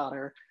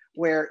teeter-totter,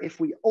 where if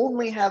we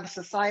only have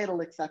societal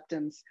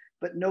acceptance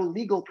but no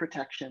legal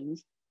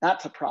protections,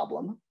 that's a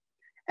problem.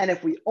 And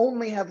if we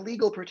only have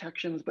legal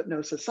protections but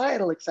no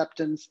societal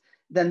acceptance,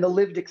 then the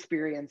lived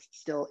experience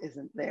still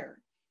isn't there.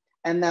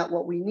 And that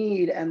what we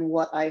need, and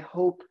what I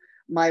hope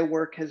my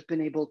work has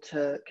been able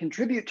to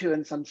contribute to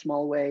in some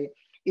small way,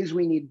 is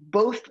we need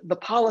both the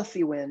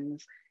policy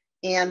wins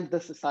and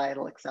the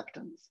societal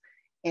acceptance.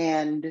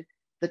 And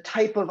the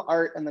type of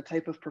art and the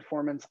type of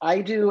performance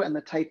I do and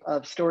the type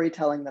of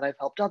storytelling that I've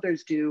helped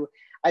others do,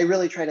 I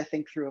really try to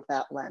think through of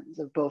that lens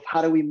of both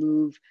how do we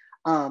move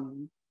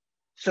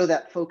so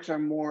that folks are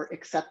more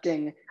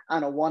accepting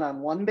on a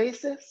one-on-one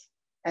basis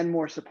and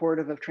more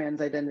supportive of trans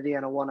identity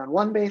on a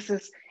one-on-one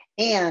basis,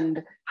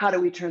 and how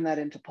do we turn that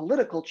into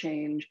political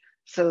change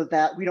so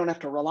that we don't have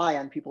to rely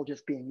on people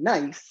just being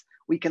nice,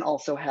 we can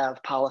also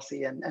have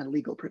policy and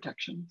legal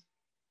protections.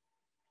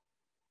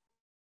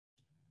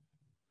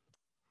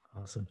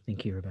 Awesome.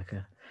 Thank you,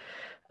 Rebecca.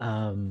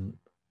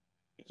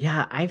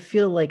 Yeah, I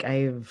feel like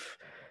I've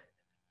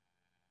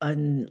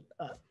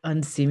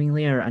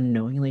unseemingly or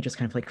unknowingly just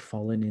kind of like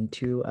fallen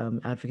into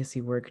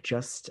advocacy work.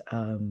 Just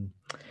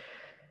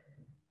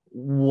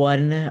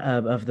one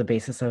of the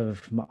basis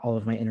of all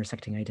of my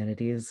intersecting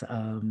identities,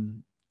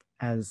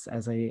 as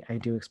I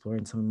do explore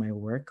in some of my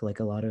work, like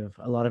a lot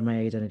of my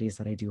identities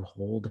that I do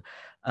hold,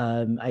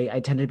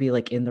 I tend to be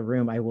like in the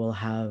room. I will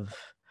have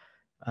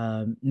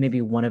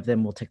maybe one of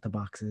them will tick the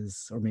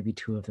boxes, or maybe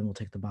two of them will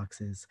tick the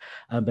boxes,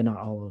 but not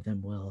all of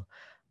them will.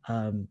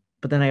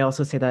 But then I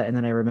also say that, and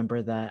then I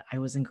remember that I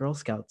was in Girl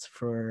Scouts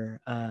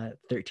for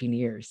 13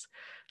 years.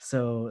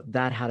 So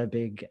that had a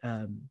big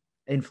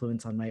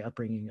influence on my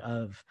upbringing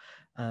of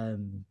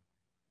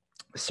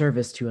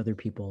service to other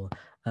people,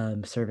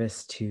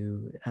 service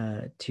to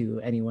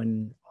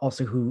anyone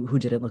also who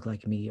didn't look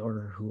like me,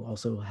 or who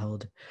also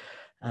held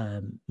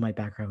my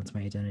backgrounds, my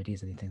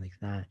identities, anything like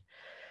that.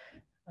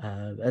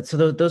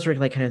 So those were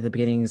like kind of the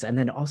beginnings. And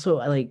then also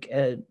like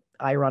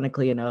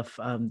ironically enough,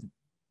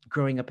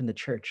 growing up in the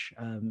church,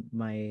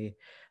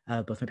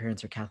 both my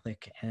parents are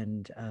Catholic,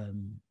 and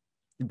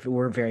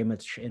were very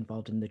much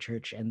involved in the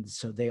church, and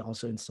so they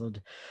also instilled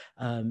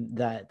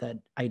that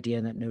idea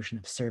and that notion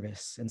of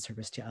service and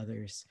service to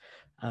others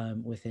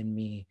within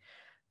me.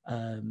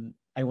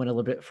 I went a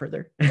little bit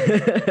further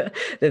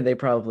than they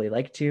probably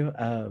like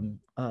to,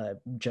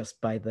 just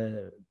by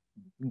the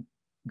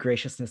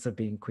graciousness of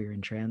being queer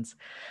and trans.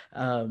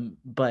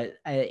 But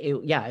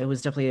it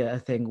was definitely a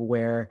thing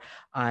where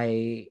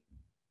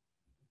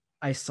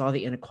I saw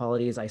the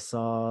inequalities. I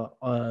saw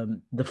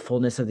the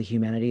fullness of the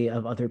humanity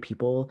of other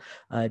people,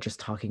 just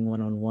talking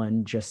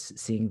one-on-one, just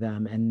seeing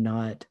them, and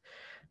not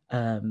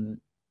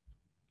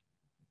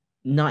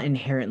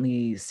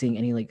inherently seeing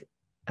any, like,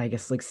 I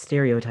guess, like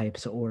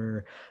stereotypes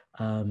or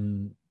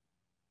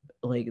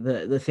like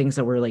the things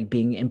that were like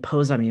being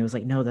imposed on me. It was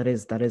like, no, that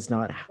is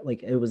not,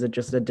 like, it was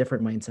just a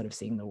different mindset of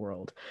seeing the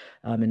world,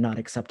 and not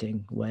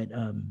accepting what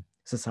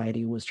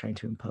society was trying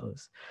to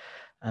impose.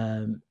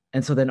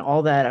 And so then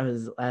all that, I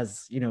was,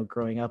 as you know,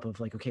 growing up, of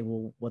like, okay,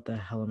 well, what the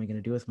hell am I going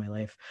to do with my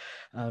life?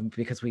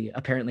 Because we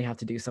apparently have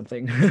to do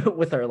something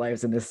with our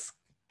lives in this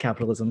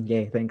capitalism.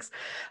 Yay, thanks.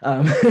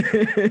 And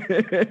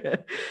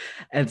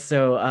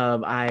so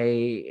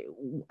I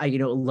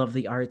love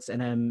the arts,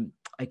 and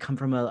I come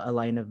from a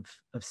line of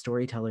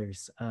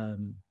storytellers,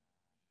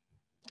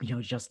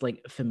 just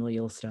like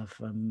familial stuff.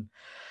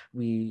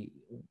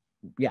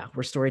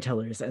 We're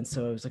storytellers. And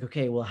so I was like,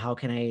 okay, well, how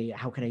can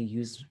I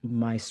use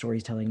my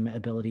storytelling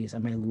abilities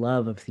and my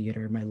love of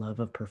theater, my love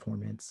of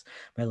performance,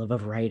 my love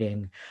of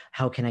writing?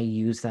 How can I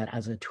use that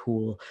as a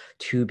tool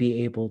to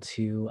be able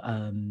to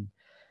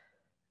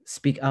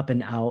speak up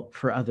and out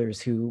for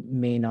others who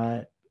may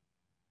not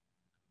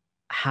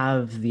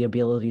have the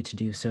ability to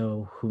do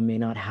so, who may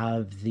not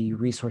have the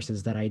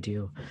resources that I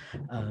do,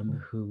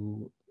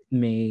 who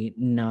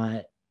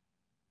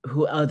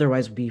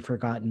otherwise would be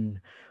forgotten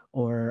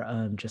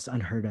or just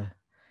unheard of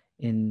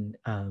in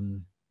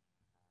and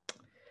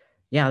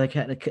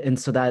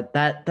so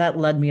that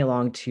led me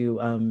along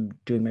to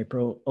doing my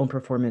own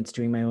performance,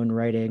 doing my own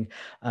writing,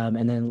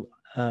 and then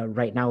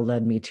right now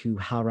led me to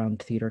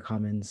HowlRound Theater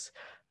Commons,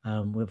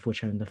 with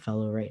which I'm the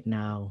fellow right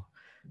now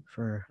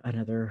for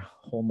another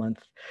whole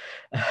month.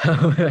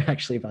 I'm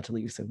actually about to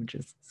leave soon, which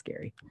is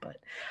scary, but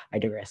I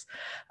digress.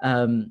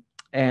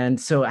 And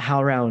so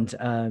HowlRound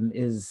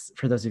is,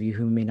 for those of you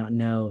who may not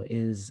know,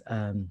 is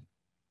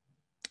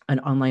an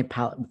online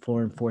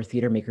platform for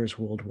theater makers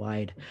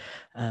worldwide.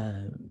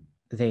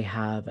 They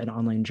have an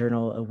online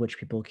journal of which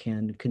people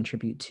can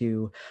contribute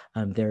to.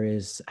 There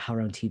is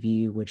HowlRound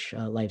TV, which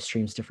live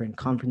streams different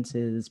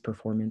conferences,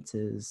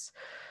 performances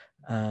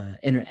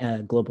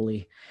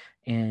globally.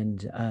 And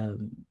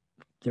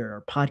there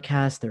are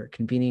podcasts, there are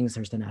convenings,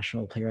 there's the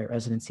National Playwright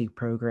Residency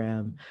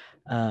Program.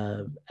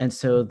 And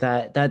so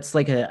that's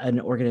like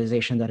an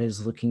organization that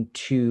is looking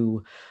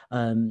to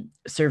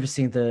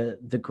servicing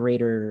the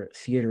greater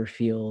theater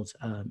field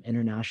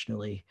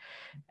internationally,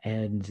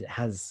 and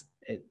has,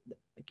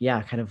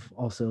 yeah, kind of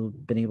also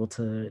been able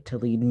to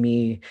lead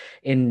me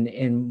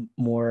in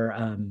more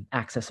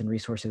access and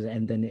resources,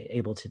 and then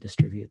able to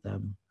distribute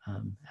them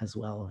as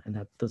well. And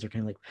that those are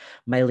kind of like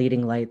my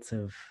leading lights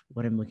of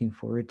what I'm looking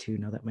forward to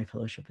now that my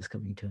fellowship is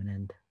coming to an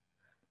end.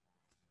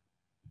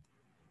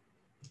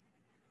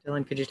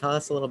 Dillon, could you tell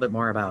us a little bit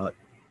more about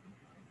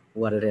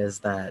what it is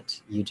that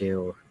you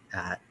do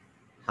at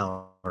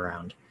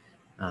HowlRound?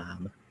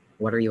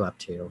 What are you up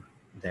to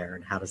there,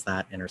 and how does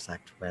that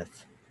intersect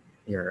with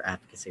your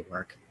advocacy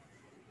work?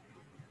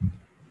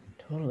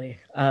 Totally.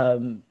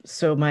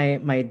 So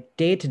my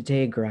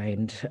day-to-day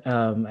grind,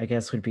 I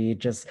guess, would be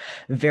just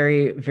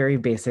very, very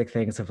basic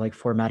things of like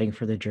formatting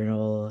for the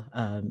journal,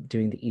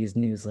 doing the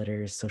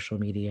newsletters, social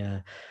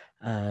media.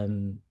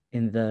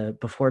 In the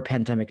before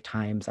pandemic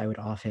times, I would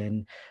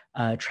often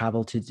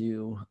travel to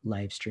do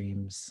live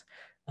streams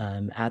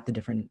at the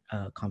different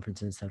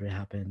conferences that would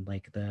happen,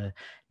 like the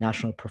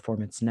National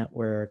Performance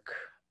Network,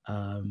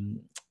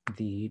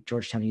 the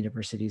Georgetown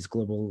University's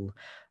Global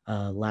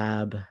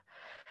Lab,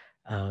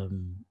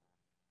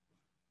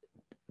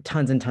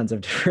 tons and tons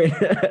of different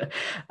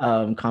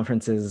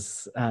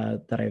conferences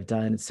that I've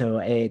done. So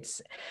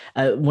it's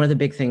one of the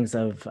big things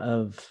of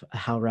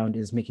HowlRound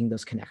is making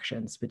those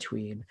connections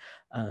between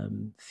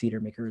theater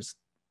makers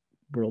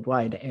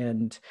worldwide.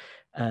 And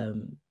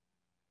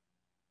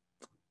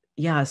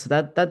yeah, so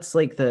that's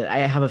like I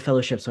have a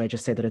fellowship, so I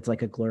just say that it's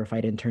like a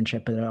glorified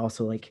internship, but it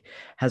also like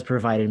has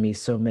provided me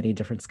so many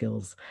different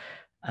skills.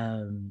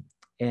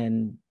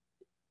 And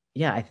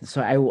yeah,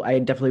 so I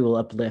definitely will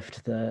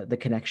uplift the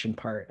connection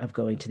part of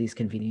going to these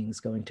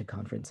convenings, going to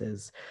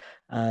conferences,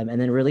 and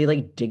then really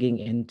like digging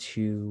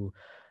into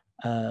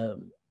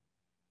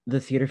the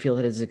theater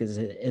field as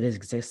it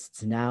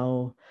exists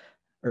now,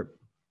 or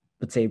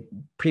let's say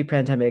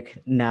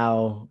pre-pandemic,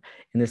 now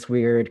in this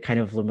weird kind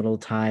of liminal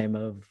time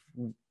of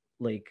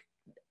like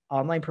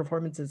online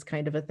performance is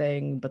kind of a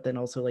thing, but then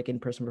also like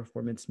in-person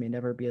performance may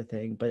never be a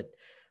thing, but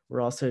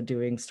we're also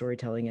doing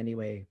storytelling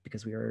anyway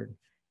because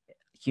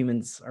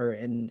humans are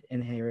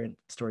inherent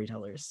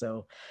storytellers.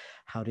 So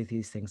how do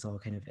these things all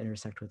kind of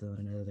intersect with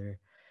one another?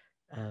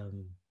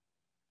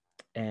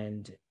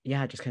 And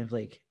yeah, just kind of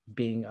like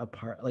being a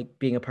part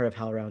of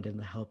HowlRound and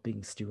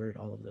helping steward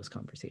all of those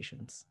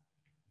conversations.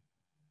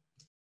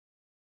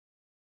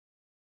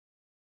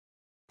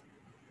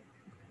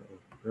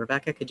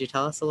 Rebecca, could you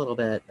tell us a little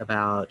bit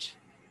about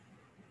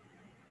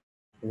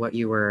what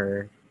you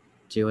were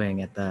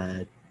doing at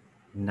the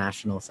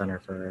National Center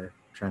for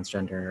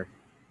Transgender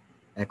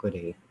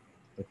Equity?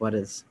 Like, what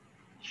was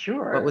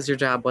your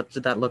job? What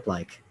did that look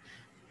like?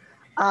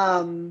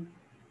 When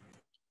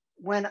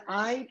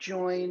I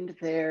joined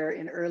there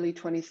in early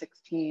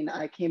 2016,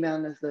 I came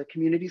on as the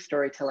community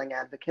storytelling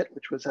advocate,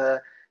 which was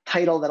a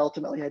title that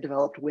ultimately I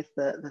developed with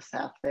the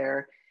staff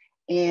there.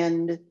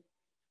 And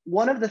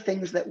one of the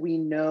things that we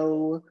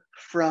know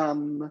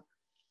from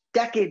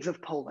decades of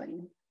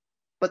polling,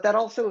 but that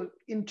also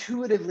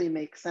intuitively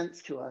makes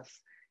sense to us,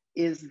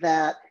 is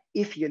that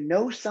if you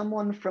know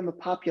someone from a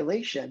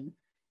population,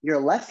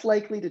 you're less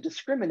likely to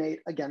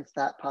discriminate against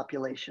that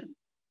population.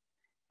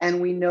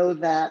 And we know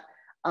that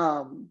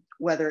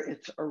whether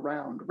it's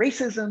around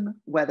racism,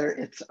 whether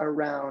it's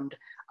around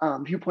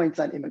viewpoints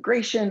on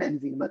immigration and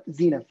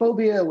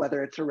xenophobia,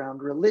 whether it's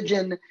around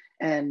religion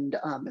and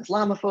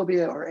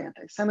Islamophobia or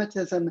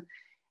anti-Semitism.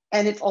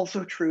 And it's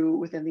also true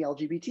within the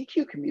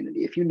LGBTQ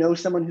community. If you know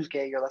someone who's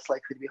gay, you're less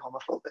likely to be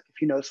homophobic.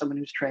 If you know someone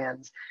who's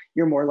trans,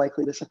 you're more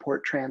likely to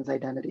support trans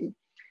identity.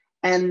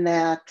 And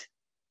that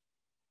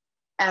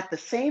at the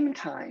same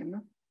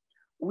time,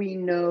 we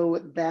know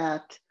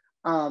that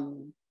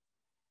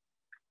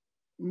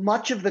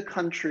much of the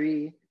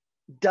country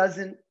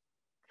doesn't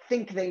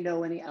think they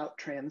know any out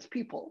trans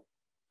people.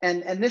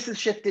 And this has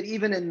shifted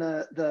even in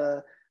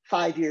the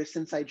 5 years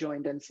since I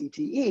joined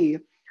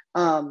NCTE,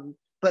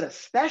 but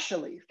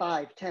especially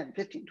 5, 10,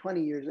 15,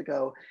 20 years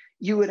ago,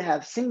 you would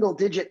have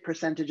single-digit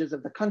percentages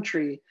of the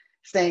country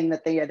saying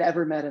that they had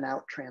ever met an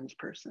out trans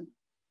person.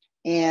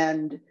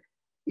 And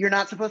you're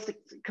not supposed to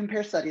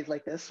compare studies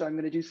like this, so I'm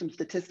going to do some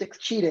statistics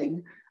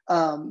cheating,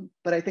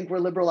 but I think we're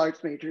liberal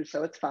arts majors,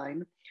 so it's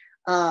fine.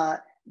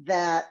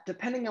 That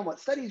depending on what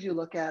studies you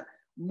look at,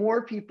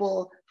 more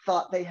people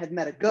thought they had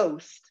met a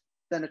ghost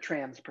than a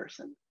trans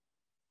person.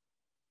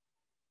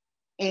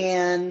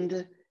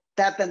 And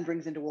that then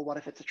brings into, well, what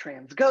if it's a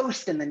trans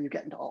ghost? And then you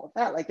get into all of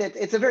that. Like,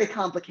 it's a very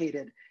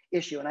complicated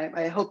issue. And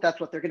I hope that's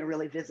what they're going to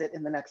really visit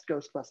in the next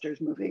Ghostbusters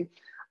movie.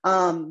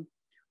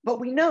 But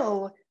we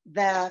know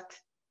that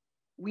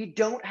we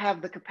don't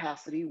have the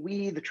capacity,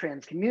 we, the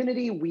trans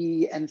community,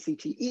 we,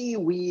 NCTE,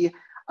 we,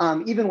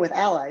 even with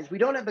allies, we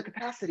don't have the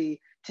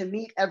capacity to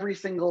meet every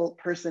single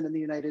person in the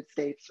United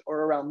States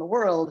or around the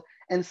world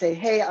and say,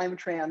 hey, I'm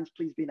trans,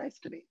 please be nice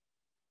to me.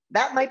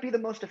 That might be the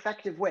most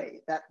effective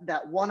way,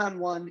 that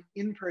one-on-one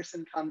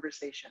in-person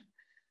conversation.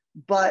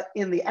 But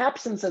in the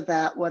absence of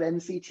that, what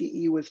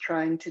NCTE was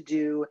trying to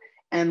do,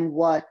 and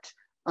what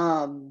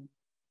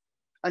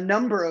a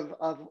number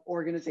of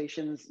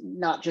organizations,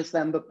 not just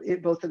them, but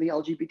both in the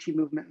LGBT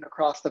movement and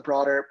across the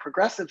broader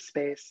progressive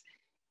space,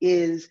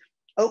 is,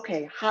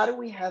 okay, how do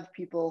we have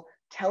people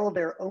tell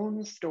their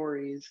own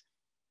stories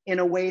in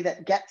a way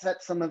that gets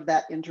at some of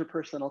that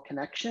interpersonal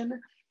connection,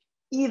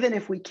 even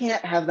if we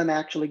can't have them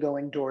actually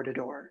going door to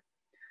door?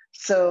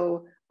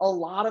 So a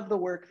lot of the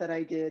work that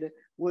I did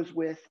was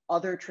with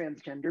other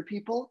transgender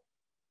people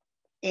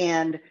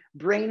and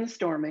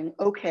brainstorming,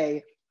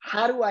 okay,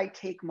 how do I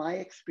take my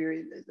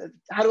experience,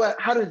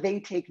 how do they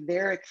take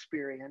their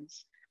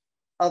experience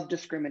of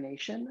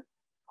discrimination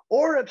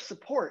or of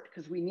support,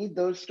 because we need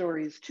those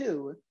stories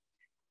too,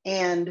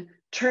 and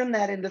turn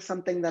that into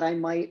something that I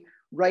might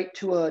write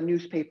to a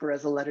newspaper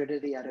as a letter to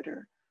the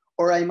editor,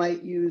 or I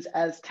might use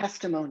as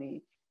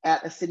testimony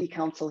at a city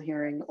council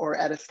hearing or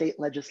at a state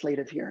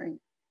legislative hearing,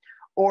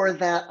 or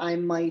that I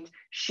might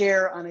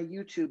share on a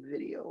YouTube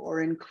video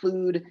or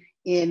include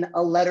in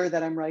a letter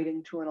that I'm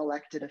writing to an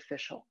elected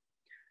official.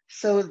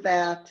 So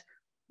that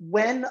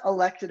when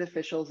elected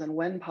officials and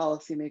when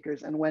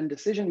policymakers and when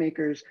decision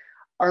makers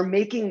are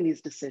making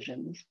these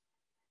decisions,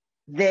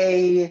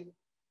 they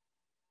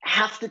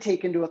have to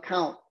take into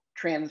account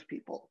trans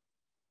people.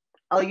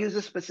 I'll use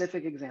a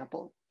specific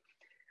example.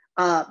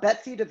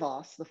 Betsy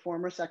DeVos, the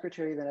former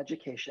Secretary of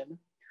Education,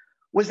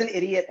 was an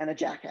idiot and a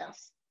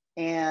jackass,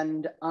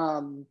 and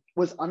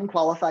was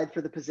unqualified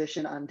for the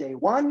position on day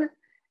one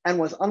and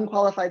was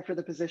unqualified for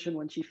the position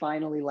when she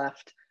finally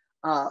left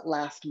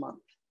last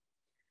month.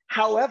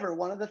 However,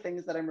 one of the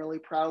things that I'm really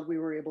proud we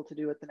were able to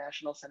do at the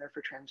National Center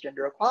for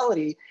Transgender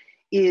Equality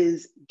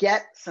is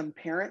get some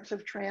parents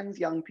of trans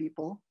young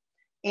people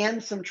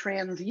and some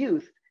trans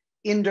youth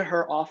into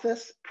her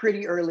office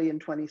pretty early in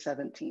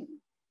 2017.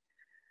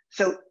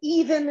 So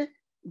even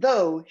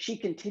though she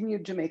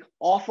continued to make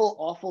awful,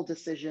 awful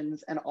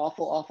decisions and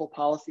awful, awful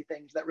policy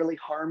things that really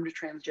harmed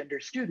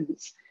transgender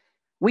students,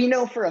 we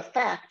know for a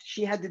fact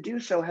she had to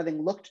do so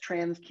having looked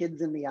trans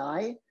kids in the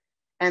eye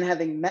and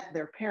having met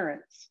their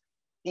parents.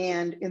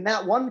 And in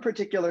that one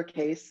particular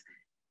case,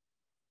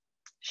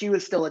 she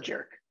was still a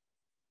jerk.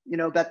 You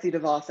know, Betsy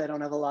DeVos, I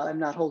don't have a lot, I'm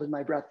not holding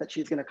my breath that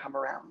she's gonna come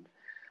around.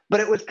 But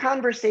it was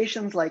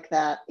conversations like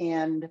that.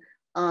 And,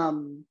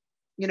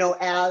 you know,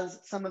 as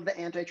some of the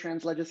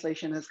anti-trans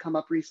legislation has come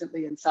up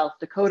recently in South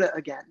Dakota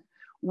again,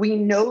 we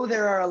know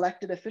there are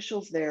elected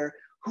officials there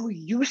who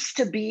used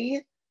to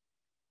be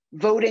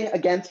voting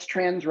against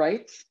trans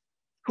rights,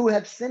 who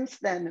have since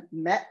then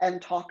met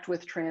and talked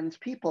with trans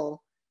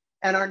people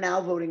and are now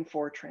voting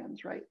for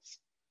trans rights.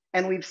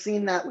 And we've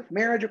seen that with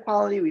marriage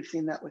equality, we've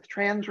seen that with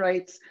trans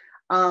rights.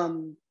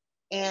 And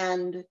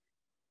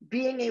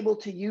being able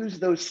to use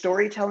those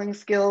storytelling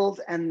skills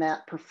and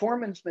that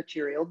performance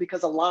material,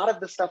 because a lot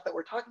of the stuff that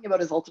we're talking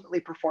about is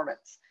ultimately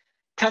performance.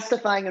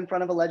 Testifying in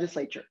front of a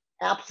legislature,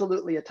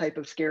 absolutely a type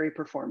of scary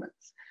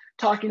performance.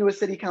 Talking to a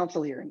city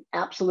council hearing,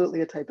 absolutely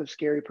a type of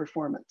scary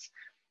performance.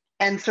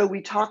 And so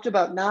we talked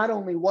about not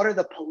only what are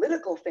the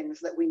political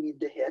things that we need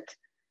to hit.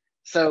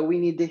 So we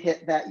need to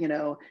hit that, you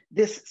know,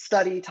 this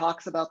study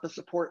talks about the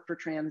support for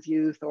trans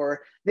youth,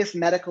 or this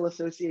medical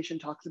association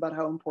talks about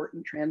how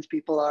important trans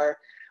people are,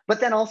 but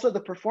then also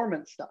the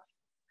performance stuff.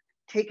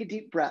 Take a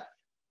deep breath.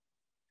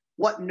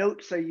 What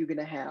notes are you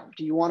gonna have?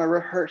 Do you wanna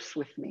rehearse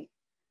with me?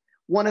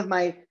 One of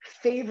my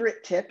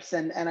favorite tips,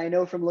 and I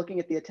know from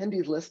looking at the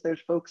attendees list, there's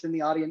folks in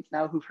the audience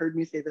now who've heard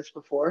me say this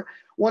before.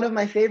 One of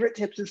my favorite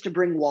tips is to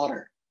bring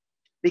water,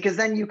 because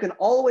then you can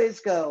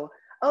always go,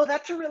 oh,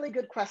 that's a really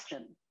good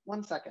question.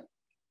 1 second.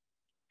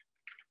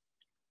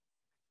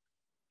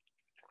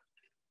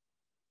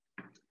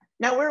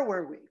 Now, where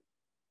were we?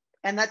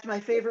 And that's my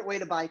favorite way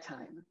to buy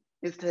time,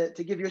 is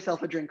to give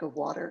yourself a drink of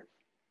water.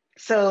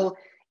 So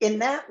in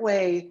that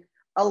way,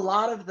 a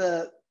lot of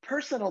the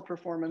personal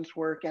performance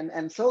work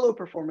and solo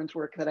performance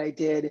work that I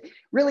did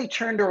really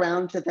turned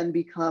around to then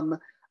become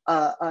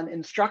an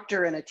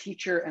instructor and a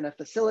teacher and a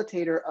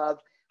facilitator of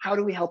how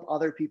do we help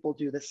other people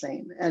do the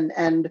same.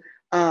 And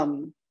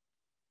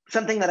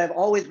something that I've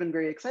always been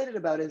very excited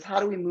about is how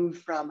do we move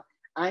from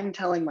I'm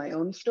telling my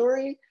own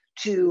story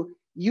to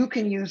you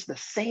can use the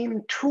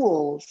same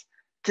tools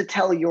to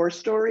tell your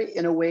story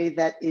in a way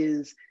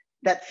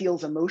that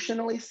feels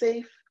emotionally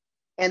safe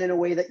and in a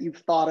way that you've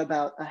thought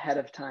about ahead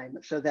of time,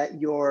 so that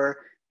you're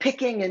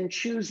picking and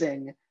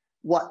choosing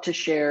what to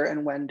share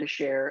and when to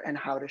share and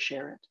how to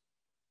share it.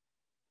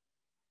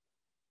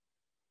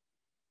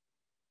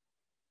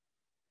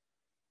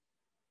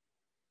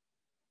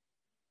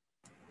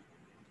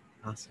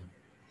 Awesome.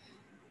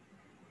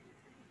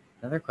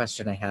 Another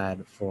question I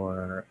had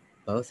for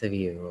both of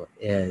you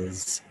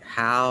is,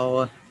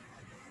 how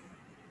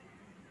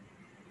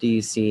do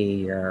you see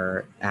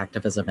your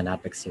activism and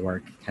advocacy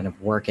work kind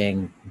of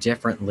working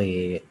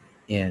differently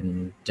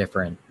in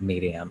different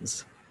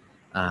mediums?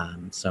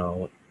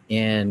 So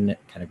in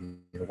kind of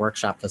your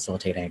workshop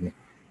facilitating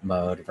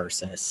mode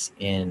versus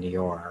in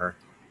your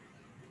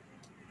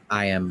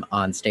I am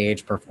on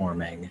stage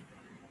performing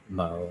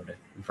mode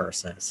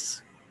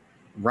versus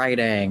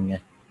writing,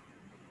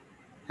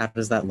 how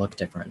does that look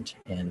different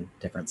in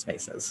different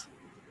spaces?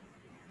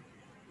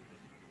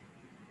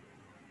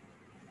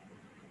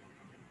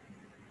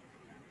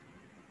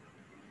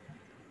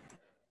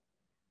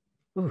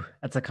 Ooh,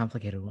 that's a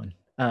complicated one.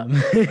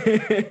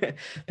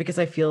 Because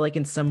I feel like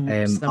in some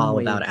I'm all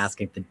ways, about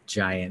asking the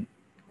giant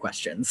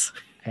questions.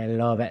 I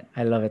love it.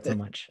 I love it so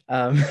much.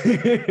 Yeah,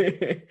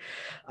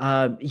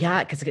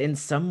 because in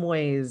some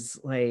ways,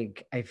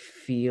 like I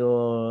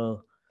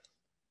feel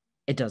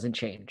it doesn't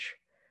change.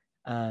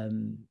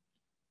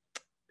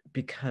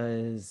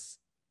 Because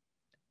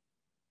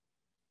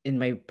in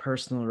my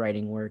personal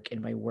writing work,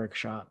 in my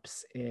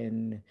workshops,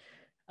 in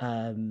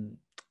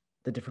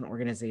the different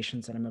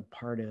organizations that I'm a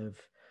part of,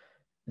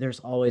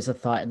 there's always a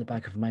thought in the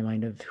back of my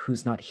mind of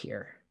who's not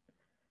here,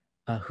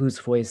 whose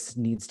voice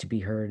needs to be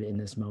heard in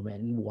this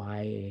moment, and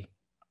why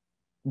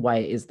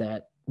is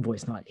that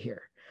voice not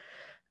here?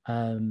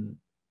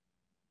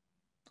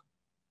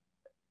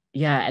 Yeah,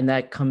 and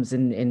that comes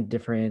in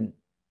different.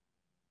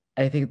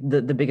 I think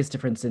the biggest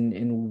difference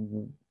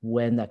in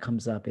when that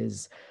comes up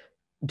is,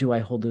 do I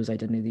hold those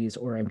identities,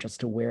 or I'm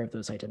just aware of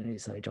those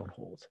identities that I don't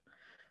hold?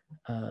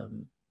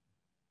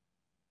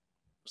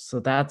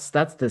 So that's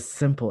the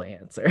simple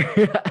answer,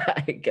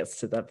 I guess,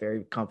 to that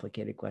very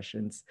complicated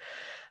questions.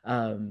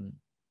 And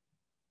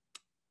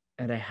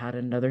I had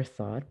another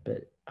thought,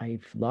 but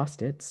I've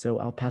lost it, so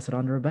I'll pass it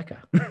on to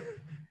Rebecca.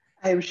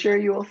 I'm sure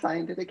you will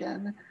find it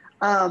again.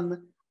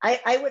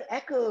 I would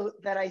echo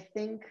that. I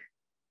think,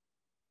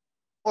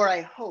 or I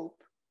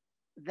hope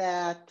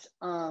that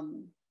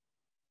from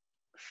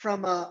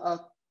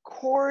a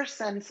core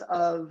sense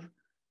of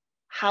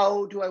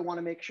how do I want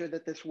to make sure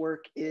that this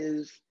work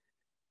is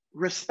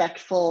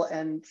respectful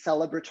and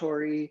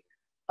celebratory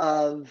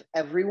of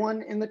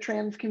everyone in the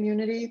trans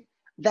community,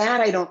 that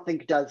I don't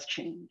think does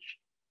change.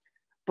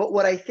 But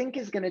what I think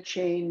is going to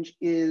change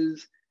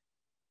is,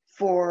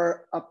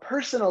 for a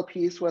personal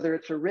piece, whether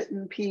it's a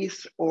written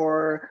piece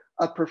or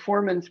a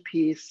performance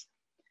piece,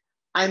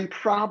 I'm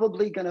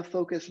probably going to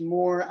focus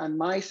more on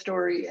my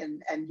story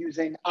and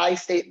using I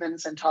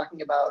statements and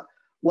talking about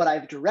what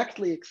I've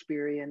directly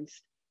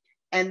experienced,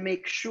 and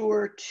make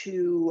sure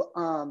to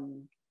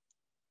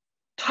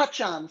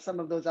touch on some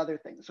of those other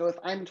things. So if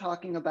I'm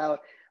talking about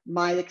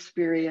my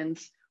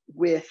experience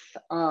with,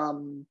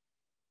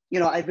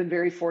 I've been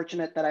very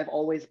fortunate that I've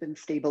always been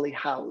stably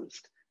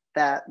housed,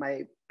 that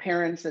my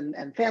parents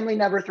and family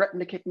never threatened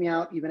to kick me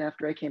out even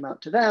after I came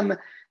out to them,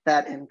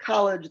 that in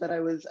college that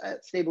I was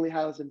stably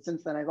housed. And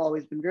since then, I've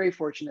always been very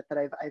fortunate that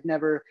I've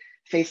never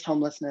faced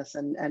homelessness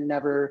and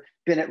never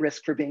been at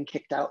risk for being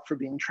kicked out for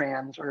being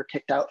trans, or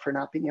kicked out for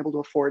not being able to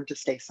afford to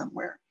stay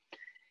somewhere.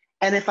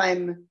 And if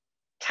I'm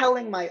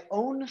telling my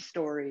own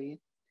story,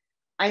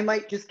 I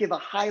might just give a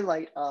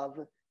highlight of,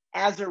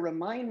 as a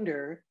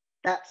reminder,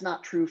 that's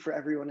not true for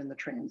everyone in the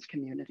trans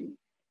community.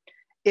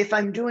 If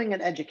I'm doing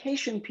an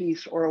education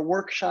piece or a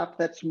workshop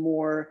that's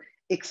more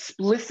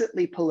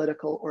explicitly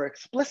political or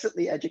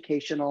explicitly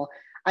educational,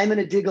 I'm going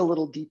to dig a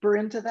little deeper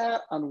into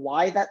that, on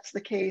why that's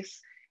the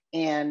case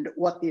and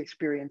what the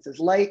experience is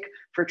like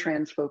for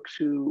trans folks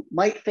who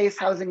might face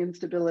housing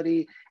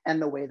instability,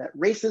 and the way that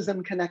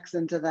racism connects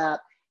into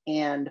that,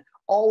 and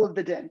all of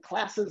the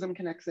classism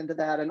connects into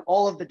that, and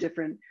all of the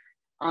different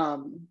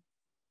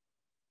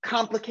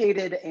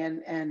complicated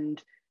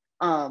and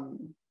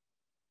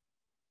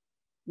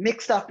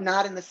mixed up,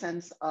 not in the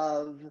sense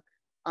of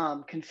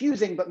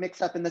confusing, but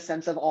mixed up in the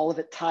sense of all of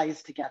it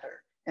ties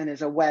together and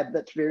is a web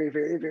that's very,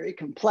 very, very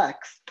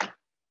complex.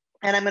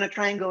 And I'm going to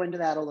try and go into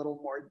that a little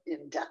more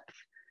in depth,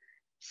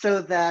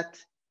 so that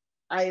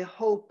I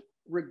hope,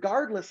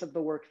 regardless of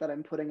the work that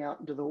I'm putting out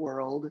into the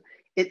world,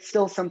 it's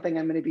still something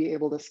I'm going to be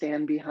able to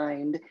stand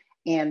behind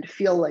and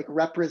feel like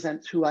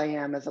represents who I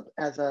am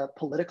as a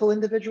political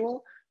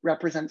individual,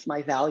 represents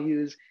my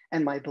values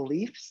and my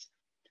beliefs,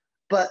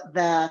 but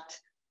that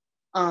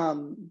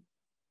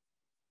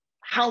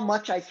how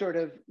much I sort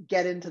of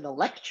get into the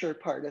lecture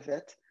part of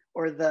it,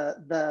 or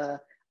the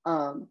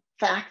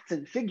facts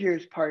and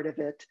figures part of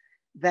it,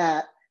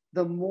 that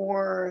the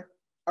more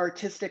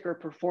artistic or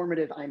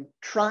performative I'm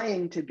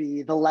trying to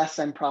be, the less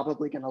I'm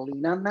probably going to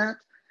lean on that,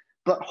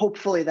 but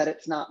hopefully that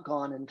it's not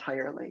gone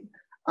entirely.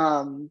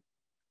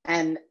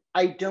 And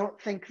I don't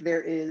think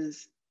there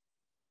is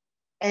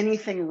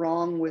anything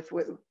wrong with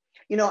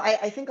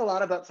I think a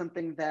lot about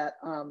something that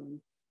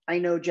I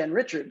know Jen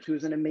Richards,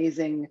 who's an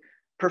amazing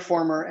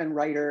performer and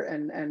writer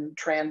and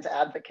trans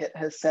advocate,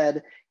 has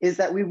said, is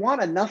that we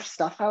want enough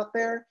stuff out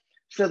there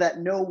so that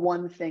no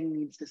one thing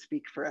needs to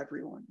speak for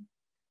everyone.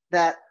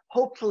 That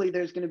hopefully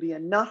there's going to be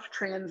enough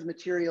trans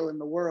material in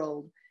the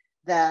world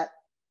that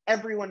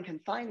everyone can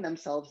find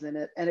themselves in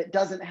it, and it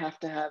doesn't have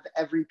to have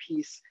every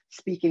piece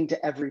speaking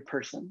to every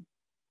person.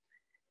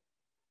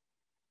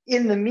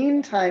 In the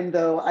meantime,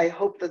 though, I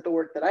hope that the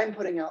work that I'm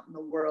putting out in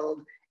the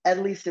world at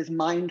least is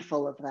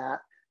mindful of that,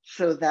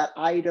 so that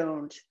I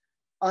don't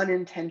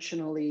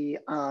unintentionally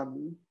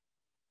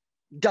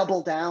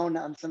double down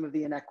on some of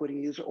the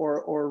inequities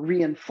or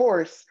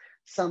reinforce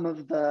some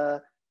of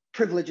the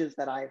privileges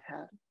that I've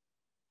had.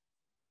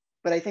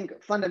 But I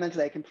think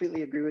fundamentally, I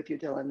completely agree with you,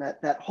 Dillon,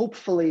 that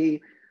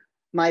hopefully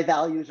my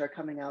values are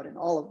coming out in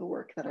all of the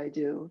work that I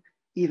do,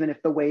 even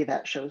if the way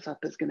that shows up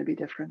is going to be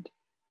different.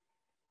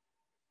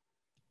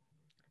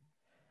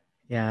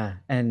 Yeah,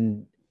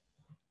 and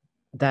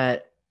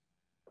that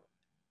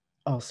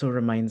also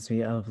reminds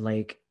me of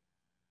like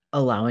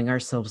allowing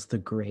ourselves the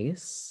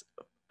grace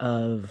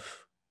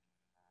of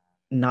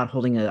not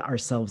holding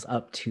ourselves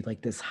up to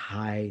like this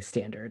high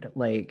standard.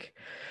 Like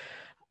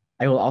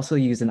I will also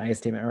use an I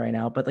statement right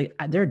now, but like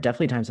there are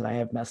definitely times that I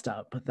have messed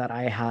up, that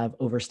I have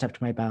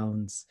overstepped my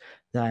bounds,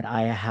 that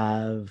I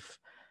have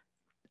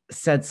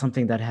said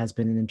something that has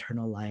been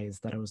internalized,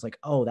 that I was like,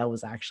 oh, that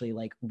was actually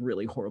like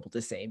really horrible to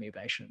say. Maybe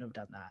I shouldn't have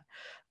done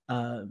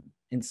that.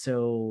 And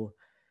so,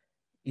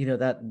 you know,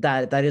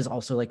 that is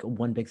also like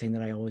one big thing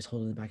that I always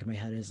hold in the back of my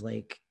head is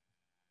like,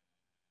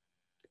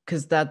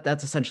 because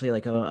that's essentially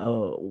like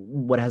a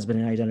what has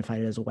been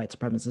identified as a white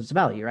supremacist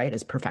value, right?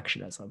 As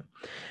perfectionism.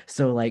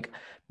 So like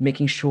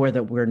making sure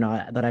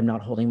that I'm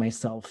not holding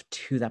myself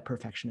to that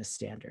perfectionist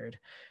standard,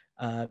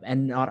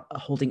 and not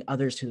holding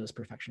others to those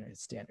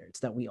perfectionist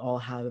standards. That we all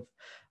have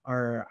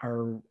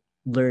our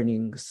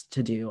learnings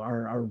to do,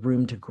 our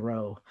room to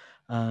grow,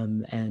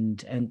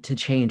 and to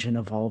change and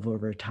evolve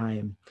over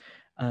time.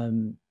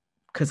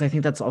 Because I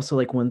think that's also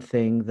like one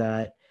thing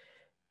that,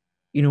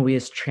 you know, we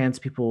as trans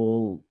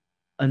people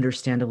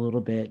understand a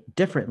little bit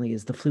differently,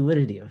 is the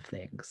fluidity of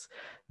things.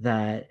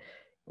 That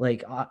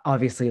like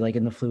obviously like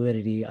in the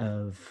fluidity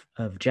of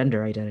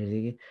gender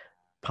identity,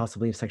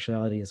 possibly of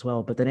sexuality as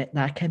well, but then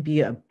that can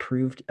be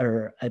approved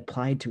or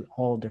applied to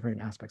all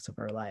different aspects of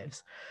our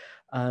lives.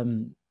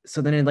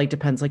 So then it like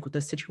depends like with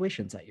the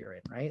situations that you're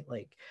in, right?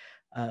 Like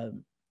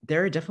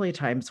there are definitely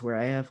times where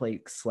I have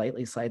like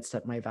slightly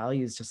sidestepped my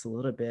values just a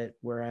little bit,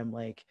 where I'm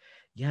like,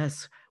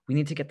 yes, we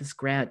need to get this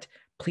grant.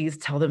 Please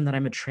tell them that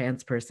I'm a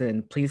trans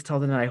person. Please tell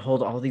them that I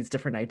hold all these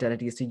different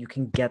identities so you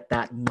can get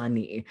that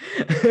money,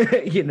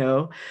 you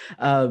know?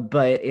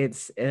 But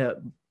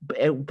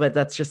but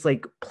that's just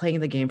like playing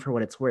the game for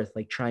what it's worth,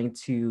 like trying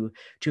to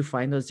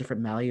find those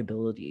different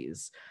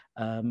malleabilities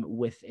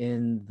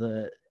within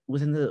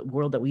the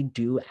world that we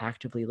do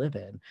actively live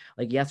in.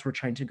 Like, yes, we're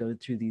trying to go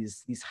through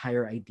these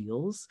higher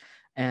ideals,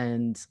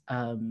 and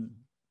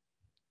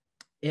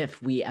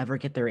if we ever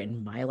get there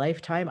in my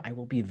lifetime, I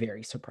will be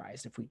very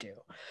surprised if we do.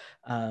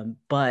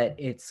 But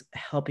it's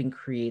helping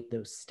create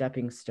those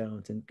stepping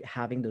stones and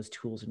having those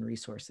tools and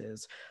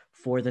resources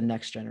for the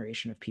next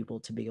generation of people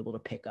to be able to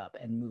pick up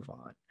and move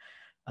on.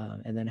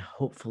 And then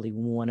hopefully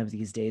one of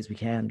these days we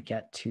can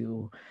get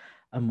to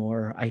a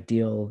more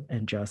ideal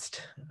and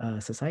just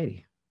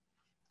society.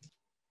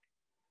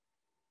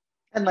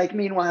 And like,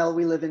 meanwhile,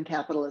 we live in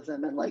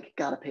capitalism and like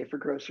gotta pay for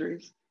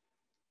groceries.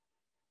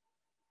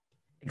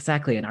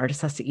 Exactly. An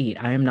artist has to eat.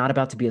 I am not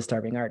about to be a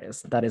starving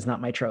artist. That is not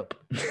my trope.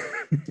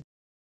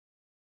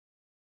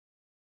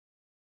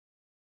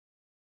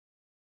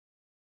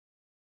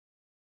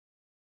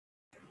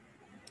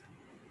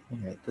 All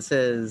right, this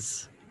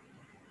is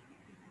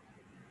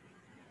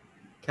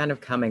kind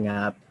of coming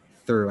up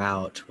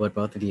throughout what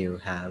both of you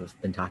have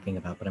been talking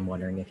about, but I'm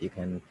wondering if you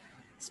can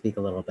speak a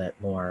little bit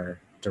more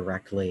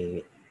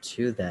directly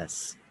to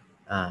this.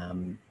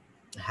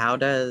 How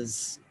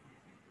does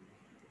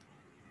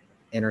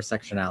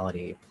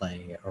intersectionality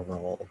play a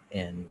role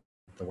in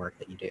the work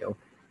that you do?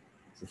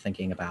 So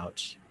thinking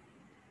about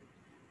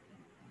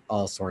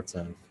all sorts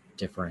of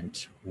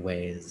different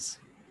ways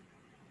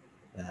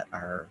that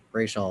our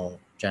racial,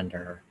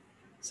 gender,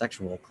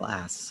 sexual,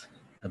 class,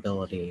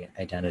 ability,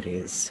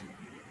 identities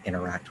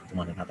interact with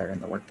one another in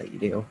the work that you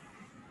do.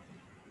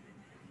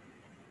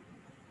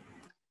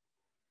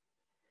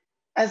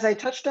 As I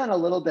touched on a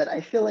little bit, I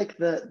feel like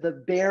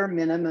the bare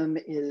minimum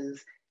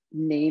is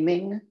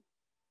naming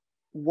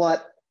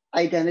what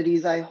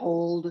identities I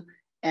hold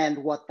and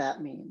what that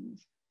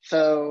means.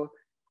 So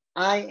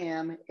I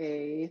am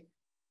a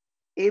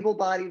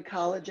able-bodied,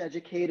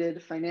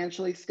 college-educated,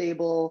 financially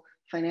stable,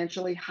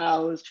 financially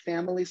housed,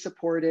 family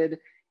supported,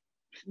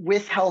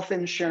 with health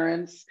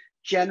insurance,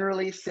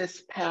 generally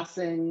cis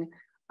passing,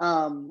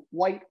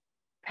 white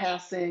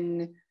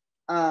passing,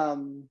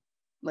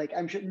 like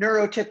I'm sure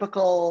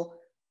neurotypical,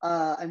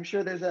 I'm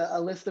sure there's a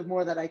list of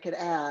more that I could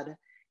add.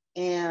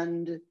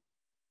 And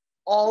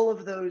all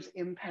of those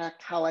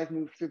impact how I've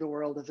moved through the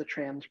world as a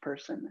trans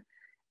person.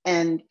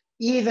 And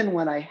even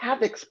when I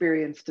have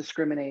experienced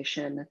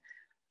discrimination,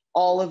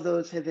 all of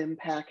those have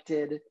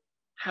impacted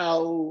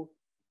how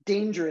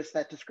dangerous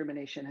that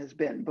discrimination has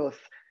been, both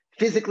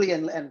physically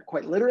and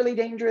quite literally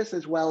dangerous,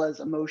 as well as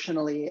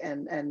emotionally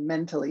and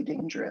mentally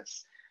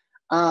dangerous.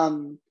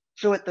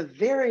 So at the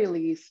very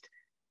least,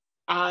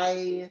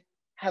 I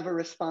have a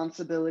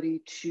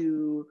responsibility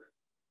to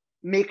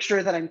make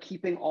sure that I'm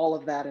keeping all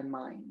of that in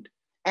mind.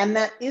 And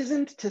that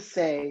isn't to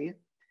say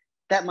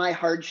that my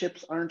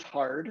hardships aren't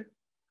hard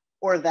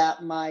or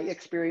that my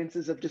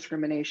experiences of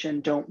discrimination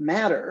don't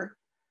matter,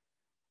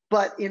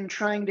 but in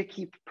trying to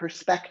keep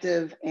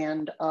perspective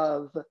and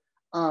of,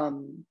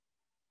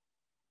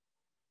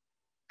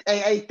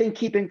 I think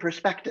keeping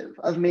perspective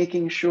of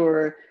making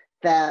sure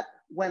that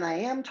when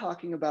I am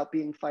talking about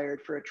being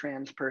fired for a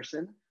trans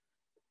person,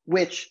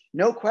 which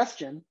no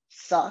question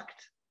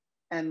sucked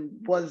and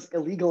was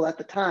illegal at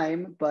the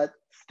time, but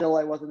still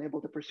I wasn't able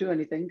to pursue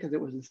anything because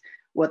it was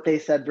what they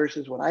said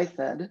versus what I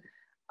said.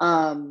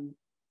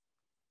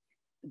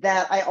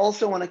 That I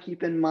also want to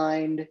keep in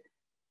mind,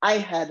 I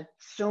had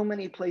so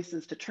many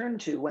places to turn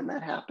to when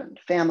that happened: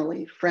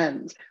 family,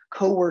 friends,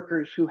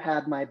 coworkers who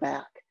had my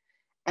back.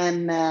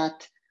 And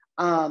that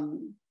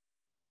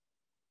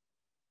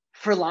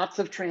for lots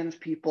of trans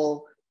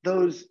people,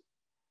 those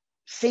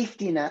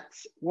safety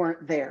nets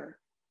weren't there.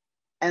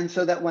 And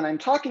so that when I'm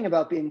talking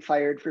about being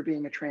fired for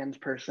being a trans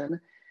person,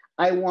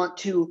 I want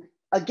to,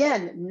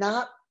 again,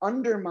 not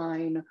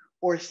undermine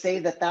or say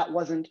that that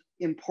wasn't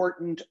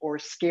important or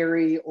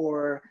scary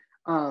or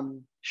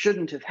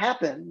shouldn't have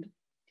happened,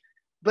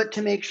 but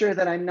to make sure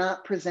that I'm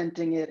not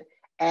presenting it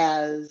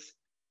as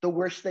the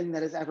worst thing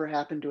that has ever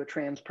happened to a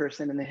trans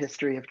person in the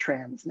history of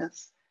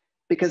transness,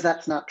 because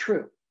that's not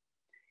true.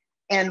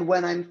 And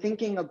when I'm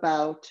thinking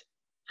about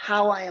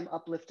how I am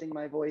uplifting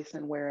my voice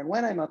and where and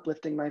when I'm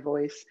uplifting my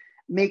voice,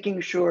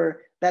 making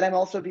sure that I'm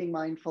also being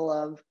mindful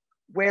of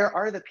where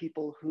are the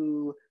people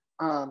who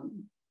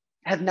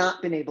have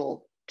not been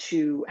able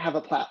to have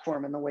a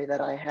platform in the way that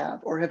I have,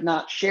 or have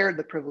not shared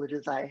the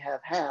privileges I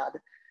have had,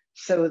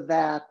 so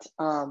that,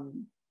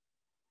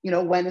 you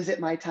know, when is it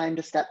my time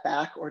to step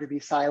back or to be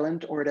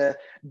silent or to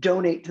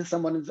donate to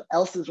someone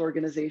else's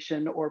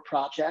organization or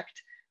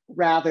project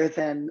rather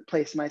than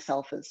place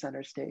myself as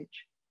center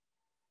stage.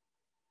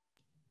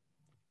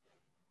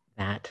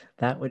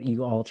 That what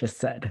you all just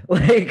said,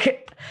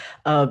 like,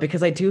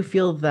 because I do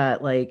feel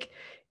that, like,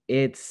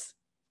 it's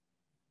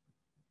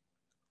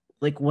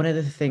like one of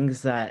the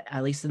things that,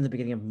 at least in the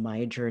beginning of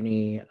my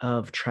journey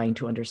of trying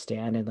to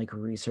understand and like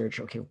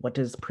research, okay, what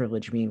does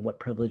privilege mean? What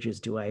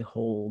privileges do I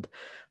hold?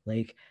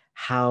 Like,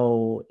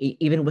 how,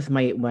 even with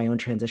my own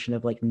transition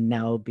of like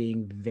now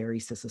being very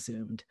cis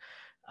assumed,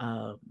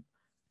 and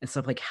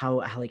stuff, like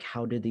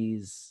how do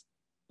these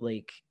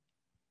like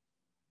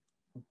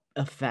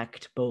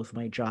affect both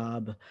my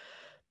job,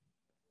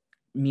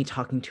 me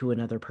talking to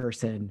another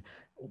person,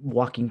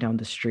 walking down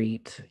the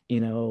street,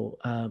 you know.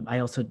 I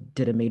also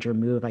did a major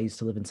move. I used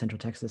to live in Central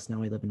Texas,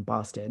 now I live in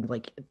Boston,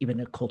 like even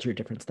a culture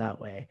difference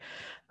that way.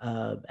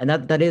 And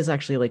that is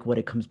actually like what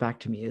it comes back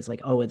to me is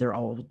like, oh, they're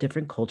all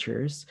different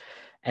cultures,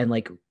 and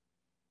like,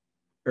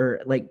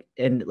 or like,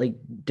 and like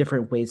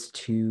different ways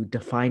to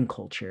define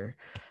culture.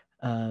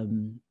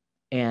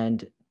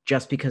 And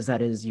just because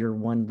that is your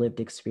one lived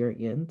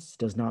experience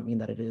does not mean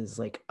that it is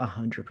like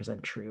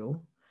 100%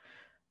 true,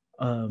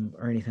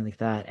 or anything like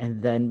that.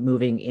 And then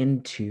moving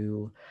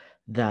into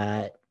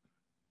that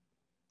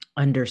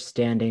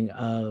understanding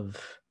of,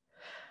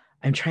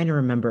 I'm trying to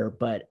remember,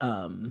 but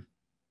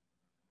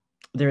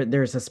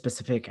there's a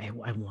specific, I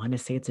want to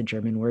say it's a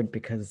German word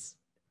because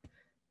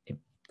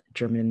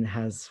German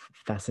has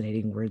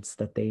fascinating words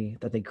that they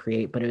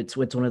create, but it's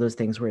one of those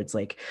things where it's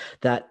like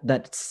that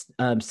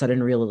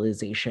sudden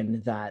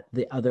realization that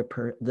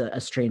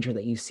a stranger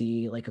that you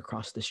see like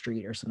across the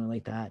street or something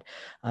like that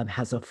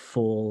has a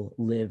full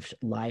lived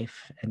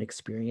life and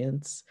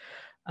experience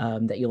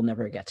that you'll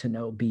never get to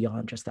know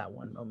beyond just that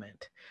one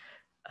moment.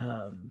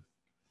 And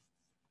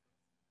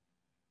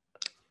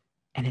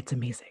it's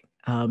amazing.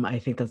 I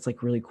think that's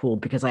like really cool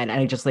because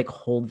I just like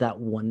hold that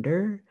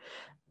wonder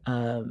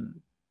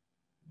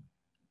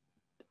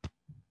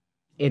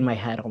in my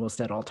head almost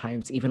at all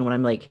times, even when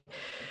I'm like,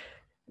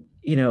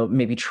 you know,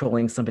 maybe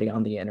trolling somebody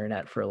on the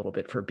internet for a little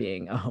bit for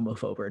being a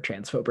homophobe or a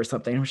transphobe or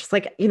something. I'm just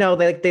like, you know,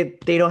 they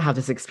don't have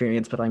this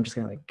experience, but I'm just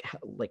gonna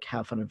like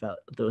have fun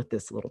with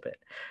this a little bit.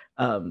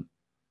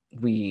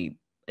 We,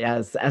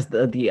 as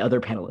the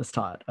other panelists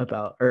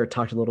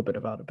talked a little bit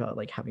about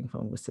like having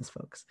fun with cis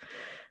folks.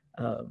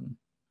 I'm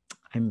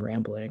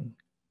rambling.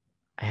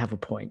 I have a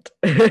point.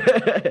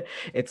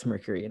 It's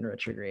Mercury in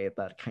retrograde.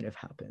 That kind of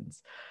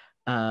happens.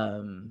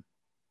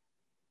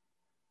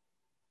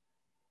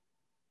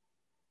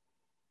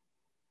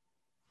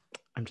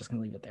 I'm just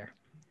gonna leave it there.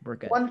 We're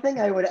good. One thing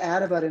I would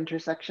add about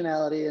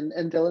intersectionality,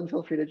 and Dillon,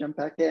 feel free to jump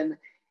back in,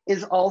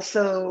 is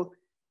also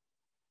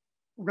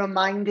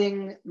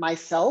reminding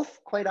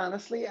myself, quite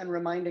honestly, and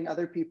reminding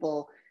other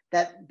people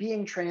that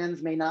being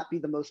trans may not be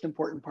the most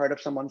important part of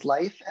someone's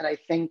life. And I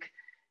think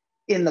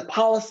in the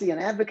policy and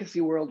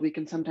advocacy world, we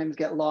can sometimes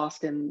get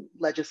lost in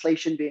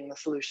legislation being the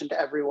solution to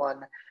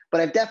everyone. But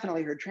I've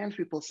definitely heard trans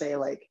people say,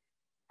 like,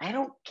 I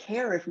don't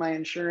care if my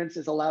insurance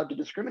is allowed to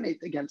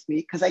discriminate against me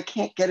because I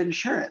can't get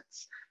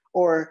insurance.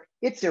 Or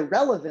it's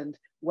irrelevant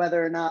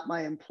whether or not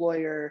my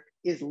employer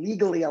is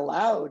legally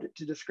allowed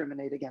to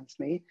discriminate against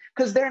me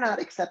because they're not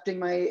accepting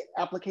my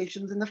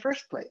applications in the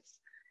first place.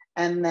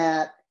 And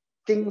that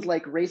things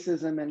like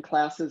racism and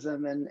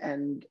classism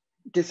and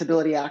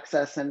disability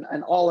access and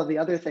all of the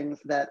other things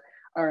that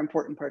are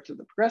important parts of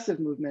the progressive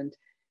movement,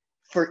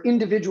 for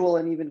individual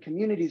and even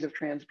communities of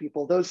trans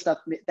people, those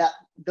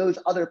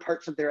other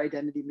parts of their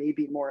identity may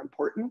be more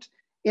important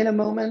in a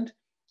moment.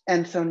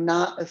 And so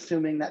not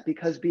assuming that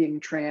because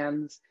being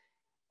trans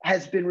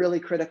has been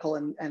really critical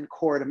and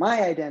core to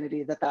my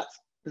identity, that that's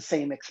the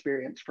same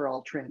experience for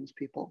all trans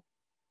people.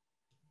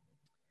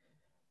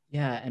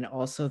 Yeah, and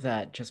also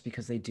that just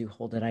because they do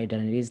hold in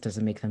identities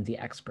doesn't make them the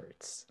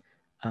experts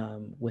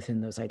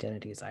within those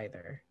identities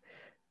either.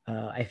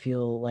 I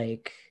feel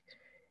like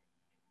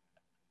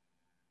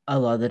a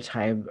lot of the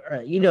time,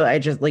 I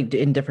just like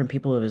in different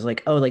people, it was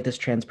like, oh, like this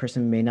trans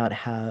person may not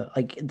have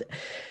like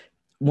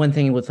one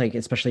thing with like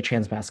especially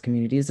trans mass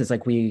communities is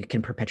like we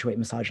can perpetuate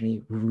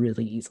misogyny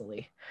really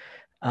easily.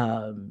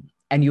 And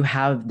you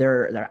have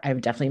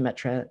I've definitely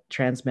met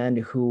trans men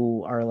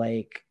who are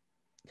like,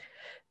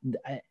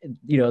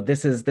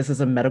 this is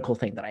a medical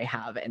thing that I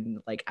have, and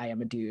like I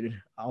am a dude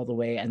all the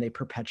way, and they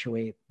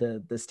perpetuate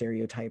the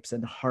stereotypes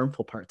and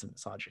harmful parts of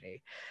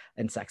misogyny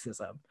and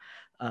sexism.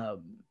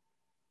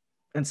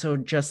 And so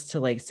just to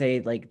like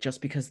say like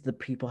just because the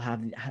people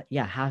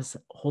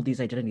hold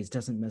these identities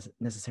doesn't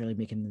necessarily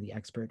make them the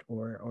expert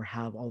or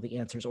have all the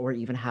answers or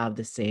even have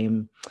the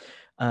same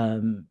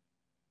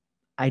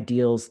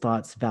ideals,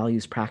 thoughts,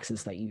 values,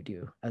 praxis that you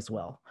do as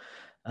well.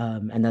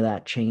 And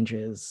that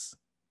changes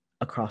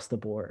across the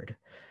board.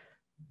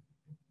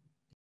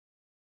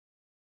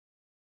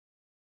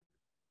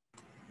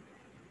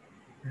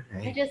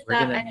 Right. I just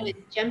thought I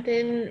would jump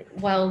in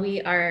while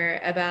we are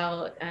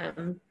about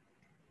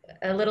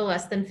a little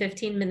less than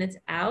 15 minutes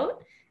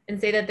out and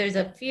say that there's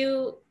a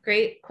few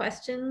great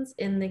questions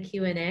in the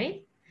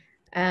Q&A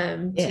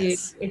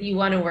Yes. if you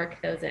want to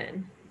work those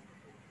in.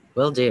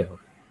 Will do.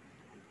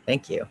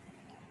 Thank you.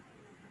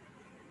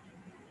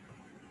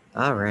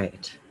 All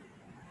right.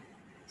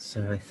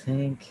 So I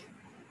think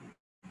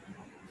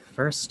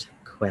first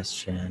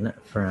question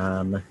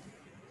from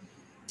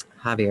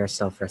Javier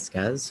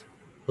Selfresquez,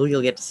 who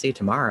you'll get to see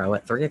tomorrow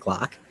at 3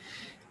 o'clock.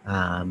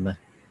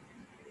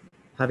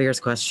 Javier's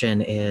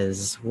question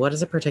is, what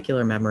is a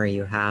particular memory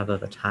you have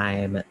of a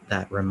time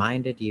that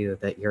reminded you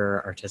that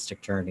your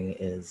artistic journey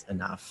is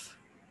enough,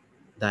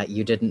 that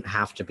you didn't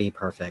have to be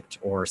perfect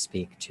or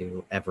speak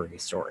to every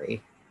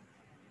story?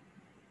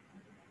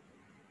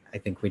 I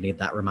think we need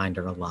that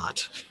reminder a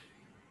lot.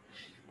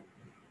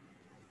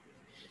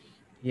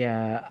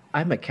 Yeah,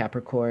 I'm a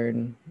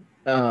Capricorn.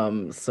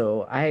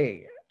 So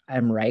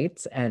I'm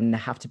right and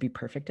have to be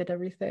perfect at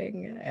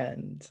everything.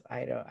 And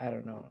I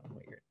don't know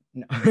what you're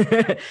no.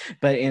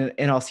 But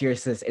in all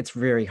seriousness, it's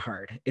very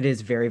hard. It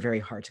is very, very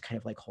hard to kind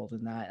of like hold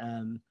in that.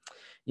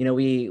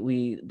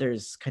 We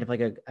there's kind of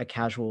like a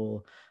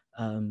casual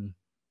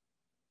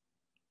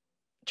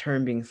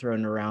term being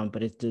thrown around,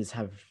 but it does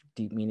have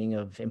deep meaning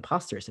of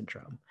imposter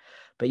syndrome.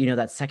 But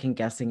that second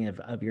guessing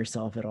of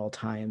yourself at all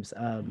times.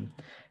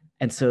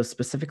 And so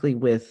specifically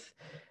with,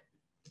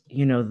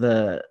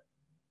 I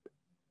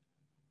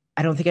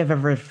don't think I've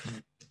ever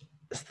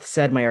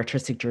said my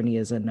artistic journey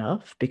is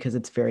enough because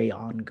it's very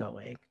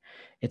ongoing.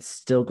 It's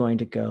still going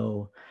to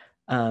go.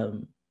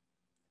 And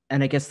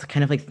I guess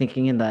kind of like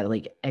thinking in that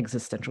like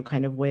existential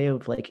kind of way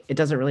of like, it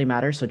doesn't really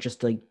matter. So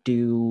just like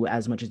do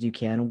as much as you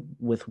can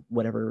with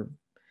whatever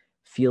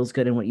feels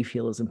good and what you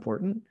feel is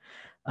important.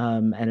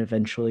 And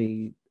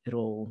eventually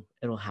it'll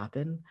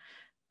happen.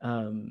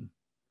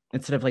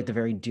 Instead of like the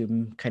very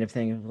doom kind of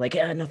thing of like,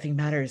 nothing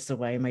matters, so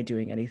why am I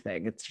doing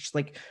anything? It's just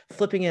like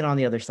flipping it on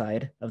the other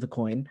side of the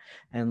coin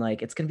and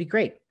like, it's going to be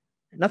great.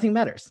 Nothing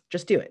matters.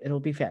 Just do it. It'll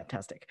be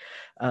fantastic.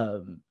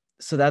 So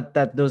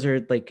that those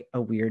are like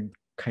a weird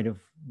kind of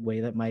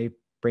way that my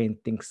brain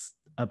thinks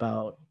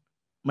about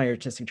my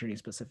artistic journey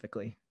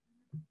specifically.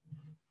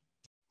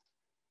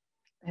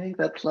 I think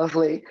that's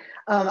lovely.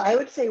 I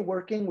would say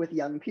working with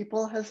young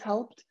people has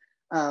helped.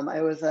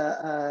 I was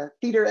a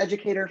theater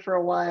educator for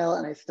a while,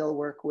 and I still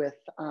work with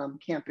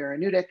Camp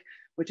Yrugeas,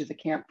 which is a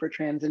camp for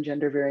trans and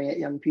gender variant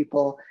young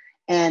people.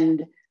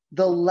 And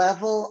the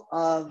level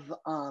of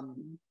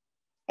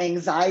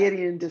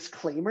anxiety and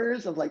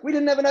disclaimers of like, we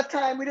didn't have enough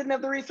time, we didn't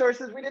have the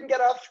resources, we didn't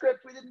get off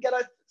script, we didn't get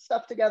our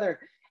stuff together.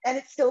 And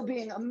it's still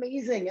being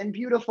amazing and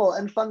beautiful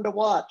and fun to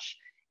watch.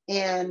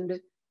 And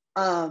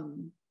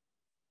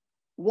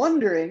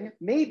wondering,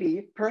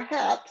 maybe,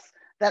 perhaps,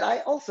 that I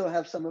also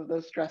have some of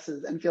those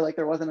stresses and feel like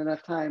there wasn't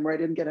enough time, or I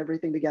didn't get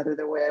everything together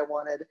the way I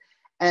wanted.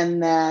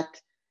 And that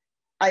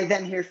I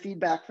then hear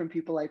feedback from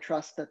people I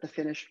trust that the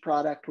finished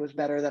product was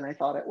better than I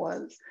thought it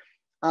was.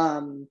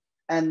 And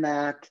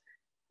that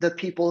the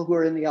people who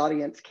are in the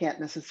audience can't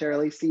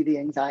necessarily see the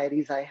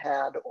anxieties I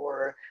had,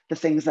 or the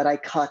things that I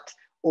cut,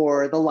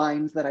 or the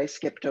lines that I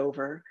skipped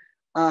over.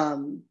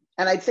 And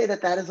I'd say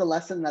that is a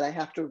lesson that I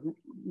have to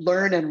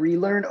learn and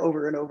relearn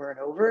over and over and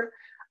over.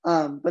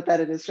 But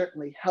that it has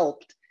certainly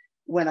helped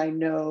when I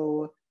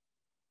know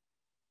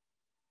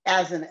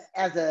as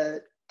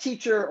a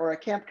teacher or a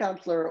camp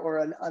counselor or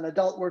an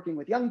adult working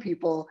with young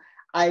people,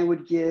 I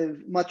would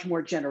give much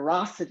more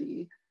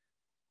generosity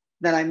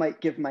than I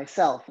might give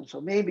myself. And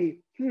so maybe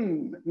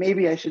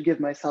I should give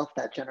myself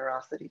that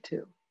generosity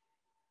too.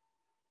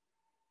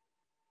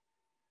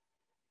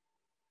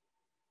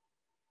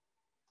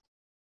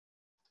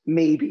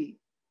 Maybe.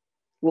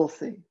 We'll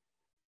see.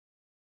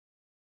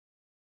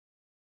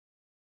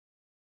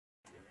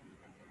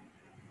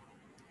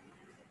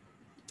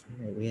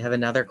 We have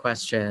another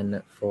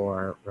question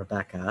for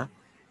Rebecca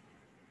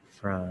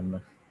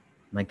from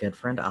my good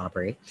friend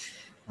Aubrey.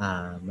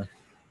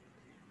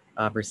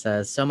 Aubrey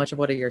says, so much of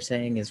what you're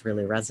saying is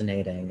really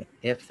resonating.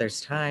 If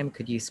there's time,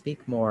 could you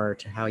speak more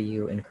to how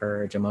you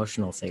encourage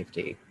emotional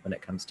safety when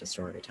it comes to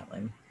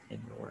storytelling in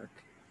your work?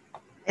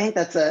 I think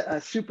that's a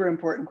super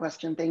important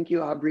question. Thank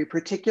you, Aubrey,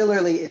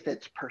 particularly if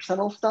it's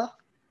personal stuff.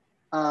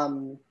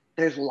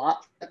 There's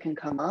lots that can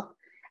come up.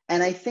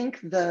 And I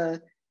think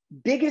the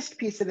biggest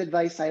piece of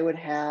advice I would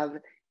have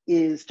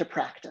is to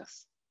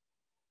practice,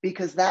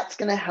 because that's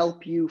going to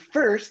help you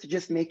first,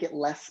 just make it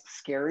less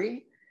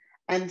scary.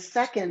 And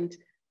second,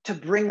 to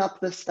bring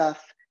up the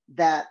stuff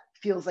that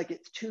feels like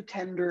it's too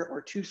tender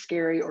or too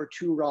scary or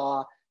too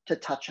raw to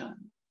touch on.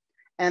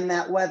 And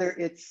that whether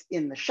it's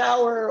in the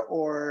shower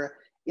or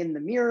in the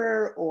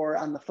mirror or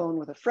on the phone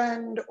with a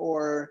friend,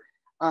 or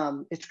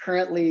it's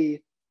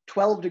currently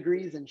 12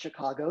 degrees in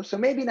Chicago, so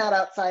maybe not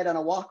outside on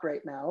a walk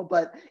right now,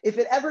 but if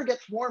it ever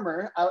gets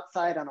warmer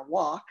outside on a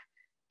walk,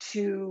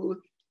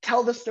 to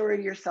tell the story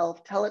to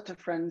yourself, tell it to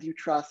friends you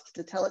trust,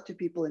 to tell it to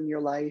people in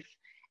your life,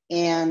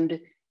 and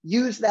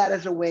use that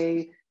as a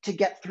way to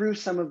get through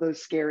some of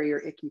those scary or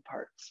icky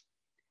parts.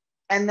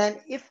 And then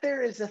if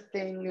there is a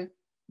thing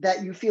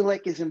that you feel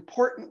like is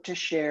important to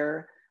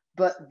share,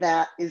 but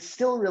that is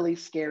still really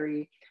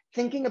scary,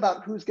 thinking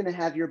about who's going to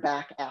have your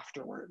back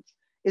afterwards.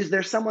 Is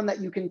there someone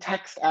that you can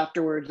text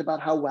afterwards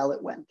about how well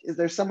it went? Is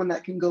there someone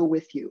that can go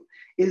with you?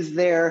 Is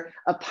there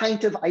a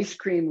pint of ice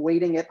cream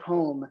waiting at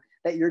home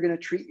that you're going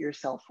to treat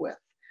yourself with?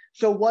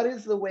 So what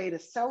is the way to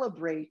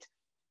celebrate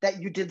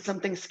that you did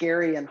something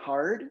scary and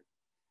hard?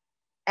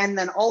 And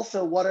then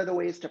also, what are the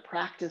ways to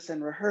practice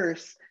and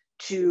rehearse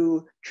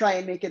to try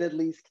and make it at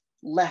least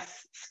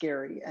less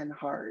scary and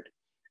hard?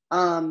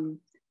 And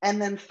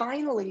then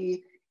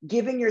finally,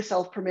 giving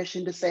yourself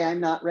permission to say, I'm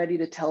not ready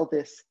to tell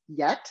this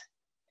yet,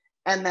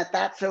 and that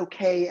that's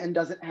okay and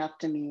doesn't have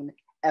to mean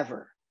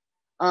ever.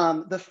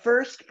 The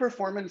first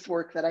performance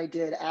work that I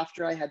did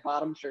after I had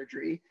bottom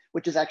surgery,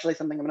 which is actually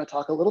something I'm going to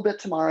talk a little bit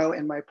tomorrow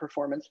in my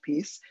performance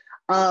piece,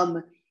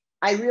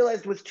 I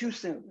realized was too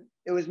soon.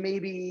 It was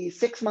maybe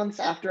 6 months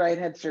after I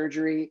had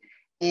surgery,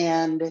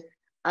 and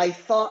I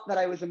thought that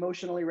I was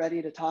emotionally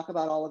ready to talk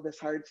about all of this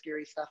hard,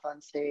 scary stuff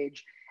on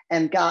stage,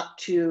 and got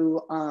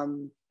to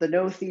the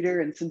No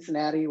Theater in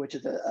Cincinnati, which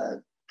is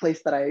a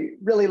place that I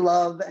really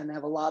love and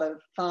have a lot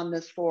of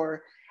fondness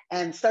for,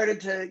 and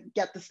started to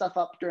get the stuff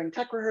up during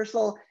tech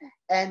rehearsal.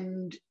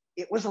 And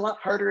it was a lot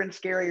harder and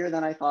scarier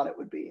than I thought it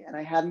would be. And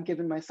I hadn't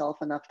given myself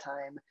enough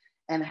time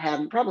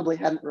and probably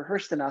hadn't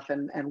rehearsed enough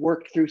and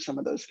worked through some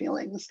of those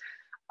feelings.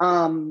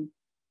 And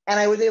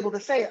I was able to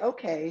say,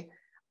 okay,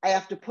 I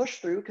have to push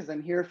through because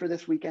I'm here for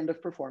this weekend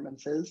of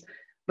performances,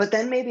 but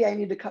then maybe I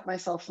need to cut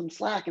myself some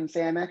slack and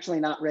say, I'm actually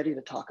not ready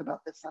to talk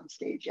about this on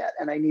stage yet.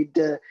 And I need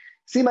to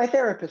see my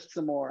therapist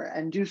some more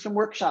and do some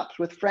workshops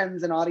with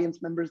friends and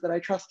audience members that I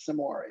trust some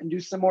more, and do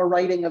some more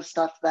writing of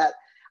stuff that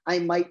I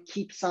might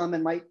keep some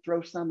and might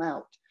throw some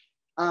out.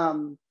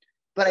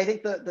 But I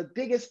think the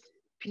biggest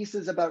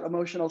pieces about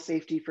emotional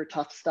safety for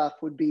tough stuff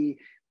would be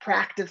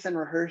practice and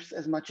rehearse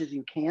as much as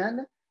you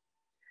can.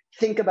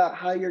 Think about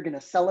how you're going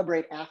to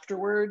celebrate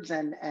afterwards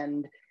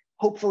and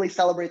hopefully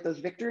celebrate those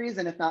victories.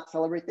 And if not,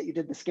 celebrate that you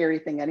did the scary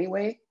thing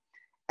anyway.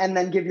 And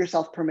then give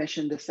yourself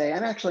permission to say,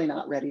 I'm actually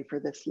not ready for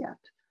this yet.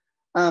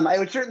 I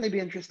would certainly be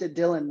interested,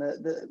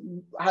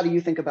 Dillon, how do you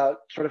think about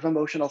sort of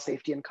emotional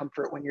safety and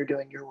comfort when you're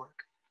doing your work?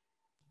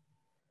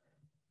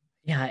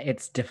 Yeah,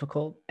 it's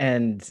difficult,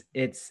 and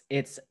it's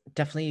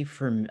definitely,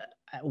 from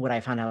what I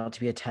found out, to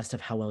be a test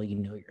of how well you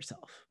know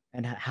yourself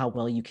and how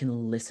well you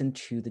can listen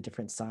to the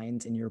different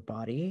signs in your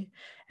body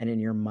and in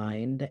your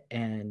mind,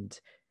 and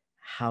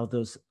how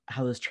those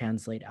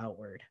translate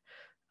outward.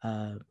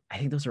 I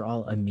think those are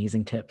all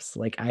amazing tips.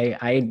 Like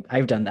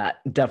I've done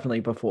that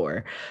definitely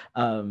before,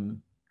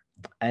 and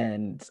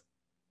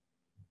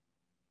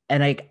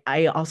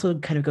I also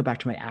kind of go back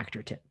to my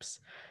actor tips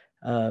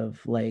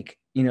of, like,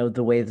 you know,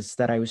 the ways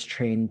that I was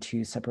trained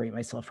to separate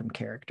myself from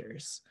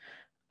characters,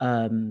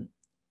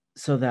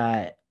 so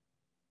that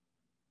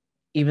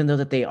even though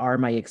that they are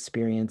my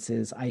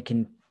experiences, I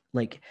can,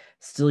 like,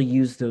 still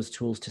use those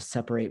tools to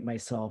separate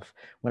myself.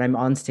 When I'm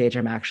on stage,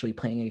 I'm actually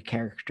playing a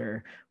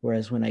character,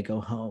 whereas when I go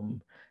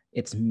home,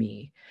 it's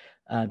me.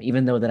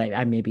 Even though that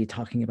I may be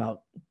talking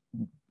about,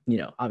 you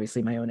know,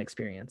 obviously my own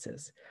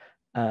experiences.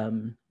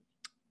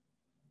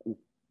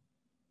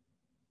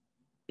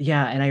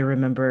 Yeah, and I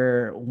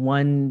remember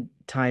one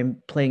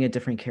time playing a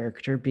different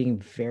character, being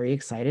very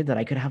excited that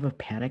I could have a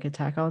panic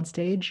attack on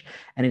stage,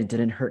 and it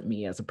didn't hurt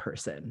me as a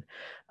person,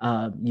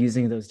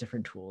 using those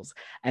different tools.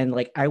 And,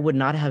 like, I would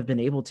not have been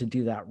able to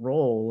do that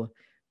role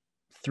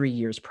 3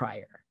 years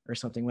prior or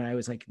something, when I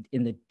was, like,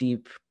 in the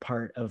deep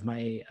part of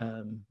my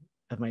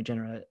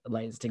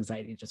generalized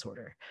anxiety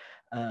disorder.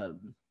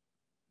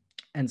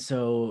 And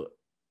so,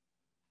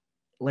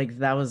 like,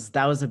 that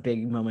was a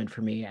big moment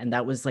for me, and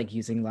that was, like,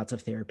 using lots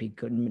of therapy,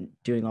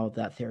 doing all of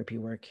that therapy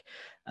work,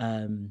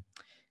 and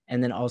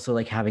then also,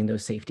 like, having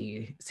those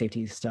safety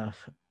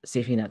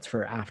nets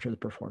for after the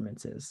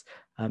performances,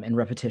 and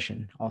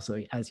repetition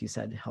also, as you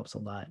said, helps a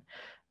lot.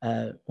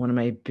 One of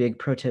my big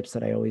pro tips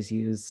that I always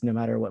use, no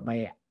matter what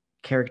my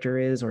character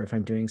is, or if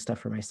I'm doing stuff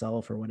for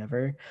myself or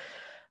whatever,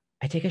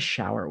 I take a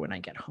shower when I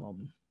get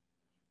home.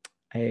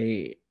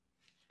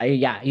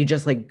 Yeah, you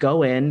just like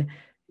go in,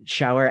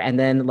 shower, and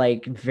then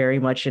like very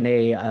much in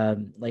a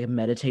like a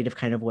meditative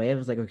kind of way. I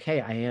was like,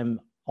 okay, I am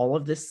all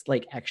of this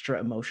like extra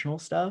emotional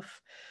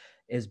stuff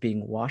is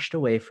being washed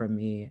away from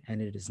me,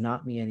 and it is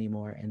not me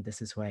anymore, and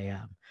this is who I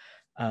am.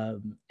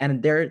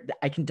 And there,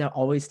 I can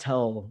always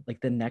tell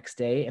like the next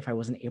day if I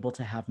wasn't able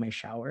to have my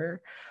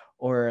shower,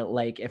 or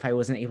like if I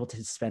wasn't able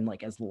to spend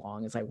like as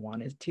long as I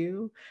wanted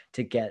to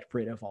get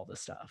rid of all the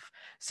stuff.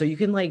 So you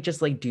can like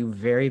just like do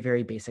very,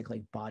 very basic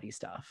like body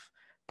stuff.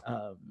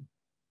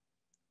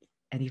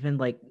 And even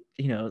like,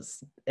 you know,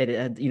 it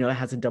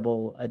has a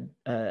double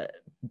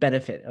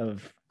benefit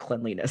of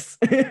cleanliness.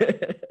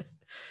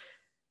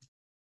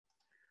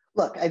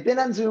 Look, I've been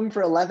on Zoom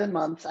for 11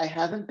 months. I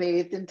haven't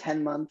bathed in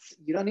 10 months.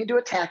 You don't need to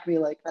attack me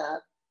like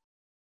that.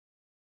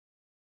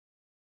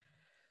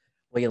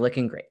 Well, you're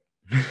looking great.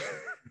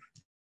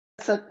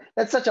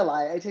 That's such a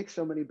lie. I take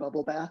so many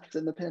bubble baths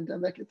in the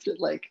pandemic. It's just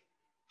like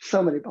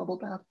so many bubble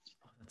baths.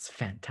 That's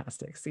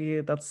fantastic. See,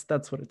 that's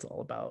what it's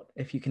all about.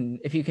 If you can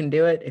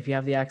do it, if you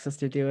have the access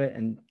to do it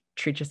and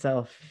treat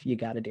yourself, you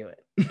got to do it.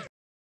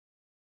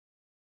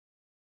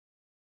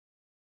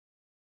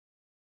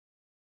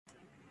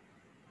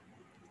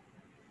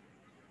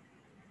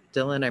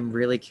 Dillon, I'm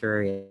really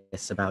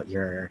curious about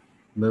your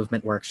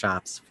movement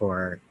workshops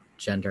for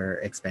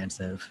gender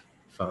expansive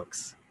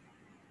folks.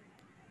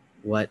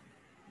 What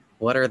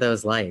are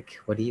those like?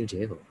 What do you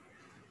do?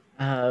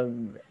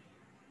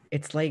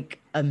 It's like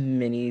a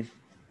mini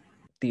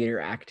theater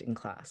acting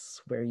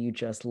class where you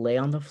just lay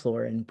on the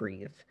floor and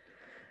breathe.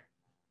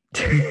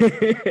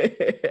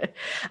 It's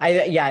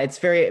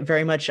very,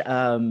 very much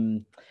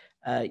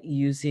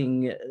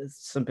using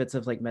some bits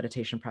of like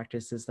meditation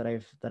practices that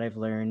I've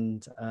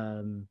learned,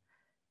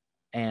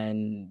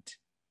 and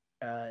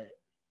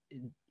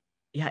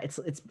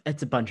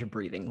it's a bunch of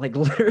breathing. Like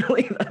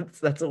literally,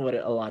 that's what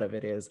a lot of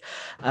it is,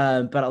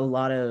 but a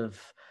lot of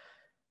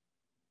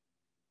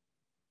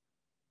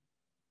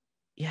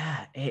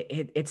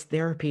it's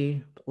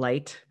therapy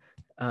light,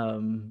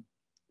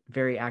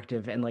 very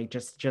active, and like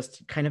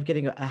just kind of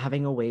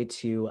having a way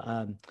to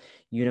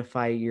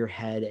unify your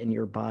head and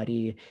your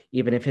body,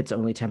 even if it's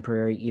only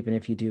temporary, even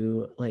if you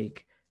do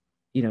like,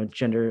 you know,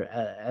 gender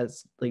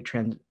as like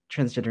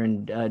transgender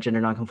and gender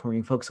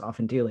nonconforming folks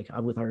often do, like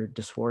with our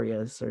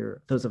dysphorias,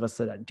 or those of us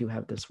that do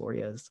have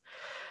dysphorias.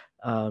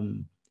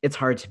 It's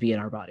hard to be in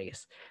our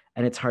bodies,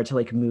 and it's hard to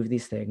like move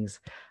these things.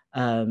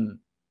 And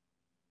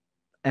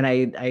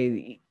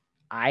I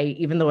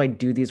even though I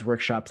do these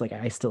workshops, like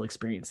I still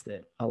experienced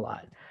it a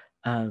lot.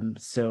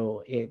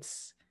 So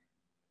it's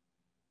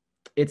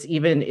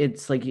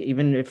like,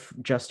 even if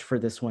just for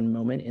this one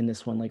moment in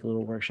this one like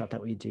little workshop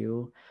that we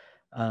do,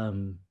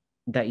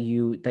 that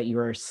you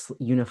are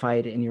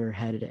unified in your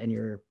head and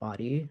your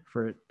body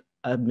for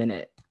a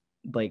minute,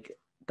 like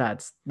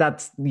that's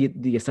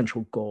the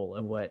essential goal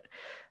of what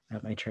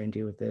I try and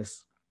do with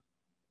this.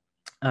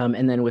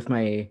 And then with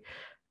my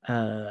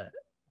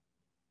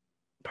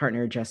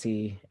partner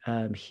Jesse,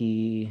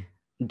 he,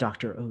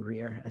 Dr.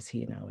 O'Rear, as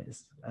he now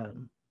is,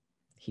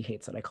 he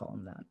hates that I call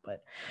him that,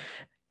 but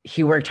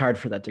he worked hard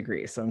for that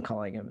degree, so I'm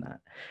calling him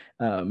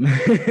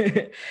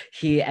that.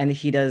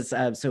 He does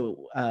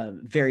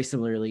very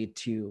similarly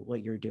to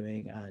what you're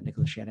doing,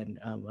 Nicholas Shannon,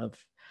 of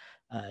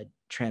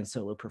trans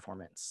solo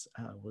performance,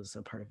 was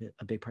a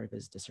big part of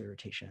his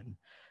dissertation.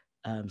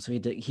 So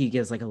he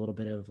gives like a little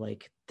bit of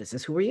like, this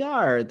is who we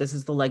are, this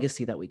is the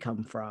legacy that we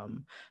come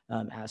from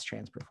as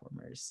trans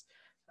performers.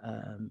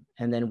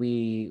 And then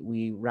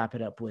we wrap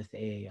it up with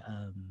a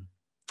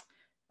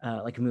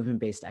like a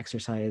movement-based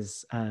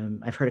exercise.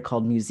 I've heard it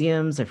called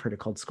museums, I've heard it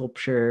called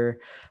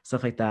sculpture,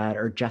 stuff like that,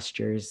 or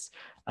gestures,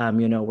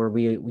 you know, where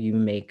we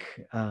make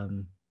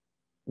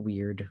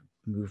weird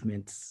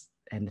movements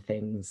and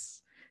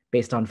things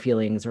based on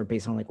feelings or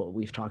based on like what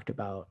we've talked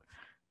about.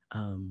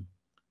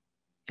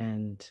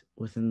 And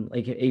within,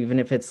 like, even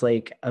if it's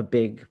like a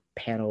big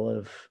panel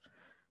of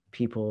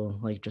people,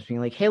 like just being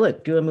like, hey,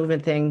 look, do a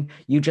movement thing.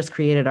 You just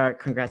created art.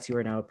 Congrats, you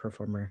are now a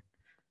performer.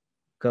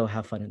 Go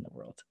have fun in the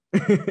world. All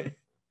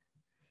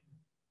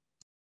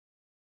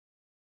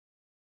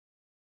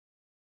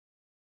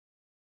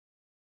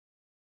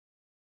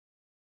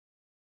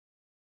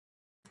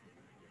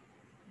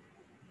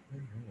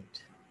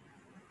right.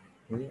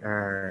 We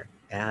are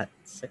at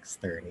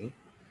 6:30.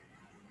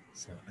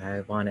 So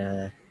I want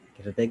to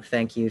give a big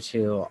thank you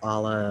to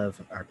all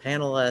of our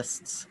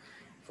panelists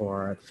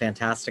for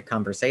fantastic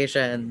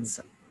conversations.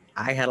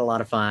 I had a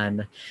lot of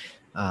fun.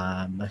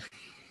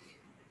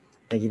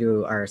 Thank you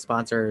to our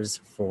sponsors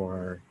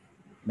for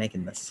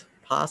making this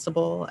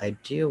possible. I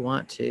do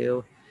want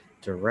to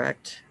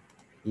direct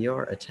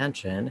your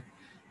attention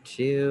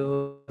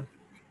to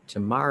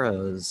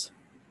tomorrow's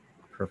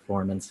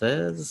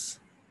performances.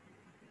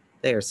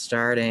 They are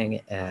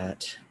starting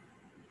at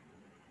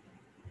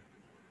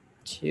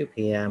 2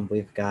 p.m.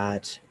 We've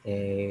got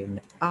an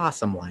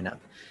awesome lineup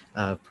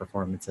of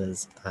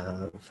performances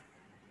of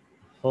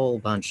whole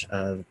bunch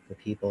of the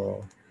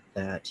people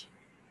that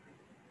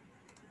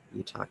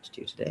you talked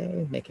to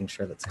today, making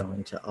sure that's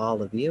going to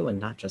all of you and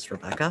not just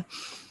Rebecca.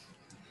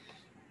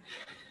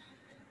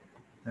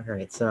 All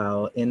right,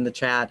 so in the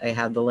chat, I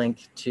have the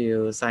link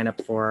to sign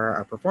up for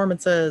our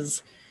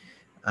performances.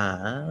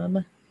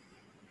 And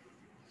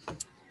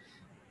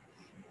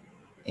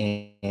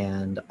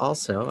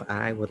also,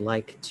 I would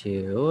like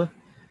to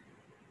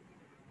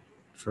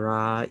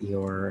draw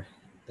your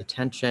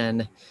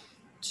attention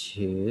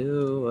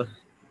to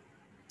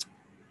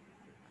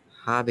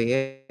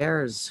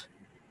Javier's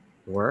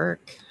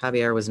work.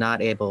 Javier was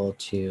not able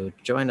to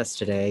join us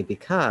today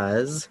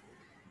because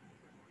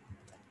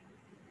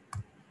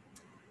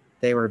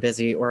they were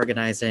busy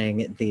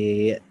organizing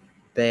the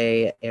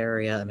Bay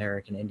Area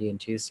American Indian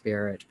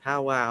Two-Spirit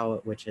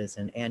Powwow, which is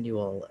an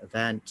annual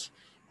event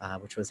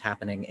which was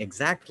happening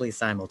exactly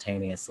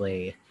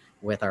simultaneously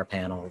with our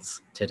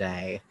panels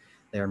today,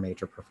 their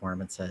major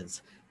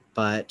performances.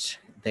 But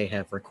they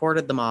have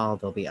recorded them all.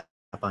 They'll be up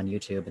on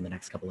YouTube in the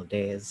next couple of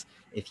days.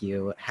 If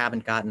you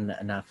haven't gotten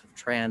enough of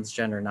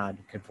transgender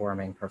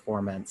non-conforming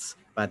performance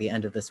by the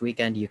end of this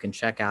weekend, you can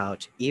check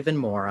out even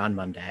more on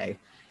Monday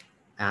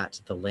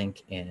at the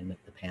link in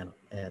the panel.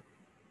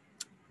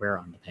 We're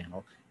on the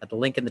panel, at the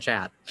link in the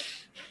chat.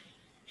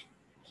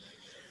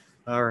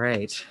 All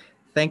right.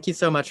 Thank you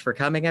so much for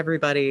coming,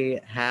 everybody.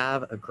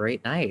 Have a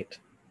great night.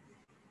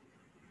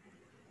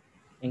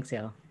 Thanks,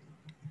 y'all.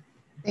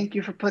 Thank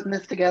you for putting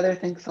this together.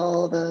 Thanks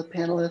all the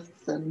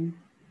panelists, and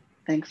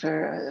thanks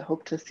for, I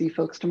hope to see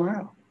folks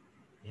tomorrow.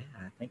 Yeah,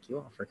 thank you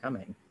all for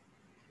coming.